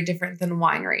is very different than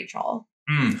wine Rachel.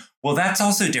 Well, that's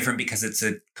also different because it's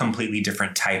a completely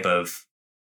different type of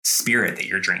spirit that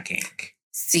you're drinking.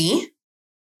 See?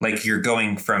 Like you're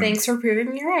going from... Thanks for proving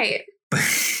me right.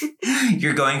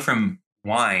 You're going from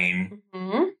wine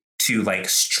to like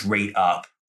straight up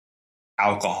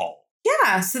alcohol.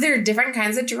 Yeah, so there are different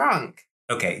kinds of drunk.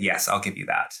 Okay, yes, I'll give you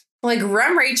that. Like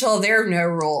rum Rachel, there are no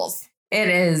rules. It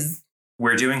is.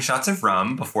 We're doing shots of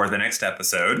rum before the next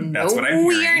episode. That's what I'm hearing.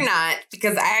 We are not,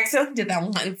 because I accidentally did that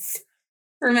once.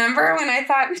 Remember when I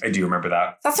thought... I do remember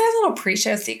that. That's my little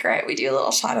pre-show secret. We do a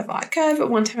little shot of vodka, but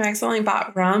one time I accidentally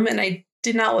bought rum and I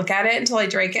did not look at it until I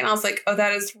drank it. And I was like, oh,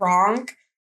 that is wrong.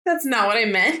 That's not what I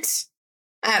meant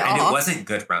at all. And it wasn't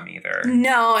good rum either.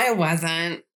 No, it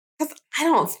wasn't. Because I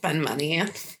don't spend money.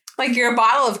 Like, you're a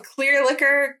bottle of clear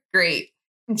liquor. Great.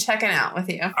 I'm checking out with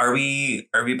you. Are we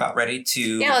about ready to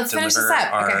Yeah, let's finish this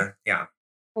up. Okay. Yeah.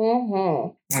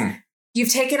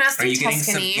 You've taken us to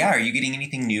Tuscany. Are you getting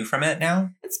anything new from it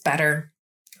now? It's better.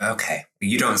 Okay.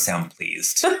 You don't sound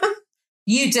pleased.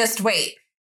 You just wait.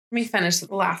 Let me finish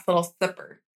the last little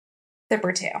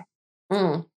sipper tail.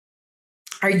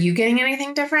 Are you getting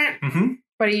anything different? Mm-hmm.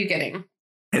 What are you getting?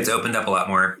 It's opened up a lot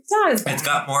more. It's not as bad. It's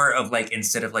got more of like,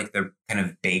 instead of like the kind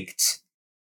of baked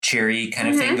cherry kind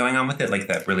of thing going on with it, like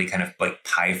that really kind of like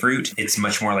pie fruit, it's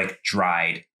much more like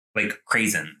dried, like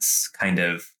craisins kind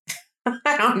of.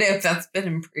 I don't know if that's been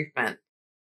improvement.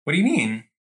 What do you mean?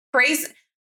 Craisins.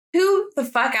 Who the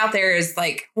fuck out there is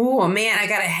like, oh man, I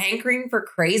got a hankering for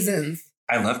craisins.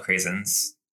 I love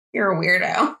craisins. You're a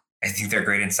weirdo. I think they're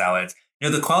great in salads. You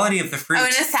know, the quality of the fruit. Oh, in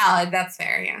a salad. That's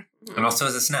fair, yeah. And also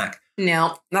as a snack.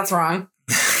 No, that's wrong.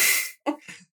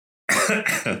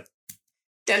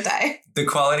 Don't die. The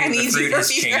quality of the fruit has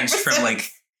changed from like...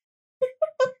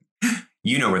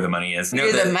 You know where the money is.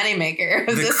 You're the moneymaker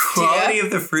of this The quality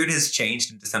of the fruit has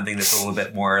changed into something that's a little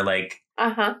bit more like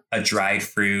a dried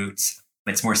fruit.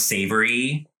 It's more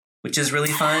savory, which is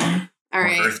really fun. All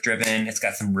right. Earth-driven. It's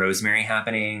got some rosemary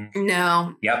happening.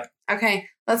 No. Yep. Okay,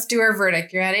 let's do our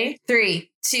verdict. You ready?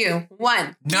 3, 2,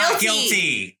 1. Not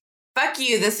guilty. Fuck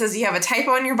you. This is, you have a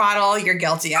typo in your bottle. You're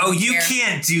guilty. You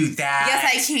can't do that. Yes,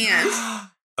 I can.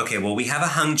 Okay, well, we have a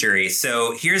hung jury.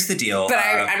 So here's the deal. But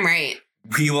I'm right.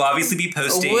 We will obviously be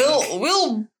posting...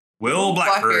 Will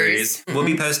Blackberries. We'll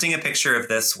be posting a picture of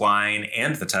this wine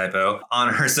and the typo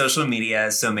on our social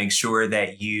media. So make sure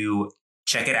that you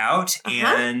check it out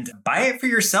and buy it for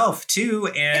yourself too.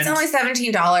 And it's only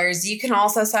 $17. You can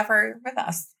also suffer with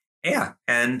us. Yeah.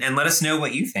 And let us know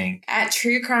what you think. At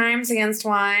True Crimes Against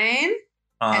Wine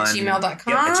at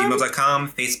gmail.com. Yep, at gmail.com,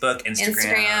 Facebook,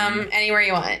 Instagram. Anywhere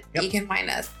you want. Yep. You can find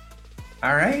us.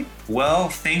 All right. Well,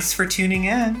 thanks for tuning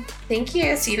in. Thank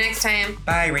you. See you next time.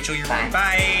 Bye, Rachel. You're Bye.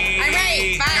 Bye. I'm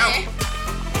right. Bye. No.